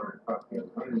cardboard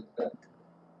fucking. What is that?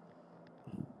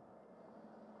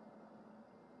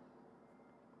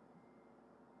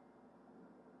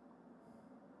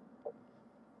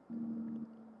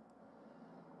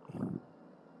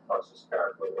 Oh, it's just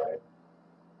cardboard, right?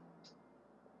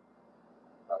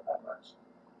 Not that much.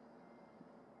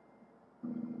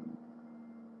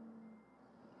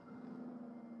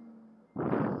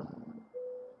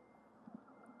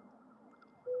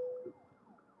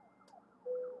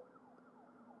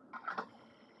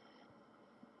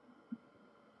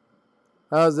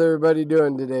 How's everybody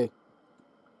doing today?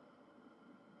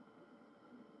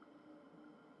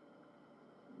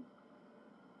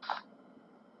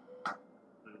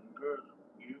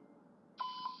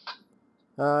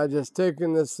 Just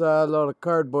taking this load of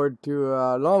cardboard to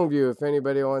Longview if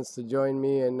anybody wants to join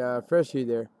me and Freshie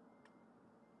there.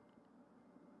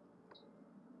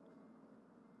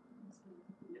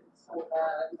 so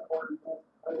important.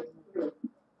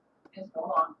 Just go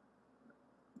on.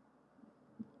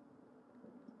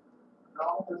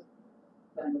 All this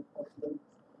kind of thing.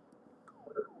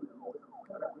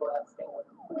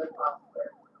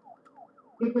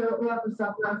 We have the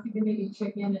stuff, I think maybe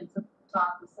chicken and some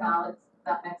chocolate salads,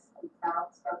 that Mexican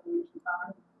salad stuff we usually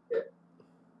find. Yeah.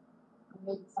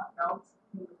 Maybe something else.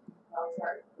 Maybe something else,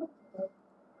 right?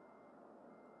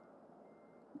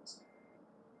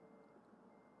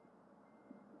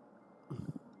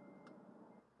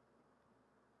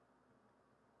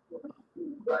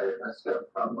 Right, that's no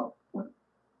problem.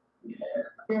 Yeah.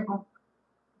 Careful.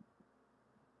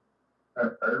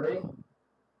 Irving?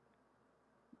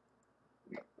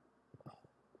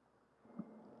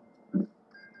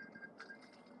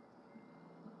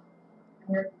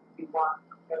 Here, if you want,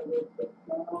 if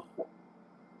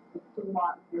you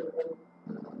want, you're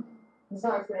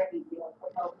besides that, you know, for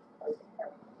help.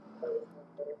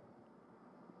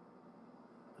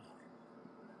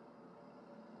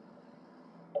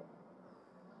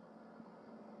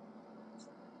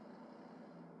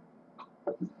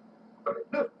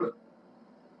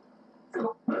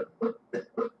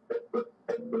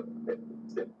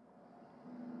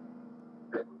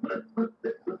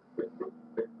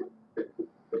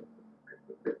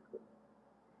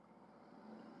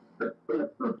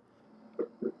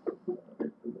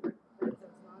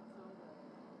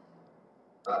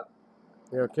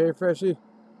 You okay, Freshie?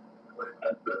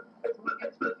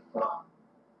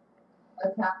 I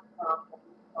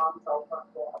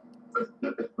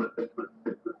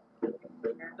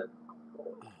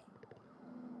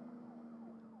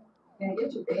And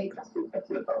get your dates. It's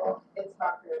Dr.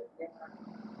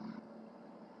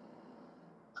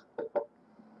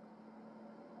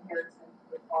 Harrison.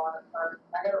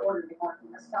 I gotta order the one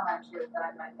from this time. I'm sure that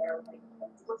I might there.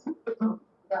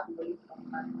 Got leave from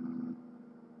that.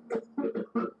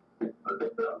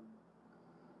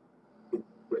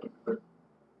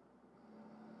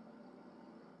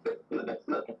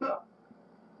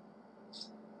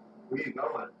 Where you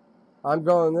going? I'm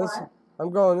going this.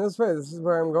 I'm going this way. This is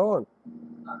where I'm going.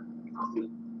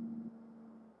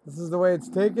 This is the way it's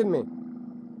taking me.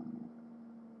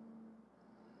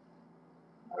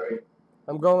 Right.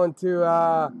 I'm going to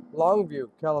Longview,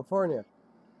 California.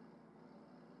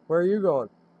 Where are you going?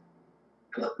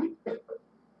 I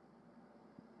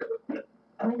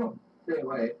don't know. Stay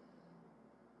away.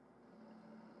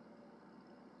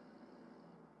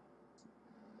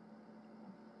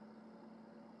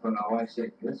 I don't know why I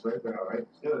said this way, but alright,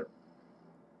 let's do it.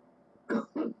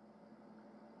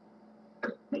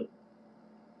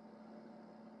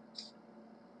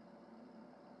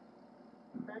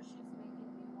 Hershey's making me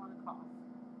want to cough.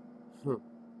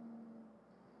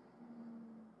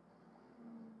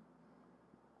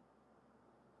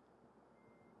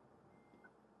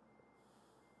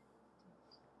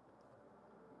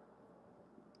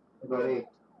 Hey, buddy.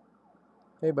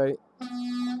 Hey, buddy.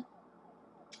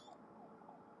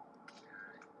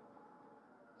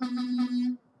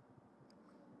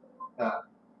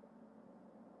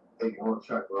 Hey, you want to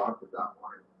try rock with that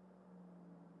one?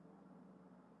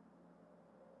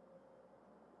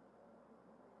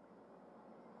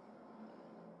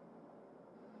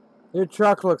 Your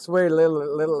truck looks way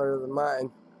littler than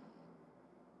mine.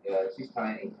 Yeah, she's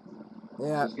tiny.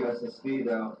 Yeah. Just give us some speed,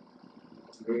 though.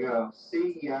 Here we go.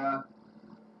 See ya.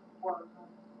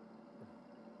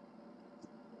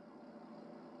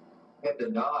 Hit the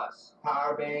NOS.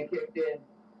 Power band kicked in.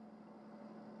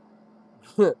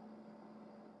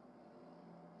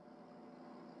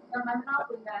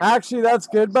 Actually, that's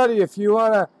good, buddy. If you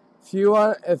wanna,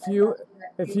 why are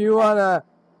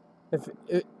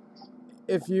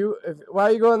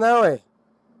you going that way?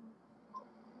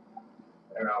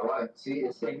 I don't know why. See,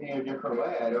 it's taking me a different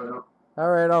way. I don't know. All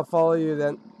right, I'll follow you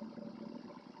then.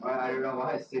 I don't know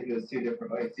why it's taking us two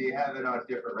different ways. Do you have it on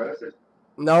different roads?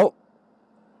 Nope.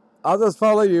 I'll just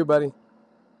follow you, buddy.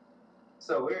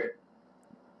 So weird.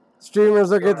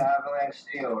 Streamers are good. Avalanche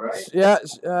Steel, right? Yeah.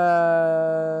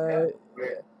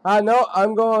 No,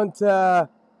 I'm going to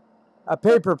a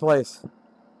paper place.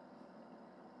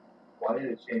 Why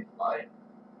did it change mine?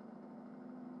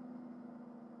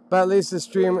 But at least the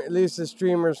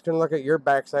streamers can look at your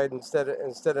backside instead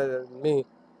of me.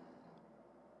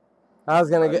 I was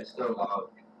gonna get. Still loud.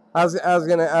 I was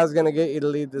gonna get you to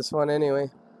lead this one anyway.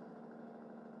 Phoebe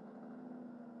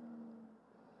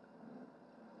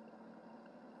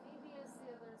is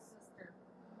the other sister.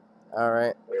 All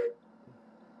right.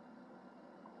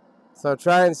 So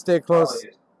try and stay close.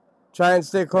 Try and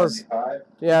stay close. 75?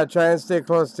 Yeah, try and stay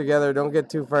close together. Don't get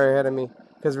too far ahead of me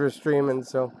because we're streaming.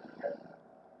 So.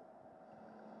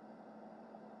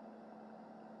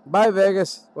 Bye,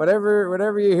 Vegas.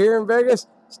 Whatever you hear in Vegas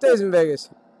stays in Vegas.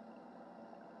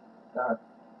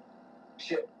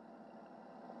 Shit.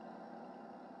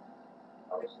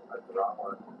 Obviously, that's the wrong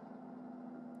one.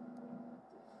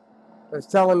 It's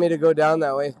telling me to go down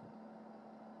that way.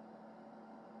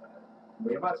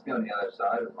 We must be on the other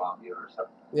side of Longview or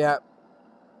something. Yeah.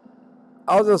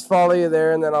 I'll just follow you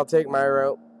there, and then I'll take my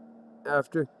route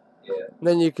after. Yeah. And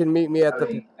then you can meet me at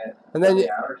the. And then how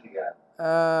many hours you got?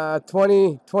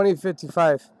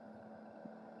 20:55.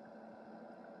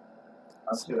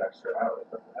 That's 2 extra hours.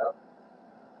 What the hell?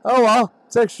 Oh well,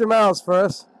 it's extra miles for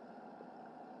us.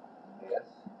 Yes.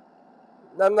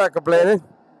 I'm not complaining.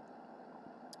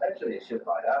 Actually, you should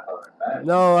find out how they're bad.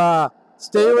 No,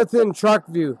 stay within truck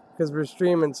view because we're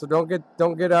streaming, so don't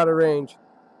get out of range.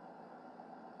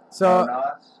 So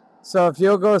if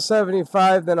you'll go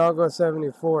 75, then I'll go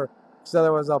 74, because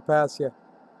otherwise I'll pass you.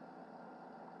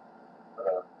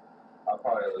 I'll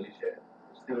probably lose you.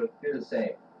 Just do the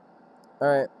same. All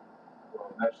right.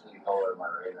 We'll eventually lower my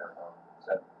radar from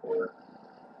 74.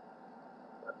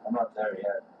 I'm not there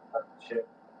yet. That's shit.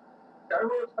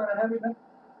 Skyroad's kind of heavy, man.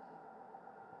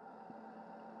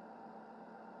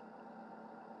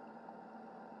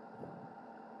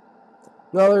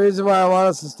 No, the reason why I want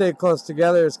us to stay close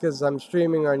together is because I'm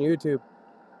streaming on YouTube.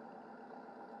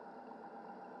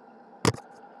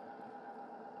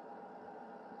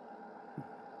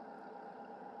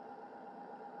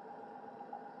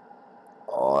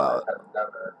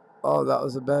 Oh, that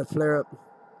was a bad flare-up.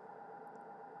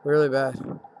 Really bad.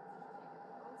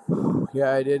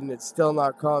 Yeah, I did, and it's still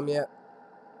not calm yet.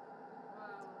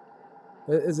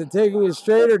 Is it taking you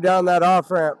straight or down that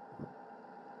off ramp?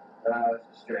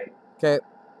 It's straight. Okay.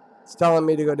 It's telling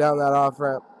me to go down that off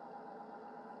ramp.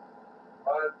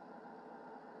 What?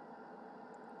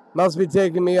 Must be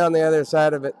taking me on the other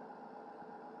side of it.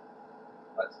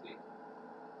 Let's see.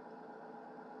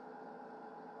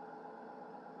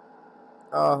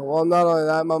 Well, not only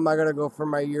that, Mom, I gotta go for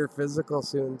my year physical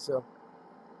soon, so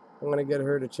I'm gonna get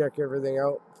her to check everything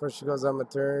out before she goes on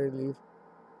maternity leave.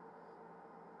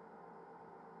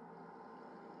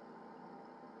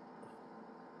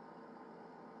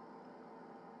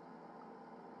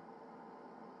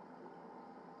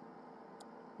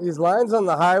 These lines on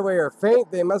the highway are faint.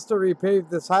 They must have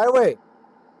repaved this highway.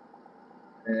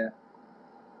 Yeah.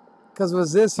 Because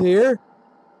was this here?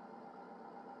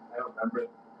 I don't remember.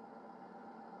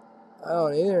 I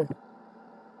don't either.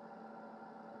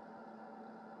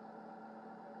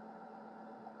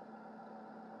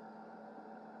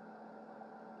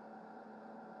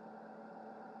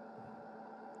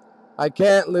 I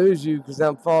can't lose you because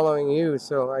I'm following you,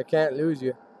 so I can't lose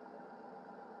you.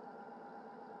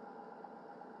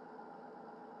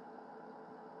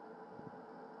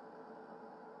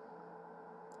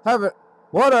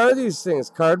 What are these things?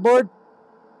 Cardboard?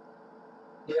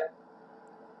 Yeah.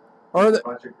 Or A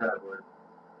bunch of cardboard.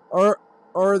 or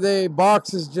are they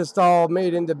boxes just all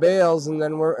made into bales and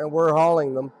then we're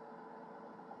hauling them?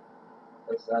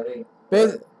 It's, I think.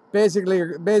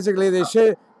 Basically they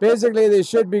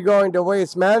should be going to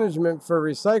waste management for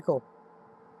recycle.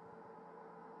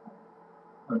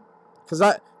 Cause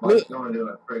It's going to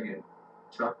a friggin'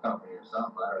 truck company or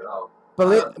something. I don't know.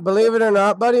 Believe it or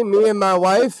not, buddy, me and my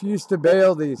wife used to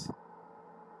bale these.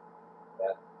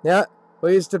 Yeah,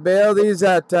 we used to bale these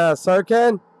at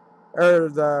Sarcan, or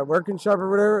the working shop or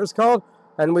whatever it was called,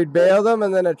 and we'd bale them,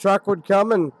 and then a truck would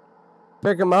come and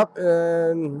pick them up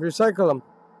and recycle them.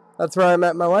 That's where I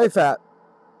met my wife at.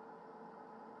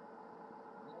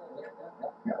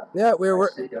 Yeah, we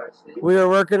were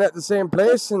working at the same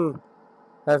place, and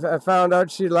I found out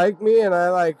she liked me, and I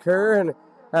like her, and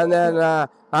then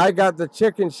I got the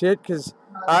chicken shit because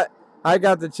I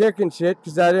didn't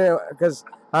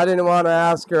want to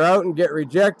ask her out and get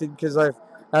rejected because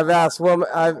I've asked women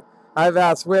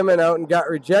out and got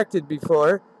rejected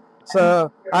before,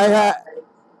 so I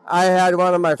had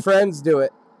one of my friends do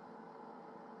it.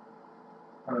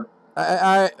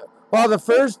 Well, the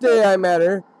first day I met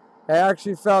her, I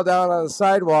actually fell down on the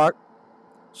sidewalk.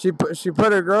 She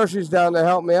put her groceries down to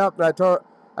help me up, and I told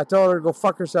her to go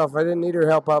fuck herself. I didn't need her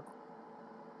help up.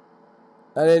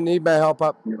 I didn't need my help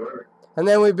up. And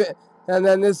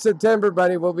then this September,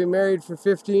 buddy, we'll be married for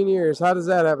 15 years. How does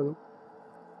that happen?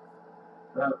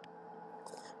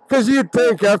 Because you'd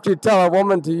think after you tell a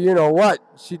woman to you know what,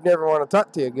 she'd never want to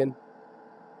talk to you again.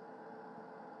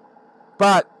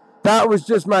 But that was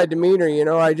just my demeanor, you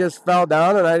know. I just fell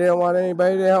down and I didn't want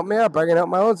anybody to help me up. I can help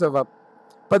my own self up.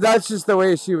 But that's just the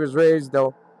way she was raised,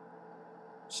 though.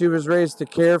 She was raised to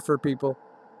care for people.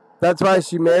 That's why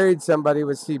she married somebody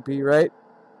with CP, right?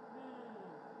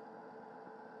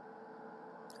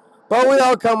 But we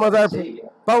all come with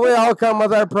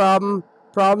our problems,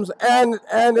 and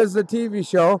as the TV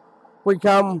show, we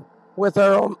come with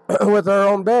our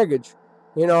own baggage.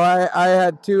 You know, I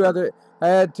had two other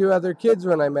kids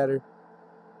when I met her.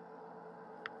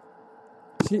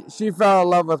 She fell in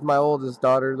love with my oldest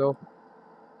daughter, though.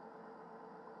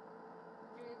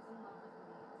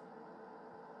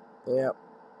 Yep.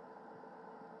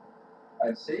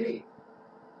 I see.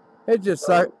 It just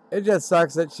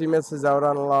sucks that she misses out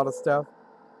on a lot of stuff.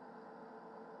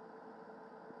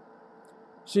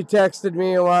 She texted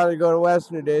me and wanted to go to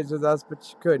Western Days with us, but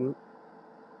she couldn't.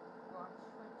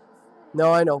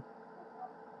 No, I know.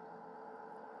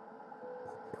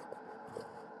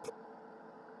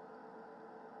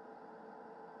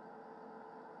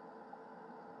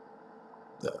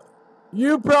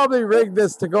 You probably rigged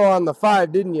this to go on the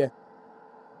 5, didn't you?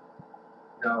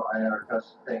 No, I never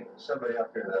touched the thing. Somebody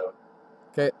up here, though.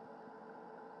 Okay.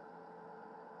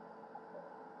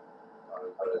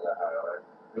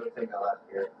 Do you think I left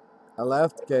here? I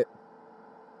left? Okay.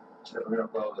 So we're going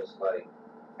to blow this light.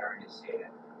 I already seen it.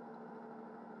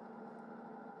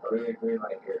 But we got a green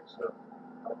light here, so.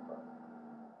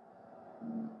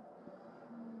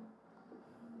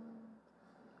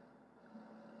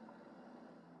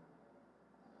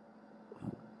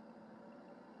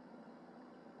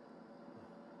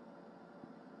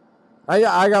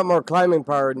 I got more climbing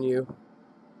power than you.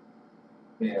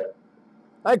 Yeah.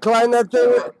 I climbed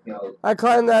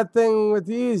that thing with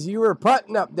ease. You were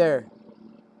putting up there.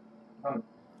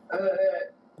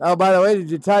 Oh, by the way, did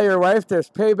you tell your wife there's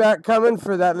payback coming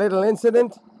for that little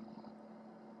incident?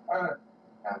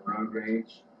 Have road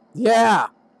rage. Yeah.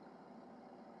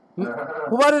 I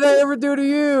What did I ever do to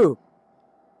you?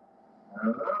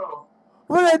 don't know.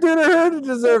 What did I do to her to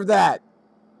deserve that?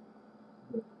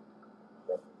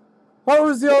 I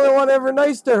was the only one ever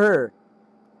nice to her.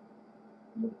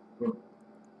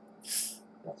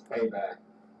 That's payback.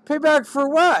 Payback for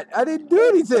what? I didn't do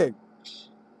anything.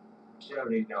 She don't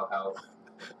need no help.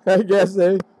 I guess,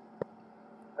 eh?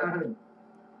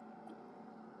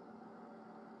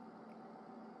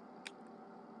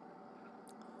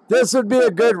 This would be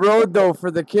a good road, though,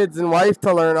 for the kids and wife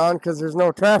to learn on because there's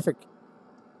no traffic.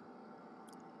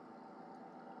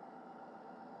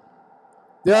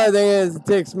 The only thing is, it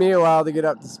takes me a while to get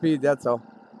up to speed, that's all.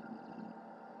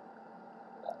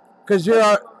 Because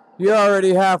you're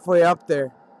already halfway up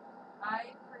there. I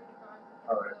pray to God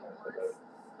Oh, for that's the good. worst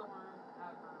storm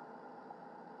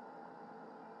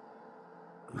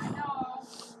ever. I know.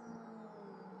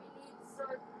 We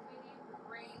need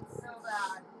rain so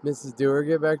bad. Mrs. Dewar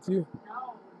get back to you?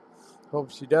 No. Hope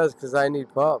she does, because I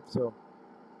need pop, so.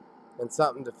 And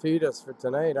something to feed us for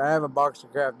tonight. I have a box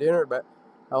of Kraft dinner, but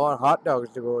I want hot dogs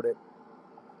to go with it.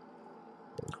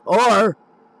 Or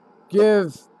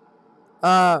give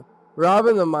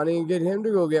Robin the money and get him to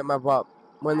go get my pop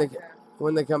when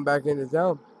they come back into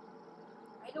town.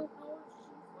 I don't know if she's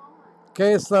gone.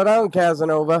 Okay, slow down,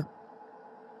 Casanova.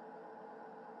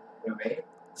 You me?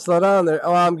 Slow down there.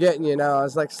 Oh, I'm getting you now. I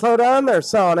was like, slow down there,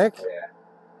 Sonic. Oh, yeah.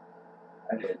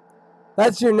 I did.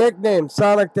 That's your nickname,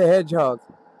 Sonic the Hedgehog.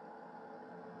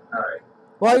 Alright.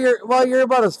 Well, you're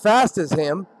about as fast as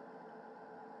him.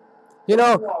 You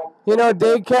know,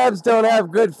 day cabs don't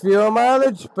have good fuel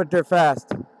mileage, but they're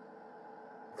fast.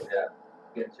 Yeah.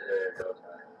 Get to there in no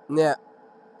time. Yeah.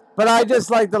 But I just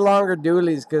like the longer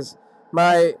dualies because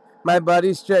my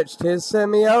buddy stretched his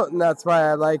semi out, and that's why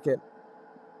I like it.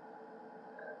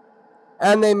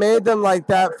 And they made them like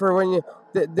that for when you.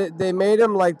 They made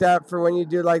them like that for when you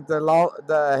do like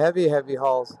the heavy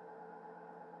hauls.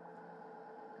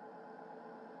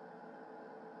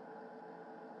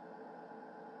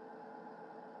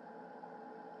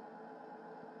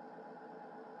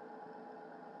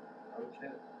 Oh,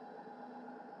 shit.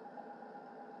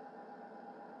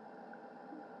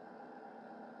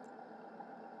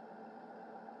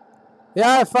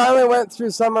 Yeah, I finally went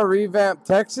through some of Revamped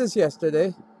Texas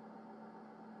yesterday.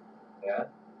 Yeah?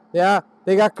 Yeah,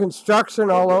 they got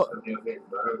construction all over. Some new big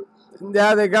roads.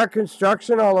 Yeah, they got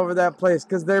construction all over that place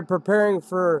because they're preparing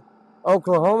for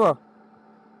Oklahoma.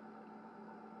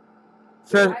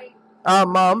 So,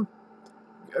 Mom,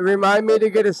 remind me to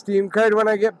get a Steam card when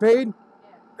I get paid, Yeah.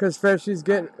 because Freshy's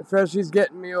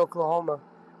getting me Oklahoma.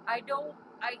 I didn't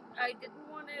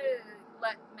want to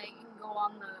let Megan go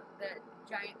on that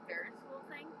giant Ferris wheel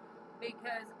thing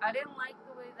because I didn't like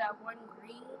the way that one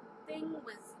green thing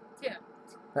was tipped.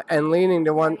 And leaning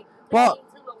to one. Like, Well, leaning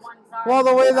to the one side.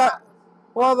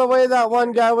 well, the way that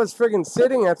one guy was friggin'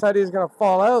 sitting, I thought he was gonna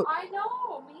fall out. I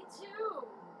know, me too.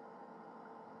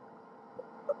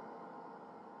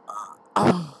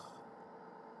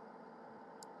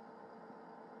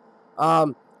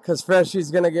 Because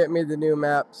Freshy's gonna get me the new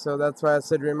map, so that's why I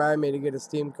said remind me to get a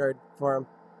Steam card for him.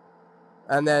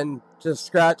 And then just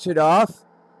scratch it off,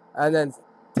 and then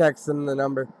text him the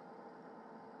number.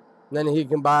 And then he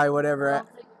can buy whatever. I'll take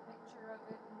a picture of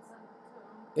it and send it to him.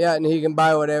 Yeah, and he can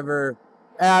buy whatever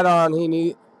add-on he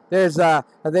needs. I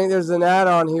think there's an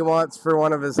add-on he wants for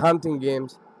one of his hunting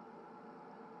games.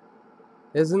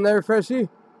 Isn't there, Freshy?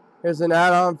 There's an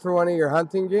add-on for one of your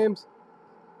hunting games?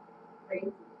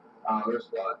 Crazy. There's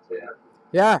lots, yeah.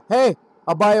 Yeah, hey,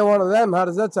 I'll buy you one of them. How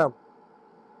does that sound?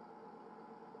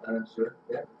 Sure,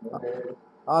 yeah. Okay.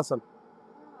 Awesome.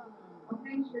 I'm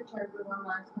pretty sure charger one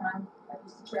last time. I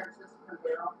used to charge this for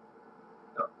Daryl.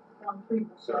 No. On previous.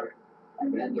 Sorry. I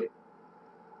And meant then it.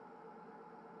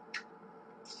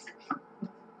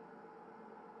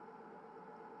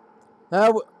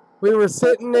 We were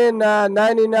sitting in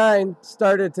 99,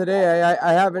 started today.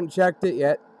 I haven't checked it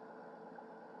yet.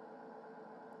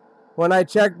 When I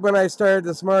started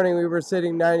this morning, we were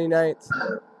sitting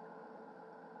 99th.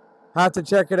 Have to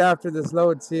check it after this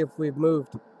load, see if we've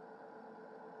moved.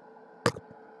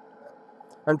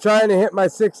 I'm trying to hit my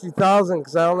 60,000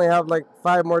 because I only have like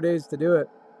 5 more days to do it.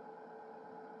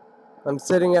 I'm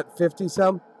sitting at 50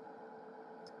 some.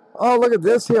 Oh, look at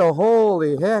this hill.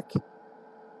 Holy heck.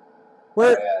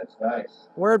 Yeah, it's nice.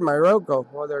 Where'd my road go?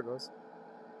 Oh, there it goes.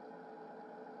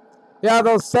 Yeah,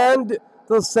 those sand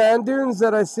dunes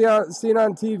that I seen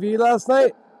on TV last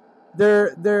night,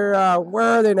 they're where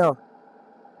are they now?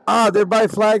 They're by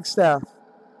Flagstaff.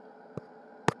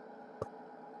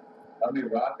 I'll be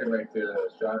rocking right through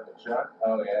those shot to shot.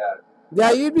 Oh yeah.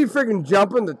 Yeah, you'd be freaking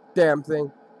jumping the damn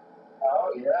thing.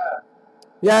 Oh, yeah.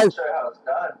 Yeah, I'm sure how it's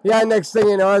done. yeah. Next thing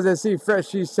you know, as I see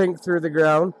Freshie sink through the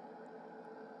ground,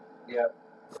 Yeah.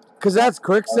 cause that's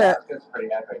quicksand. Alaska's pretty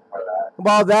epic for that.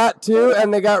 Well, that too,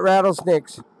 and they got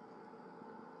rattlesnakes.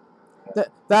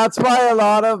 That's why a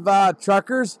lot of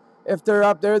truckers, if they're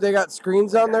up there, they got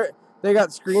screens on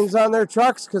their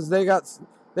trucks, cause they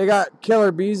got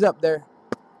killer bees up there.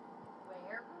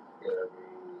 Where? Yeah.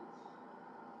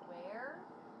 Where?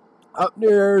 Up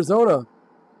near Arizona,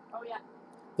 Oh yeah.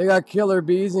 they got killer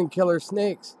bees and killer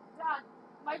snakes. Dad,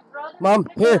 my brother. Mom,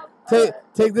 picked here,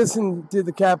 up, take this and do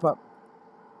the cap up.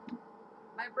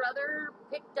 My brother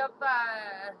picked up the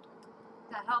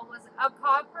hell was it? A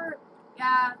copper.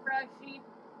 Yeah, Freshie.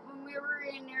 When we were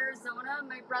in Arizona,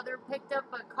 my brother picked up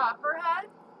a copperhead,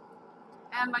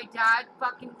 and my dad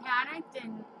fucking panicked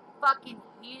and fucking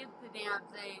hated the damn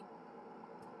thing.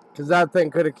 Cause that thing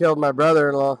could have killed my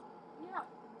brother-in-law. Yeah.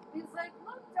 He's like,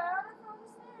 look, Dad, I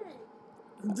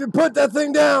found a snake. Put that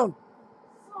thing down.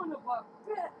 Son of a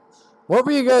bitch. What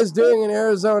were you guys doing in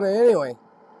Arizona anyway? You lived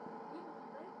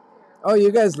there. Oh,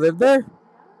 you guys live there? Yeah?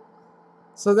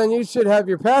 So then you should have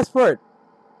your passport.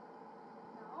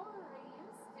 No, I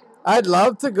used to. I'd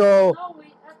love to go. No,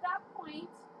 wait, at that point,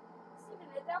 Stephen,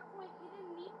 at that point, you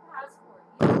didn't need passport.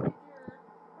 You needed your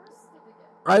birth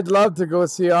certificate. I'd love to go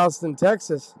see Austin,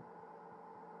 Texas.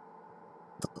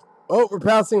 Oh, we're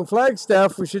passing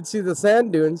Flagstaff. We should see the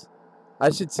sand dunes. I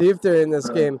should see if they're in this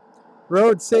game.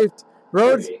 Road safety.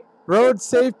 Road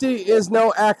safety is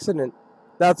no accident.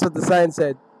 That's what the sign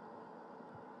said.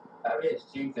 That means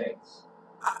two things.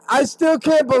 I still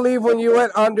can't believe when you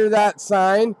went under that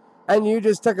sign and you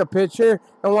just took a picture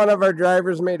and one of our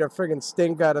drivers made a friggin'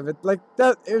 stink out of it. Like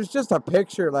that, it was just a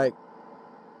picture. Like,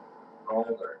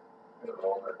 Roller. The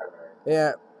roller cover.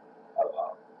 yeah. Oh,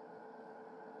 wow.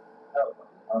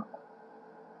 Oh,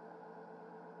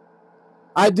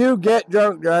 I do get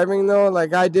drunk driving though.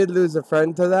 Like I did lose a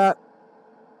friend to that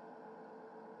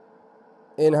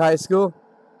in high school.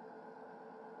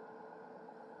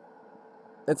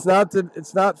 It's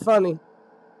not funny.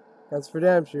 That's for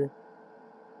damn sure.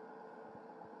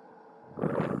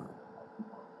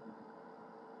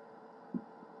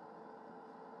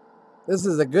 This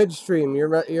is a good stream.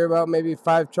 You're about maybe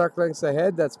 5 truck lengths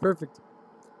ahead. That's perfect.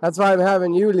 That's why I'm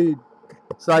having you lead,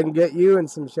 so I can get you in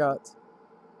some shots.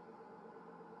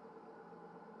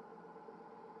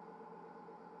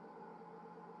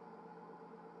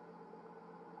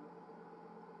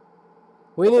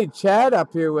 We need Chad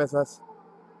up here with us.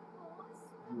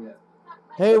 yeah.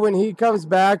 Hey, when he comes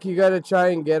back, you gotta try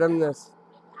and get him this.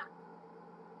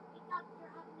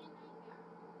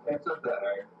 It's not that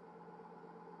hard.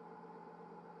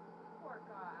 Poor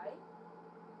guy.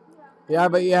 Yeah,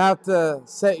 but you have to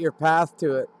set your path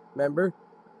to it, remember?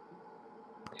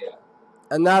 Yeah.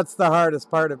 And that's the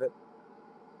hardest part of it.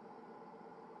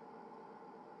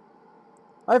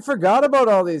 I forgot about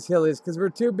all these hillies because we're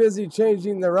too busy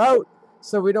changing the route,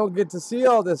 so we don't get to see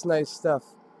all this nice stuff.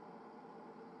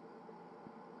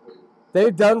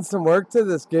 They've done some work to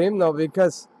this game though,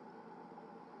 because,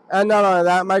 and not only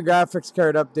that, my graphics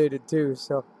card updated too,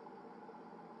 so.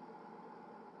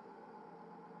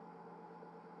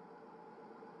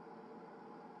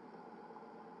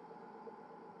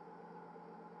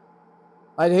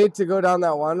 I'd hate to go down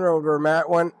that one road where Matt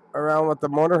went around with the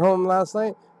motorhome last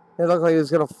night. It looked like he was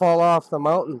going to fall off the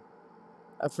mountain.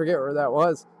 I forget where that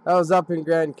was. That was up in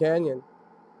Grand Canyon.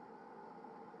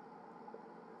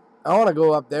 I want to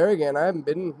go up there again. I haven't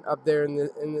been up there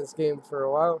in this game for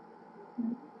a while.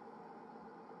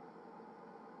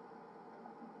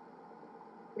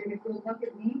 If you look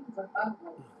at me, it's a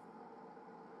ugly.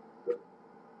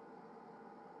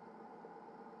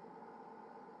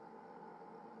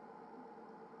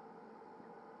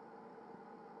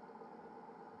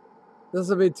 This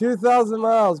will be 2,000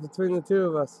 miles between the two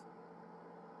of us.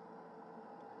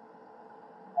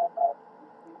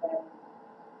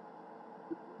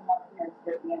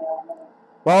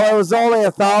 Well, it was only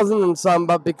 1,000 and some,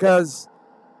 but because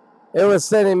it was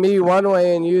sending me one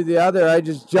way and you the other, I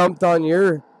just jumped on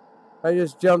your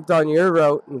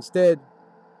route instead.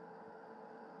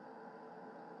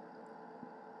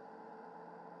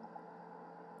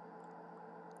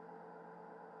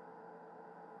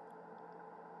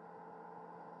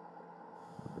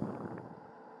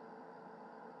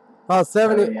 Oh, How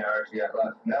 70, many hours you got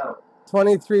left? No.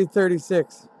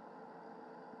 23:36.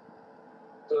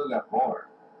 Still got more.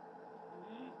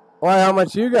 Why, how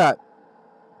much you got?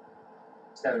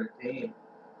 17.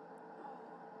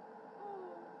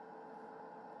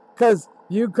 Because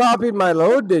you copied my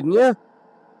load, didn't you?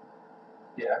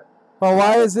 Yeah. Well,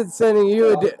 why is it sending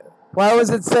you Why was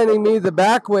it sending me the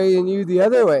back way and you the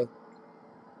other way?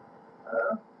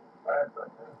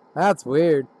 That's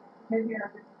weird. Maybe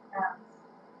our apps.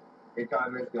 Your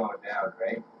timer's going down,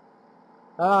 right?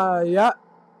 Yeah.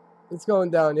 It's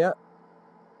going down, yeah.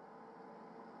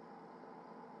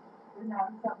 We're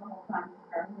having something the whole time,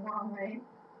 driving the wrong way.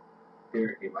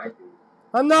 Seriously, might be.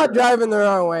 I'm not driving the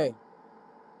wrong way.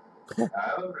 I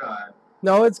hope not.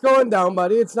 No, it's going down,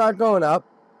 buddy. It's not going up.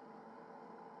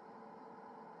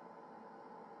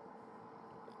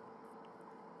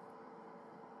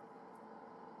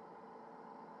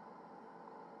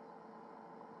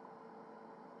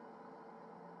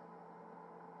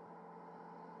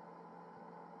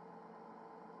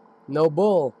 No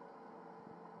bull.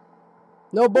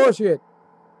 No bullshit.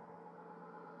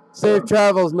 Safe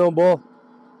travels, no bull.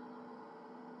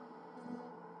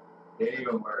 Didn't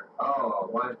even work. Oh,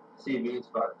 one CV's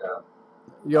fucked up.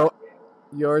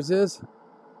 Yours is?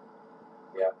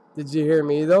 Yeah. Did you hear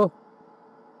me, though?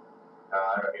 No,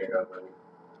 I don't hear nobody.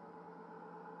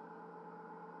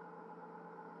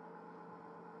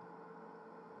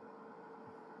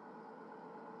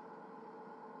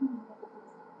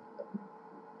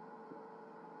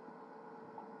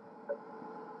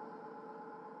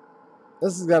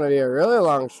 This is going to be a really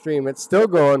long stream. It's still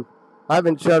going. I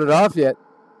haven't shut it off yet.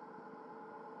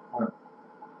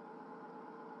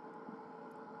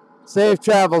 Safe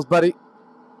travels, buddy.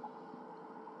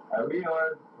 Are we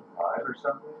on 5 or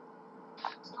something?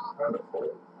 On the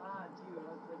 4.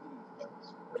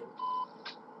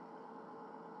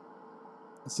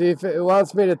 See if it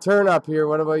wants me to turn up here.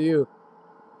 What about you?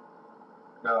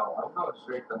 No, I'm going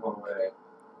straight the whole way.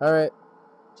 All right.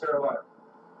 Sure, what?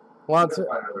 Wants it.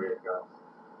 Find out where it goes.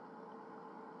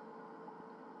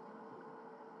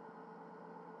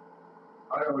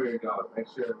 I know where you're going. Make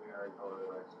sure we are going to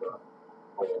the right spot.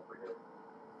 Pull over here.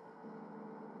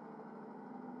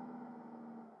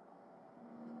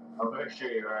 I'll make sure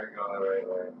you are going the right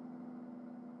way.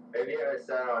 Maybe I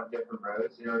sat on different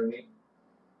roads. You know what I mean?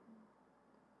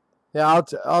 Yeah,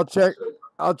 I'll check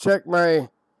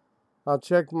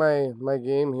my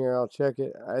game here. I'll check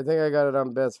it. I think I got it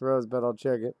on best roads, but I'll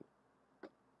check it.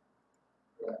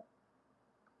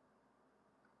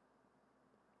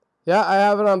 Yeah, I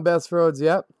have it on best roads.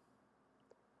 Yep.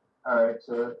 All right.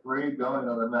 So where are you going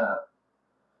on the map?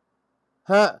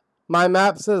 Huh? My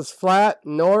map says flat,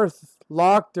 north,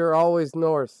 locked, or always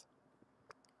north.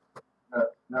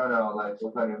 No. Like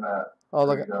look on your map. Oh,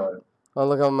 look. Oh,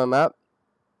 look on my map.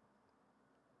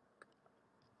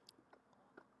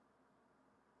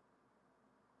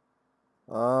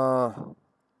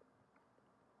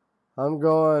 I'm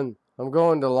going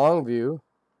to Longview.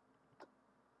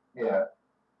 Yeah,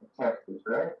 Texas,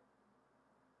 right?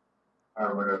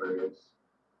 Or whatever it is.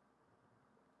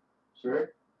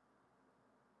 Sure.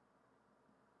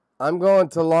 I'm going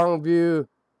to Longview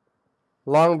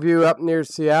up near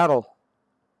Seattle.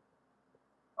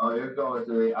 Oh, you're going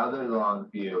to the other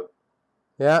Longview.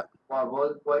 Yeah.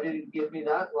 Wow, why did it give me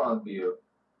that Longview?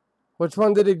 Which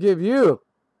one did it give you?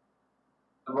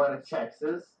 The one in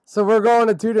Texas. So we're going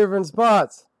to two different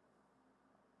spots.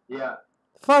 Yeah.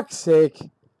 Fuck's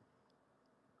sake.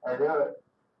 I knew it.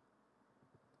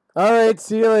 All right,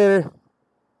 see you later.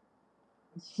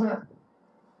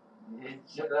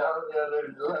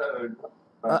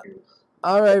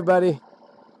 All right, buddy.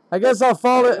 I guess I'll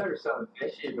follow. There's something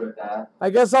fishy about that. I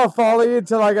guess I'll follow you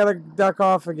till I gotta duck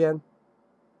off again.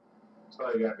 It's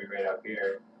probably gonna be right up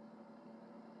here.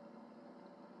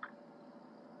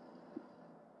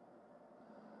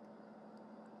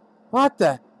 What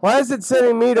the? Why is it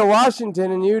sending me to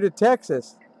Washington and you to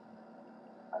Texas?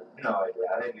 I have no idea.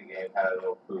 I think the game had a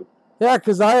little poop. Yeah,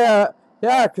 cause I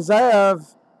have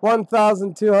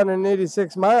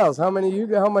 1,286 miles. How much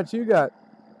you got?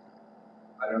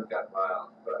 I don't got miles,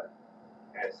 but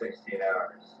I had 16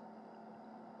 hours.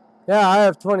 Yeah, I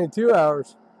have 22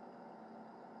 hours.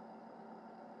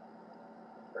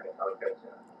 Right, I'll catch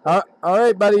you. All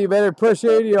right, buddy. You better push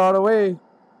 80 all the way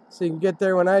so you can get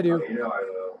there when I do. Oh, you know I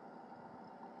will.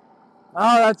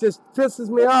 Oh, that just pisses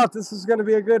me off. This is going to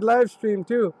be a good live stream,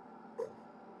 too.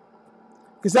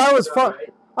 Because I was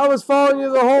following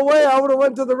you the whole way. I would have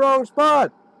went to the wrong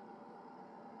spot.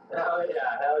 Hell yeah.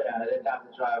 I didn't have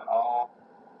to drive all.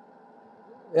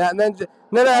 Yeah, and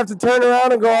then I have to turn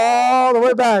around and go all the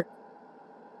way back.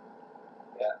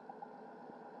 Yeah.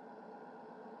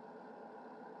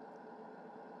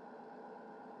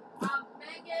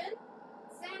 Megan,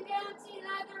 send Auntie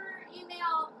another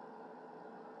email.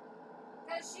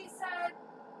 Because she said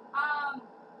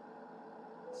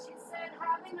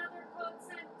have another code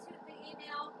sent to the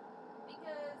email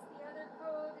because the other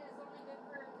code is only good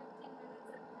for 15 minutes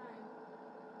at a time.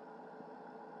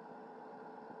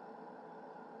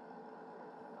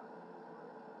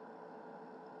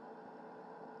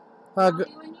 Tell Good,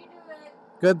 me when you do it.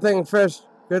 good thing fresh.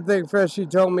 Good thing fresh. She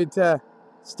told me to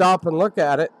stop and look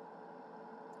at it.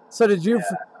 So did you?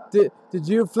 Did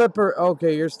you flip her?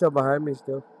 Okay, you're still behind me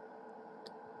still.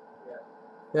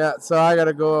 Yeah. So I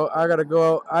gotta go. I gotta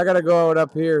go out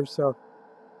up here. So.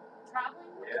 Traveling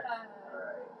with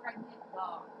a pregnant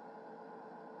dog.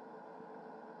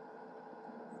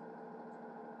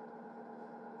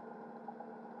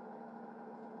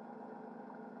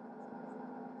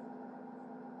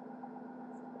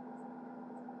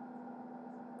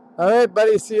 All right,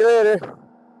 buddy. See you later.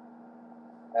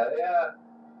 Hell yeah.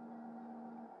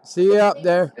 See you up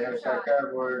there. There's our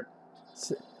cardboard.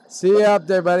 See you up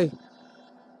there, buddy.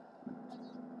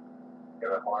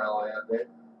 Got a horn all the way up there.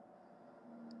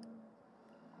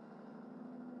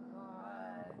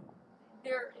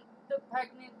 The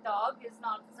pregnant dog is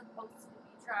not supposed to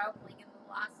be traveling in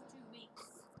the last 2 weeks.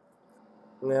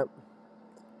 Yep.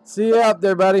 See you up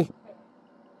there, buddy.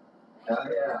 Hell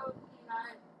yeah.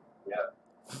 Peanut. Yep.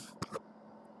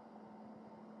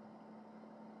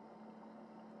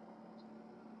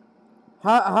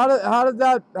 How did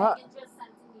that Megan just sent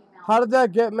an email. how did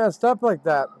that get messed up like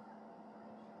that?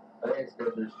 I think it's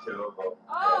because there's two of them.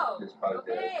 Oh, Yeah, just plugged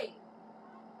in. okay.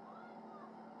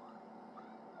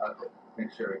 I'll have to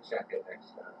make sure we check it next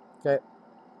time. Okay.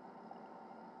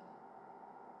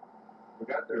 We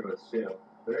got there with two.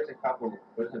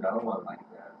 There's another one like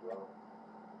that as well.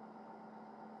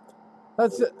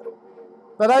 That's it.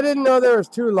 But I didn't know there was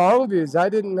two long views. I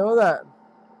didn't know that.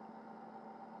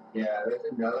 Yeah, there's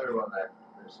another one that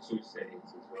there's two cities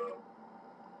as well.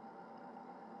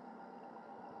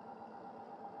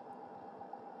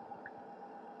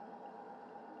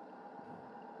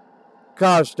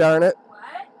 Gosh darn it. What?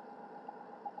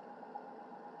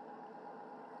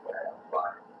 Fine.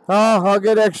 Oh, I'll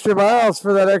get extra miles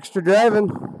for that extra driving.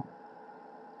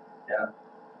 Yeah.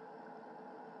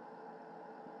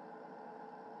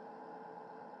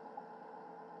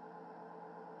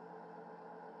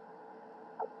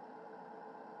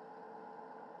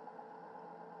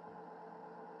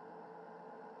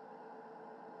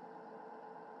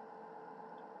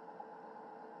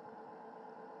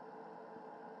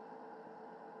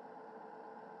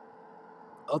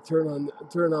 I'll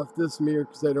turn off this mirror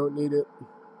because I don't need it.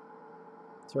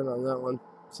 Turn on that one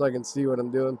so I can see what I'm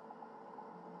doing.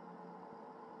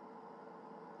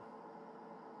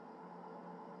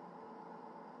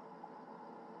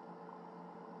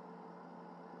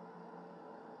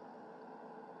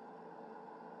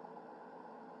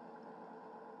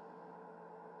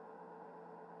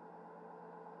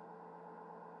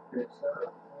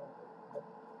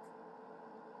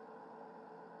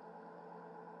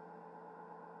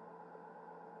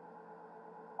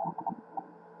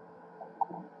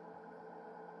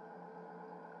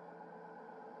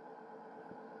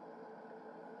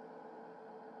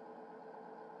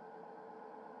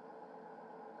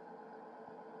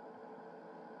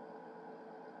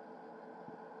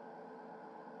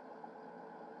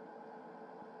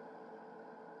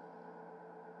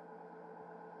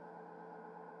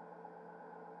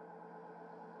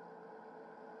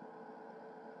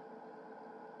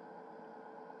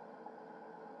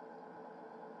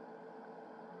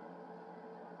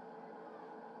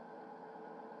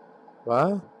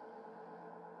 What?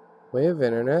 We have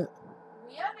internet.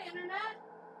 We have internet.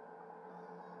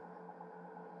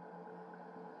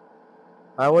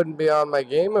 I wouldn't be on my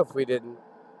game if we didn't.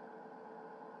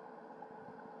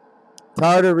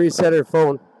 Tell her to reset her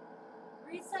phone.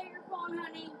 Reset your phone,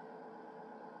 honey.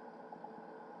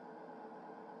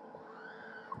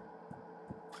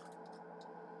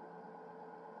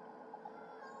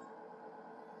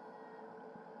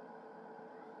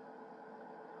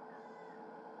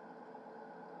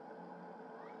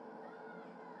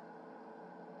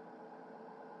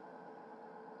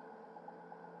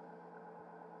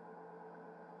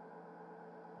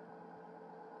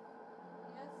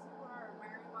 Yes, you are,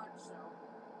 very much so.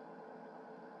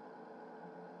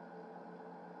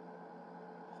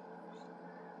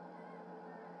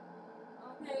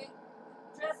 Okay,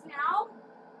 just now?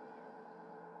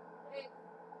 Hey.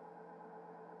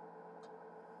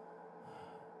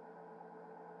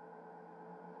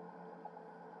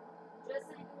 Just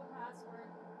send you a password.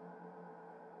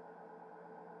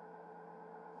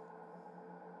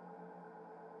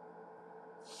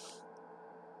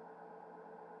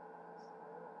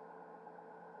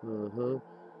 Mm-hmm.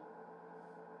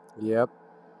 Yep.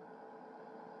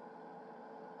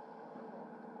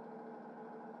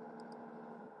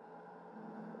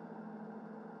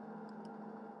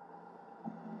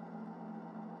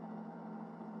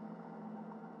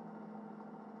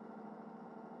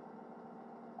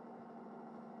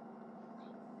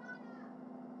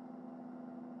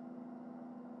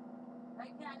 I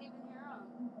can't even hear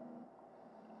him.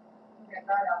 Okay,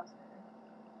 guard dogs.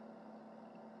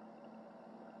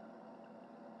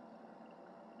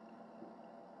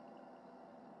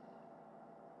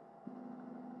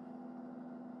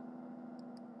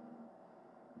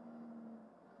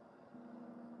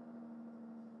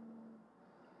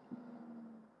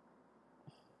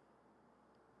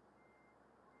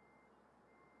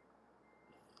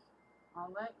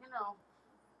 I'll let you know.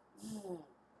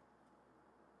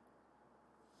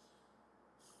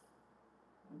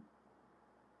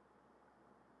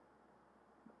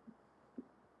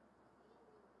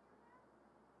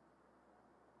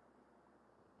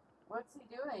 What's he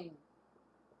doing?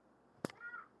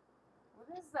 What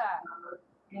is that?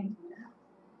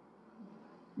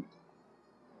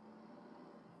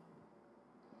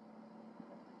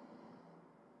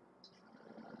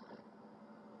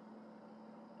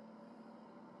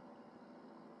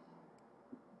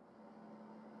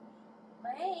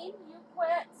 Lane, you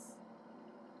quit.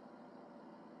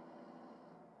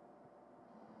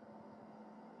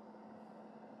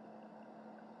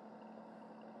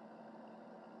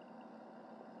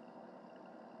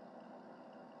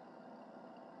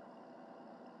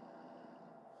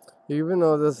 Even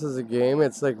though this is a game,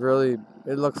 it's like really,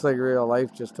 it looks like real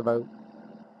life just about.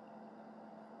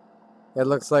 It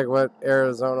looks like what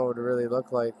Arizona would really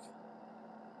look like.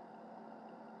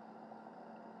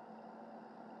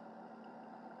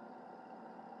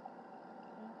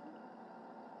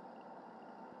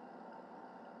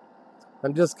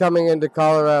 I'm just coming into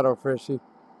Colorado, Frishy.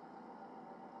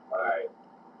 Alright.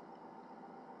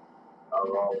 I'll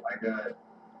roll. I got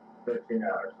 15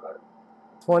 hours left.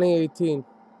 2018.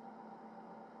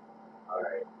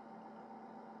 Alright.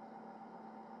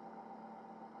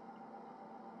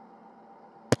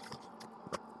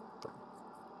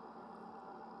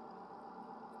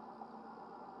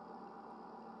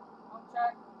 I'll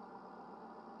check.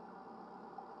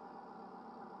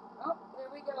 Oh, there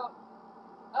we go.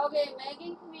 Okay,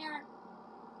 Megan, come here.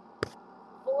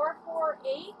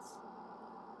 448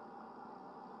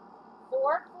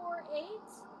 448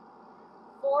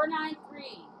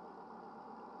 493.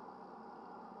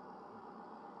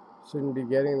 Shouldn't be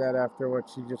getting that after what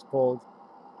she just pulled.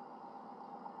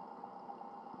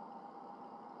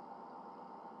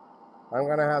 I'm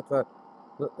gonna have to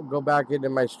go back into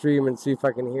my stream and see if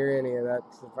I can hear any of that.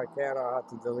 If I can, I'll have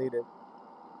to delete it.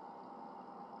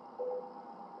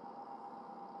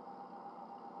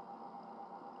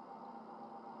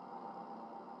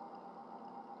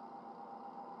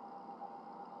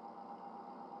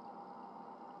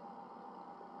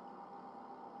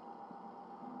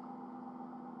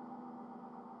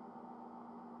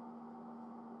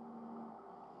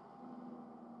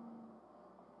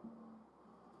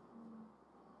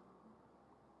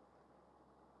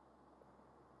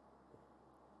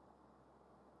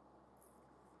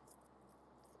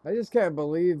 I just can't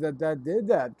believe that did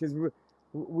that, because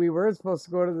we were supposed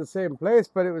to go to the same place,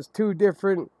 but it was two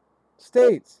different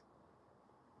states.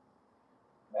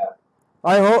 Yeah.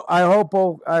 I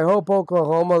hope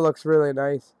Oklahoma looks really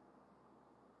nice.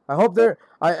 I hope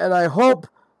I hope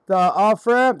the off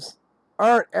ramps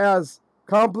aren't as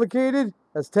complicated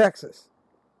as Texas.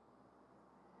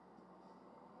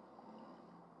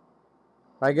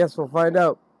 I guess we'll find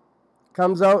out.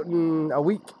 Comes out in a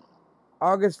week,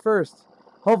 August 1st.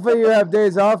 Hopefully you have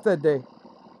days off that day.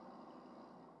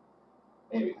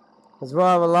 Maybe. Because we'll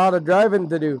have a lot of driving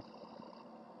to do.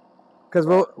 Because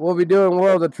we'll be doing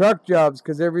World of Truck Jobs.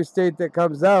 Because every state that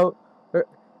comes out,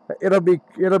 it'll be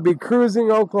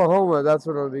Cruising Oklahoma. That's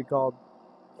what it'll be called.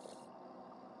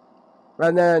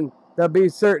 And then there'll be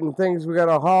certain things we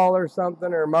gotta haul or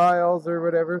something, or miles or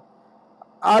whatever.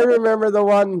 I remember the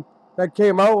one that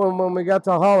came out when we got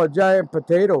to haul a giant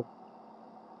potato.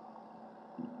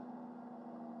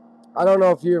 I don't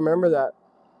know if you remember that.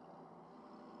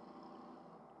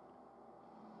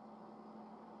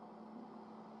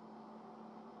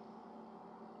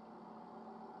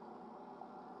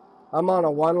 I'm on a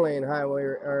 1-lane highway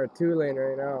or a 2-lane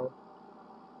right now.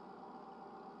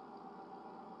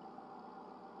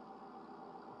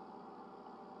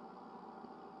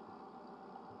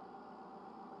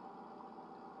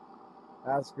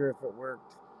 Ask her if it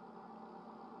worked.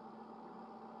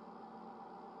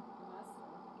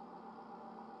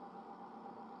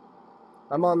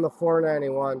 I'm on the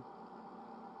 491.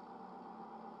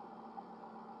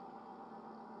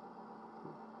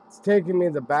 It's taking me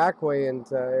the back way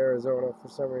into Arizona for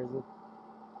some reason.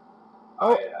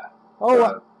 Oh, yeah. Oh,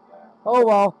 well. Oh,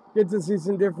 well. Get to see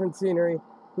some different scenery.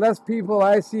 Less people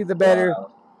I see, the better.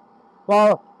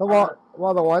 Well, the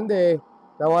one day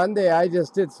I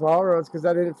just did small roads because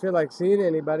I didn't feel like seeing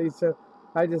anybody. So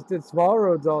I just did small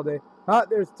roads all day.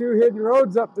 There's 2 hidden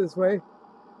roads up this way.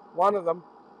 One of them.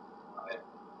 Oh, yeah.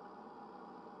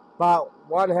 But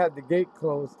one had the gate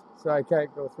closed, so I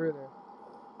can't go through there.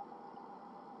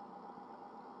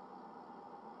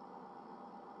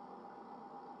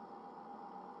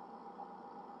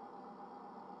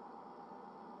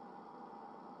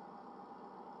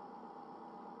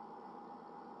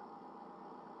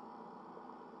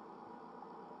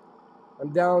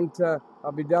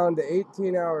 I'll be down to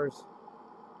 18 hours.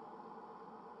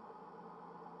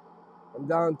 I'm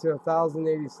down to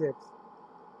 1,086.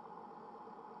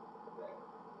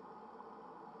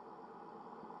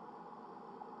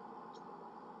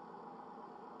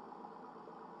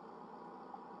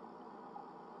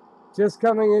 Just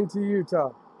coming into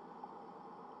Utah.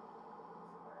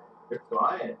 You're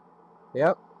flying.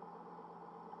 Yep.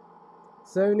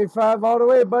 75 all the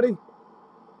way, buddy.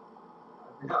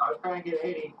 I was trying to get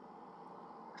 80.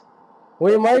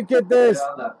 We might get this. Get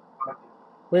on the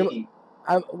fucking 80.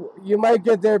 You might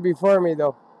get there before me,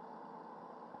 though.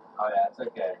 Oh yeah, it's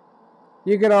okay.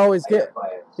 You can always I get gotta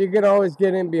play it. you can always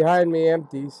get in behind me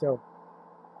empty, so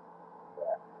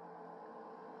Yeah.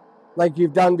 like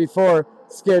you've done before,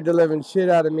 scared the living shit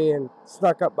out of me and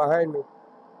snuck up behind me.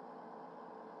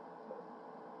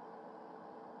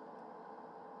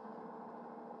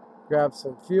 Grab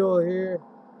some fuel here.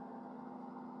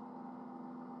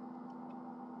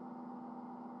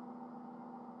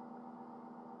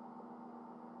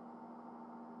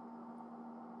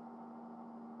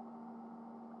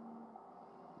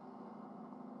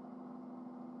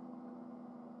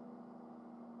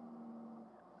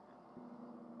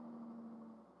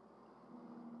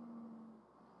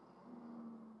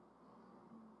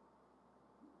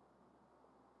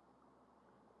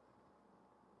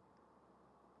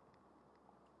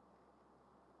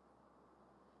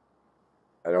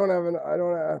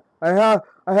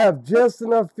 I have just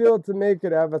enough fuel to make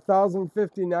it. I have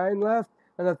 1,059 left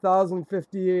and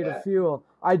 1,058 of fuel.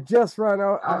 I just ran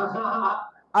out.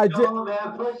 No,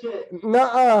 man, push it.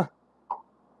 Nuh-uh.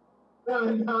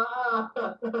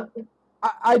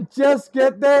 I just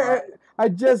get there. I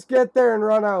just get there and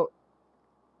run out.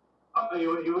 Oh,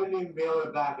 you wouldn't even be able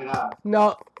to back it up.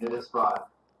 No. In this spot.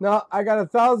 No, I got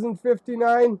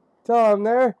 1,059 till I'm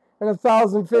there and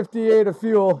 1,058 of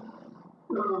fuel.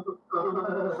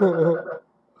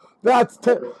 That's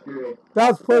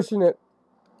pushing it.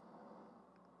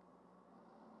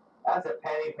 That's a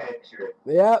penny picture.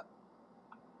 Yep.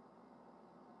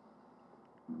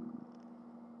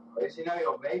 At least you know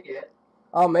you'll make it.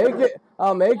 I'll make it,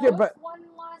 but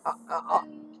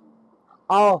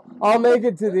I'll make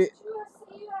it to the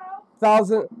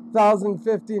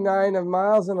 1,059 of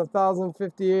miles and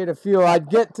 1,058 of fuel. I'd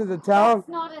get to the town. That's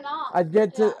not enough. I'd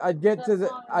get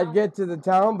to the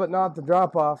town, but not the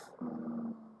drop off.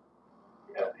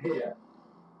 Yeah.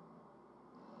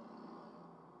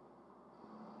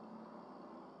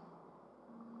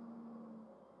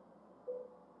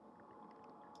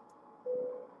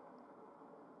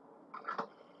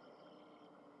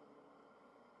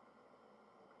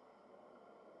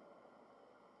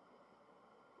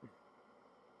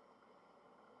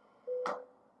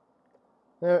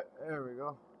 There we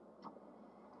go.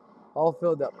 All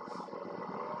filled up.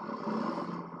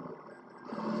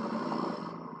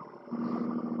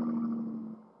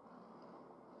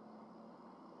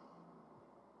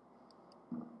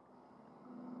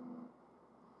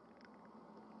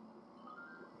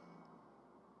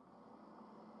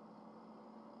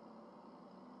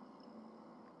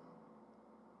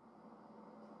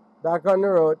 Back on the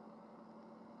road.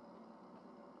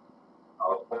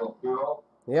 All full of fuel.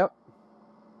 Yep.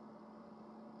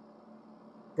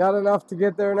 Got enough to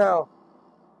get there now.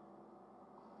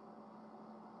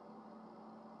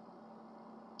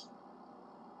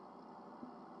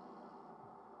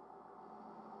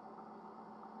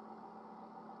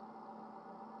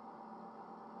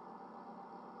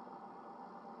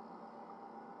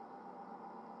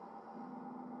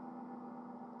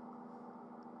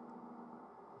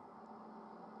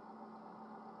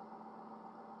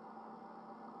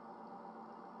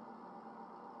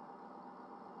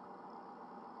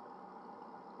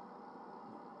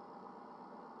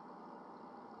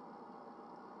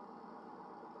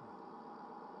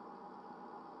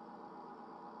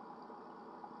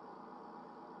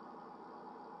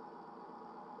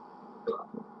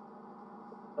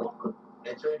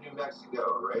 Enter New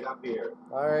Mexico, right up here.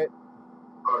 All right.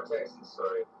 Or Texas,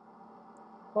 sorry.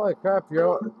 Holy crap,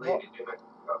 New Mexico.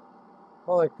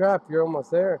 Holy crap, you're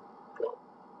almost there.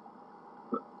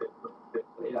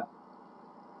 Yeah.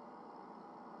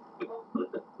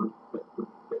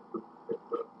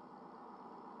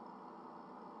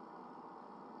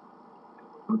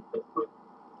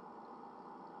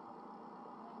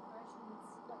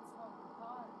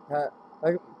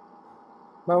 Like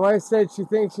my wife said, she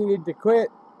thinks you need to quit.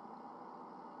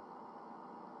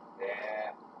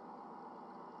 Yeah.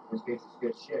 This piece is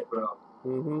good shit, bro.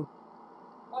 Mm-hmm.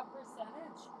 What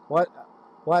percentage?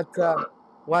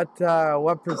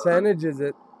 What percentage is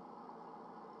it?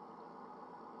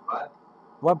 What?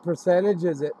 What percentage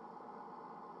is it?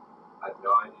 I have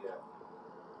no idea.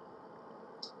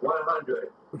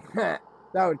 100.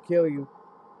 That would kill you.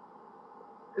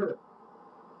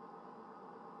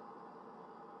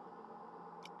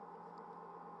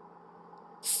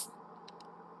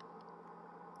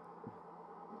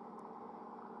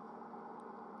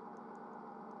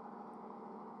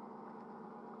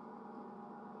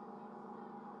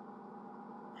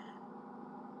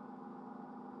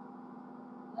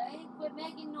 Lane, quit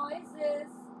making noises.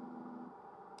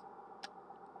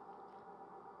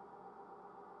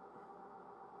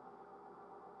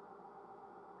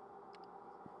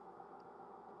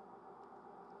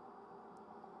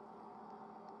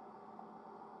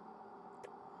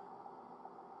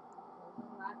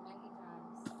 Not many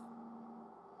times.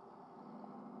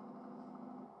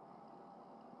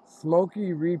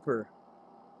 Smokey Reaper.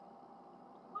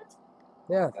 What?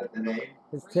 Yeah, That's the name?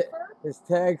 Reaper? his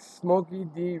tag's Smokey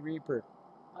D Reaper.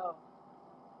 Oh.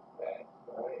 Okay.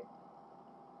 Alright.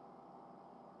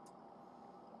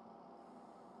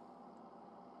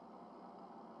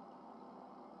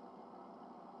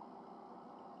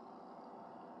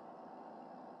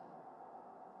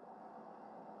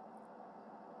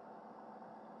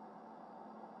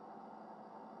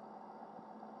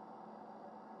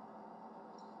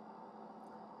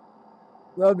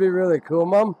 That'd be really cool,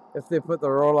 Mom, if they put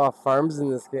the roll-off farms in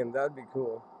this game. That'd be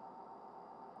cool.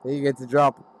 You get to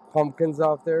drop pumpkins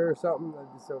off there or something.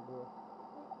 That'd be so cool.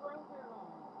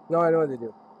 No, I know they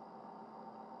do.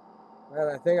 And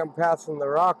I think I'm passing the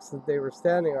rocks that they were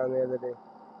standing on the other day.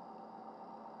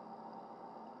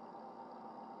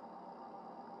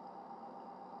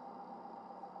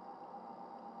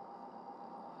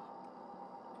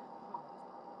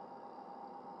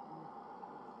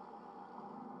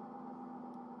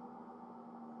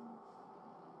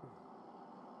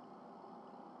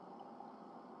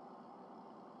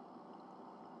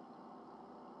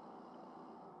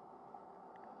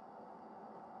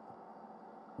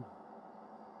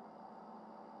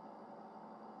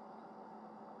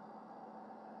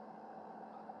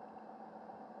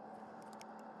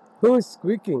 Who's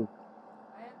squeaking?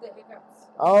 I have the hiccups.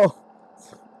 Oh,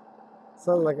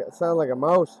 sound like a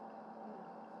mouse.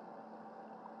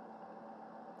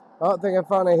 I don't think I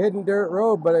found a hidden dirt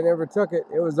road, but I never took it.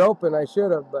 It was open. I should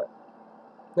have, but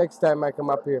next time I come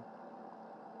up here.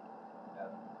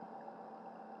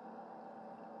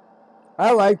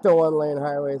 I like the one-lane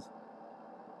highways.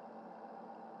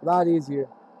 A lot easier.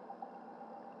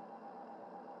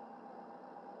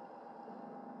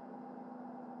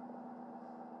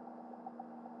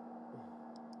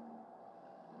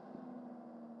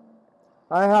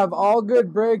 I have all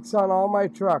good brakes on all my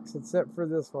trucks except for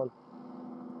this one.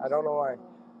 I don't know why.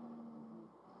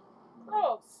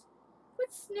 Gross. Quit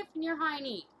sniffing your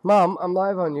hiney. Mom, I'm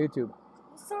live on YouTube.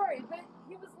 Well, sorry, but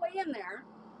he was laying there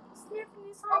sniffing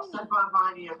his I'll hiney. step on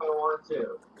behind you if I want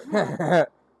to.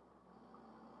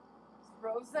 Does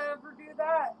Rosa ever do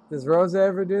that? Does Rosa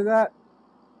ever do that?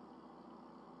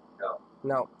 No.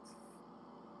 No.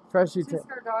 Freshie Since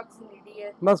her dog's an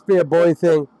idiot. must be a boy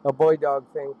thing, a boy dog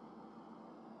thing.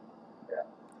 Yeah.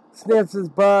 Sniffs his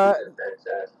butt,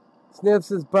 Princess. sniffs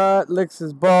his butt, licks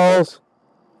his balls.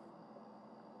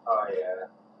 Oh, yeah.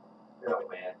 Real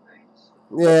man things.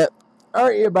 Yeah.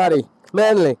 Aren't you, buddy?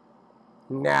 Manly.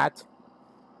 Not.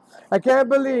 I can't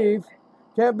believe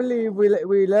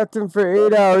we left him for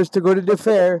 8 hours to go to the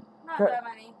fair. Not that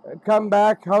many. Come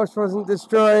back, house wasn't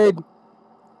destroyed.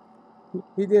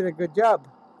 He did a good job.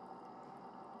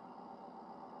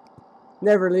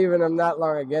 Never leaving him that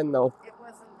long again, though. It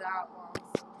wasn't that long.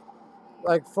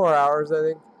 Like 4 hours, I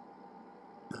think.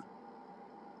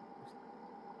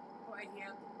 Boy, he had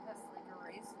to test like a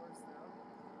racehorse,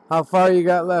 though. How far you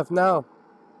got left now?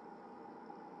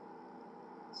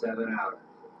 7 hours.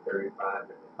 35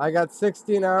 minutes. I got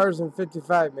 16 hours and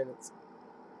 55 minutes.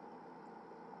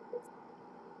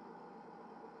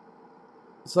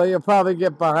 So you'll probably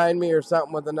get behind me or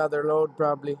something with another load,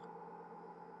 probably.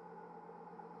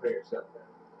 For yourself there.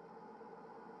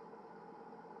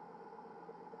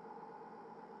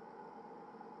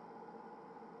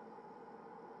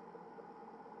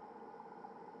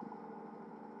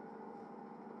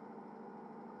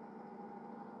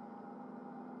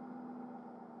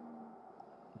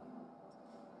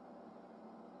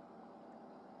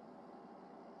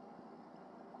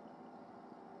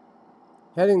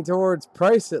 Heading towards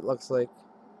Price, it looks like.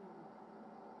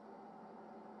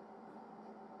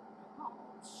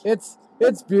 It's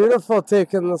beautiful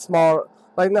taking the small,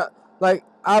 like not like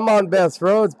I'm on best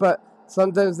roads, but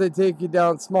sometimes they take you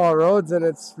down small roads and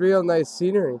it's real nice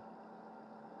scenery.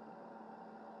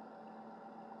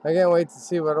 I can't wait to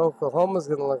see what Oklahoma's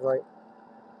gonna look like.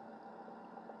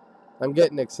 I'm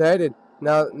getting excited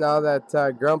now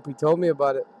that Grumpy told me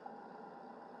about it.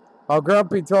 Oh,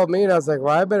 Grumpy told me, and I was like,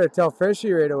 well, I better tell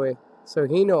Freshy right away so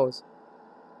he knows.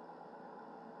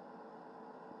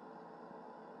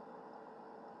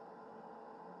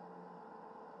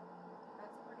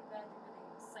 That's pretty bad you're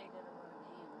getting excited about a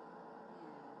game.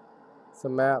 Yeah. It's a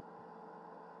map.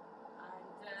 I'm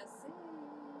just saying.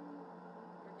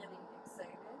 You're getting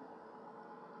excited.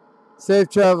 Safe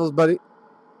travels, buddy.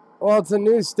 Well, it's a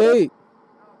new state.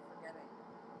 Oh, forget it.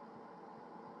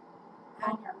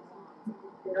 And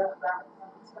your mom.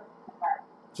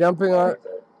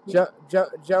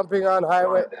 Jumping on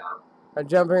highway. I'm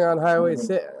jumping on highway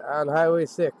 6.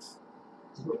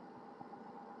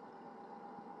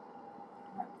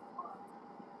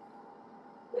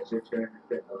 Is your turn to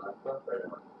fit the laptop or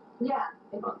not? Yeah,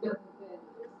 if it doesn't fit.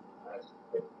 That's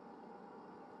good.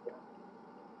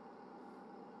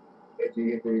 Did you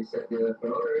get to reset the other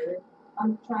phone or anything?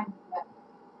 I'm trying to get.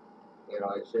 Get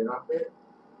all your shit off there?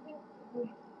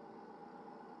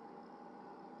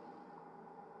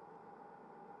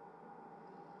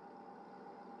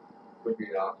 Put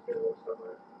it off there or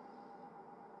somewhere.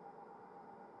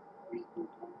 You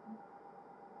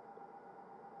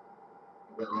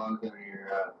got logged into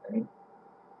your thing?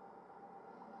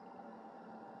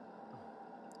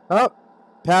 Oh,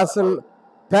 passing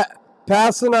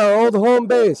our old home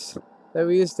base that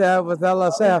we used to have with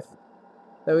LSF.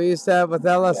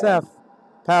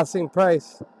 Passing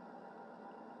Price.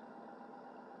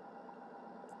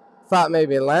 Thought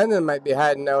maybe Landon might be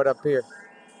hiding out up here.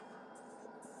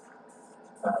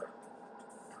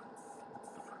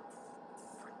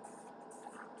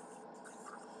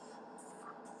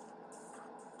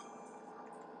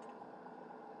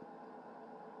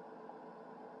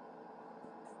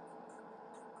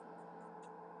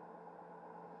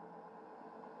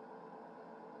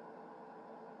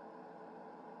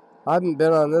 I haven't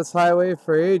been on this highway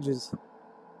for ages.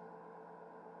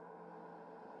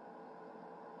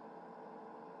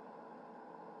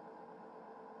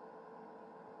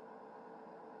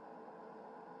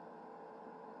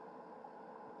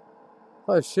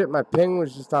 Oh shit, my ping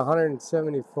was just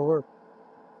 174.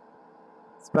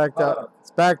 It's back down.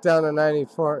 It's back down to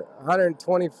 94.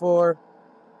 124.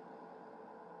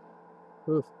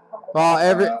 Oof.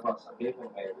 Well,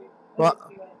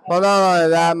 well, not only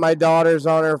that, my daughter's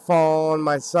on her phone,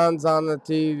 my son's on the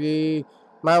TV,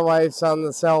 my wife's on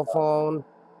the cell phone.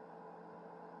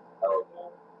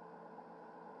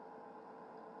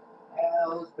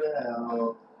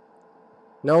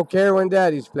 No care when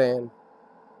daddy's playing.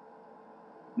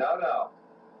 No.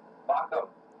 Fuck him.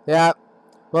 Yeah,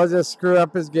 we'll just screw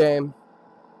up his game.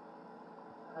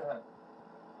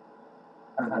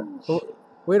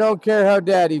 We don't care how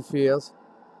daddy feels.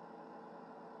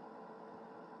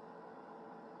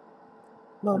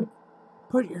 Mom,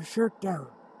 put your shirt down.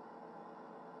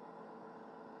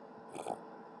 It's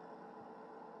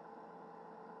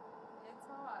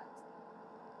hot.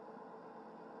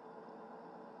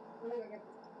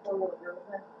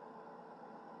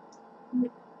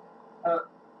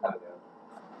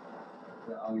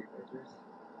 All your pictures?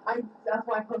 That's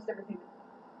why I post everything.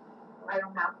 I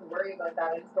don't have to worry about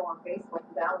that. I just go on Facebook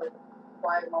and download it. That's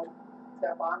why I won't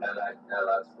stuff on.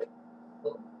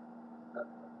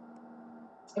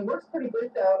 It works pretty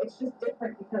good though. It's just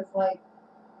different because like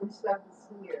your stuff is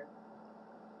here.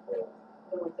 A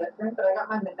little different, but I got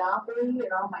my Monopoly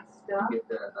and all my stuff. Get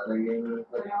another game to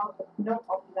play? Nope,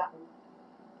 I'll do that one.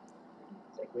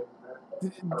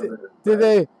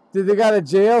 Did they got a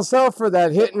jail cell for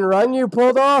that hit and run you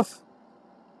pulled off?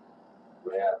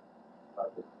 Yeah.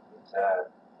 It's sad.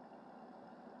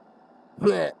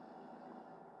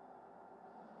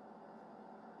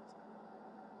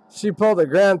 She pulled a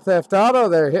Grand Theft Auto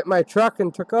there, hit my truck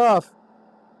and took off.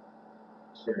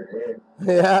 Sure did.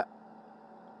 Yeah.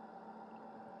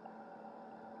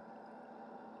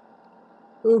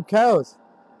 Ooh, cows.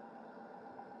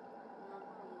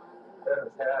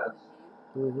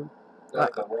 Mm-hmm.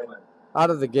 That's a woman. Out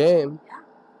of the game. Yeah.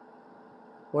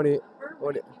 What do you? Remember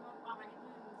when he came up behind you and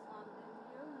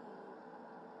slammed into you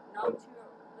and knocked you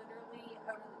literally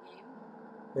out of the game?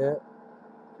 Yeah. You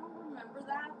don't remember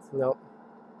that? Nope.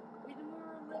 We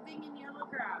were living in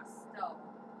Yellowgrass still.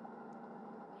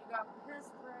 You got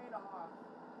pissed right off.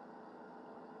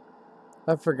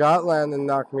 I forgot Landon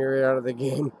knocked me right out of the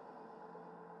game.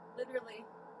 Literally.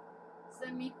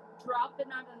 Sent me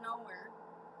dropping out of nowhere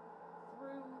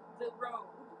through the road.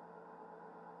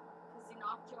 Because he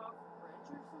knocked you off the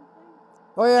bridge or something?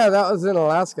 Oh yeah, that was in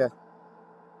Alaska.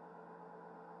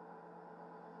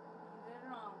 He did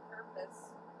it on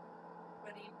purpose.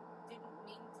 But he didn't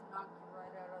mean to knock you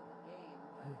right out of the game.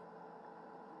 But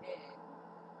he did.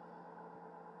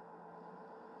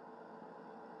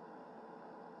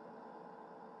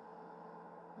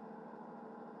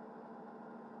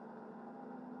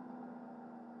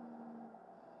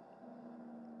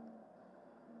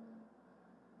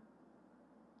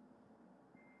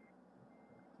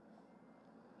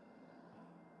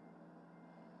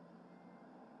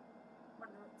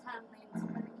 Wonder what time Lane's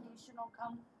medication will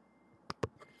come.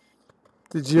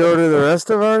 Did you order the rest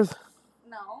of ours?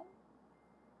 No.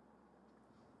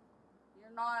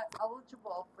 You're not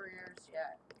eligible for yours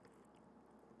yet.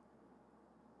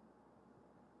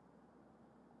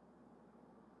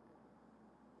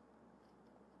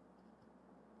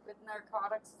 With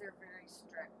narcotics, they're very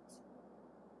strict.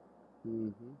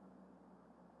 Mm-hmm.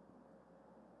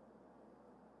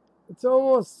 It's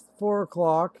almost 4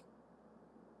 o'clock.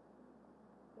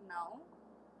 No.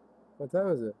 What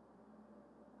time is it?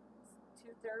 It's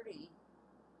 2:30.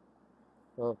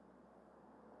 Oh.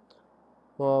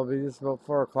 Well, it'll be just about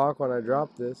 4 o'clock when I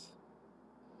drop this.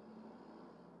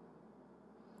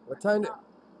 What time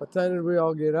did we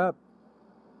all get up?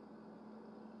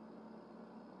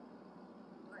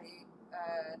 Like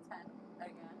 10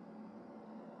 again.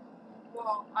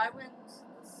 Well, I went to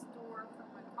the store for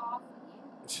my coffee.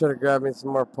 Should have grabbed me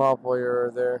some more pop while you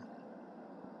were there.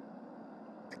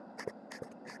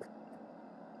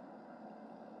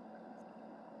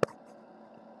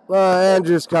 Well,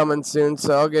 Andrew's coming soon,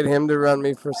 so I'll get him to run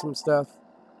me for some stuff.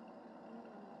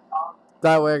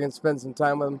 That way I can spend some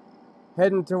time with him.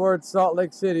 Heading towards Salt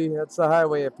Lake City. That's the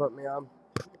highway it put me on.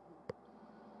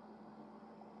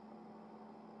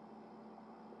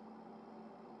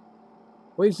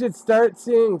 We should start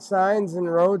seeing signs and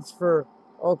roads for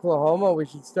Oklahoma. We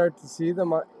should start to see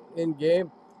them in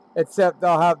game. Except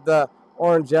they'll have the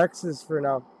orange X's for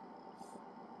now.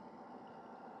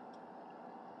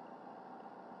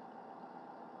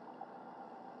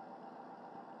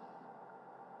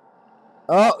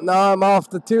 Oh, now I'm off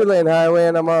the 2-lane highway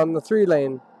and I'm on the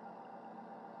 3-lane.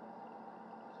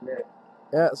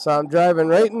 Yeah, so I'm driving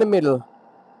right in the middle.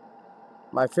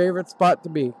 My favorite spot to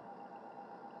be.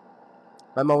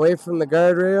 I'm away from the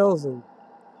guardrails and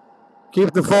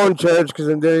keep the phone charged because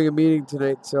I'm doing a meeting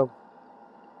tonight, so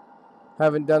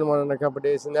haven't done one in a couple of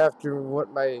days. And after what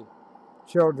my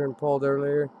children pulled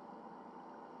earlier,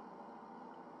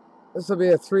 this will be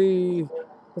a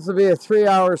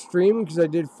 3-hour stream because I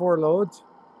did 4 loads.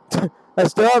 I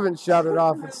still haven't shut it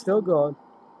off. It's still going.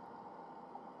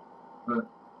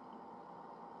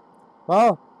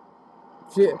 Well,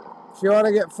 if you want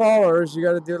to get followers, you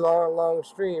got to do long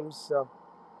streams. So,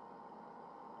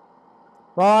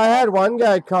 well, I had one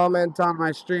guy comment on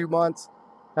my stream once,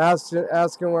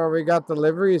 asking where we got the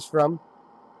liveries from.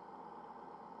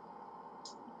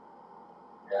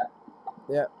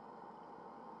 Yeah.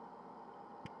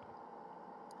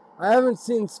 I haven't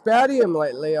seen Spadium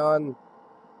lately on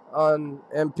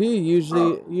MP.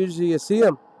 Usually you see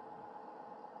him.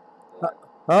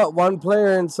 One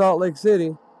player in Salt Lake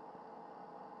City.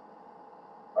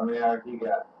 How many hours you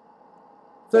got?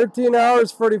 13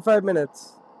 hours, 45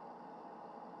 minutes.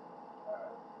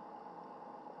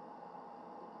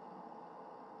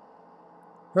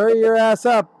 Hurry your ass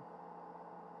up.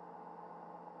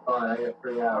 Oh, I got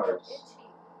 3 hours.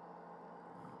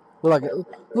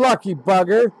 Lucky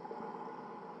bugger.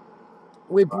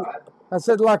 I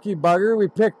said lucky bugger. We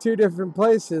picked 2 different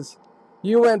places.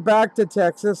 You went back to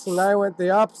Texas and I went the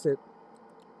opposite.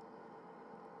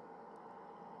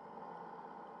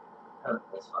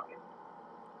 That's fucking.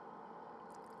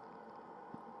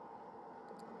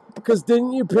 Because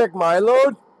didn't you pick my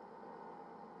load?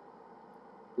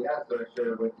 Yeah, so I should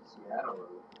have went to Seattle.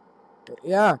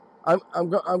 Yeah,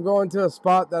 I'm going to a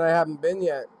spot that I haven't been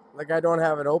yet. Like I don't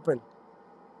have it open.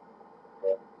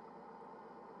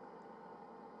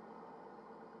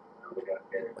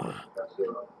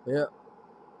 Yeah.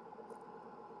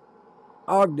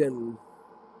 Ogden.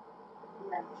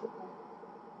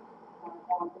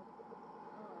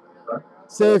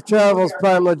 Safe travels,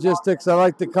 Prime Logistics. I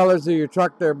like the colors of your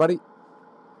truck there, buddy.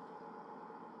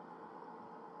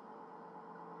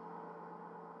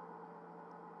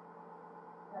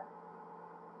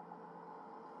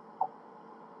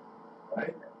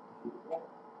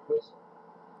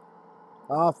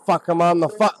 Oh, fuck, I'm on the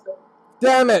 5.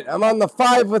 Damn it, I'm on the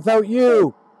 5 without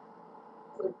you.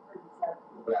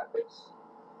 graphics.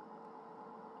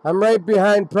 I'm right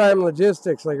behind Prime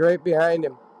Logistics, like right behind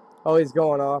him. Oh, he's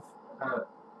going off.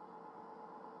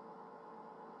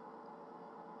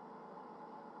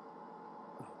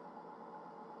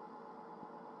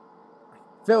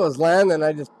 If it was landing,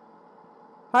 I just...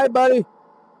 Hi, buddy.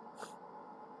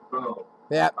 Oh,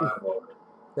 Yeah. I'm over.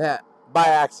 Yeah. By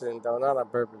accident, though, not on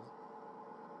purpose.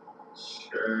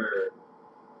 Sure.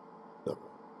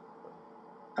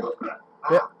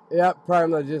 Yeah,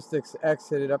 Prime Logistics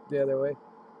exited up the other way.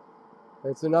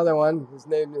 There's another one. His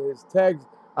name is tags.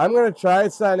 I'm going to try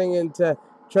signing into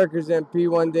Truckers MP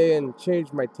one day and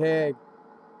change my tag.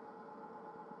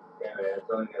 Yeah, man, that's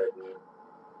all you gotta do.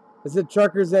 Is it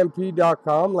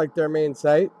truckersmp.com, like their main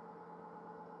site?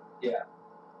 Yeah.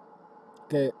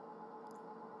 Okay.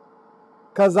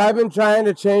 Because I've been trying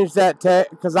to change that tag,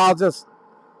 because I'll just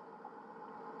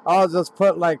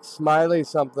put like smiley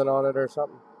something on it or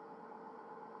something.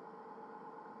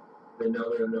 Then no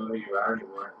one will know who you are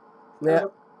anymore. Yeah.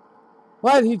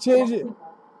 What? He changed it?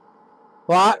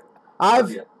 Well,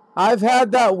 I've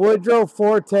had that Woodrow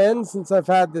 410 since I've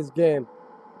had this game.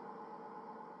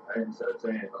 I didn't start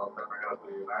saying I'll never know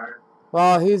who you are.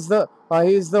 Well, he's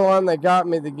the one that got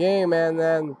me the game, and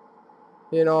then,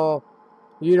 you know,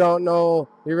 you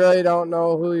really don't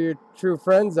know who your true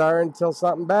friends are until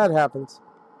something bad happens.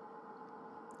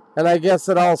 And I guess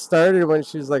it all started when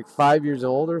she was like 5 years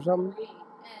old or something,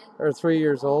 or 3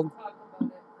 years old.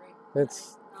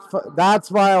 That's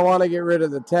why I want to get rid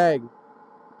of the tag.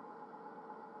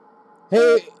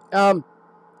 Hey,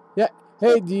 yeah.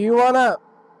 Hey, do you wanna?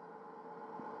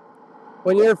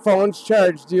 When your phone's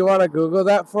charged, do you want to Google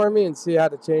that for me and see how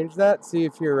to change that? See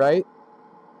if you're right.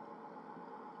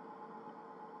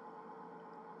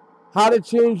 How to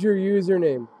change your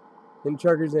username in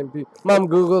Truckers MP. Mom,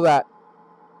 Google that.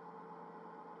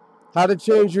 How to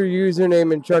change your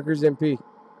username in Truckers MP.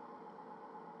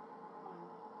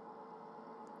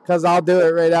 Because I'll do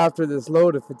it right after this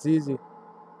load if it's easy.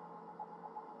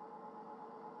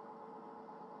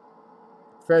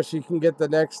 Fresh, you can get the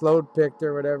next load picked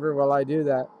or whatever while I do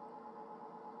that.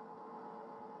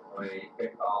 I mean, you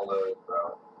pick all those,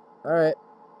 bro. Alright.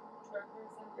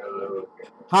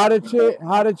 How to change?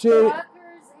 Truckers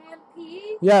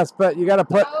MP? Yes, but you gotta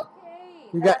put... Okay,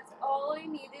 that's all I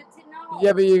needed to know.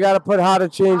 Yeah, but you gotta put how to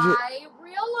change it. I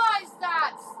realize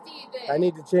that, Steven. I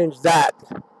need to change that.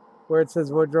 Where it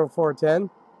says Woodrow 410. And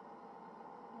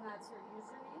that's your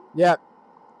username? Yep.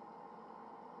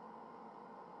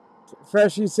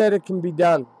 Freshie said it can be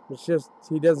done. It's just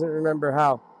he doesn't remember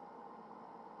how.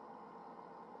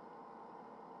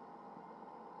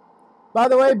 By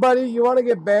the way, buddy, you want to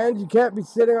get banned? You can't be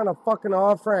sitting on a fucking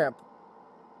off-ramp.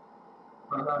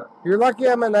 You're lucky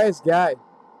I'm a nice guy.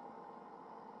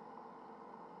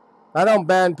 I don't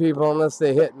ban people unless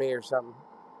they hit me or something.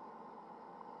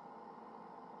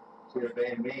 Should have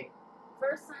banned me.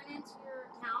 First, sign into your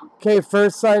account. Okay,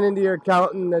 first sign into your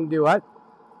account and then do what?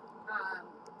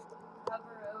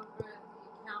 Hover over the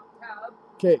account tab.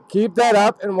 Okay, keep that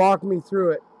up and walk me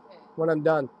through it when I'm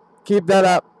done. Keep that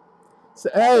up. So,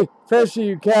 hey, Fishy,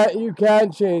 you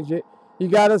can change it. You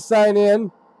gotta sign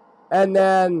in, and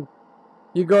then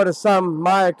you go to some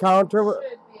my account or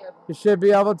you should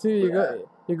be able to.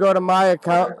 You go to my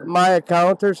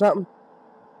account or something.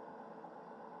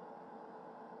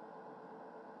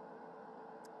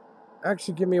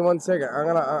 Actually, give me 1 second. I'm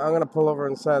gonna pull over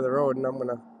on the side of the road, and I'm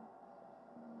gonna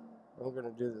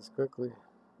do this quickly.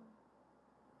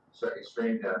 Shut your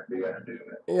stream down if you gotta do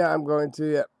it. Yeah, I'm going to.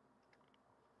 Yeah.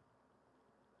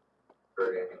 For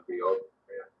anything for you.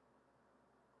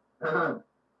 Yeah.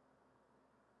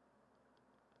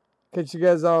 Catch you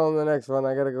guys all on the next one.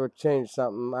 I gotta go change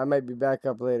something. I might be back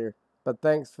up later. But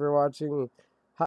thanks for watching.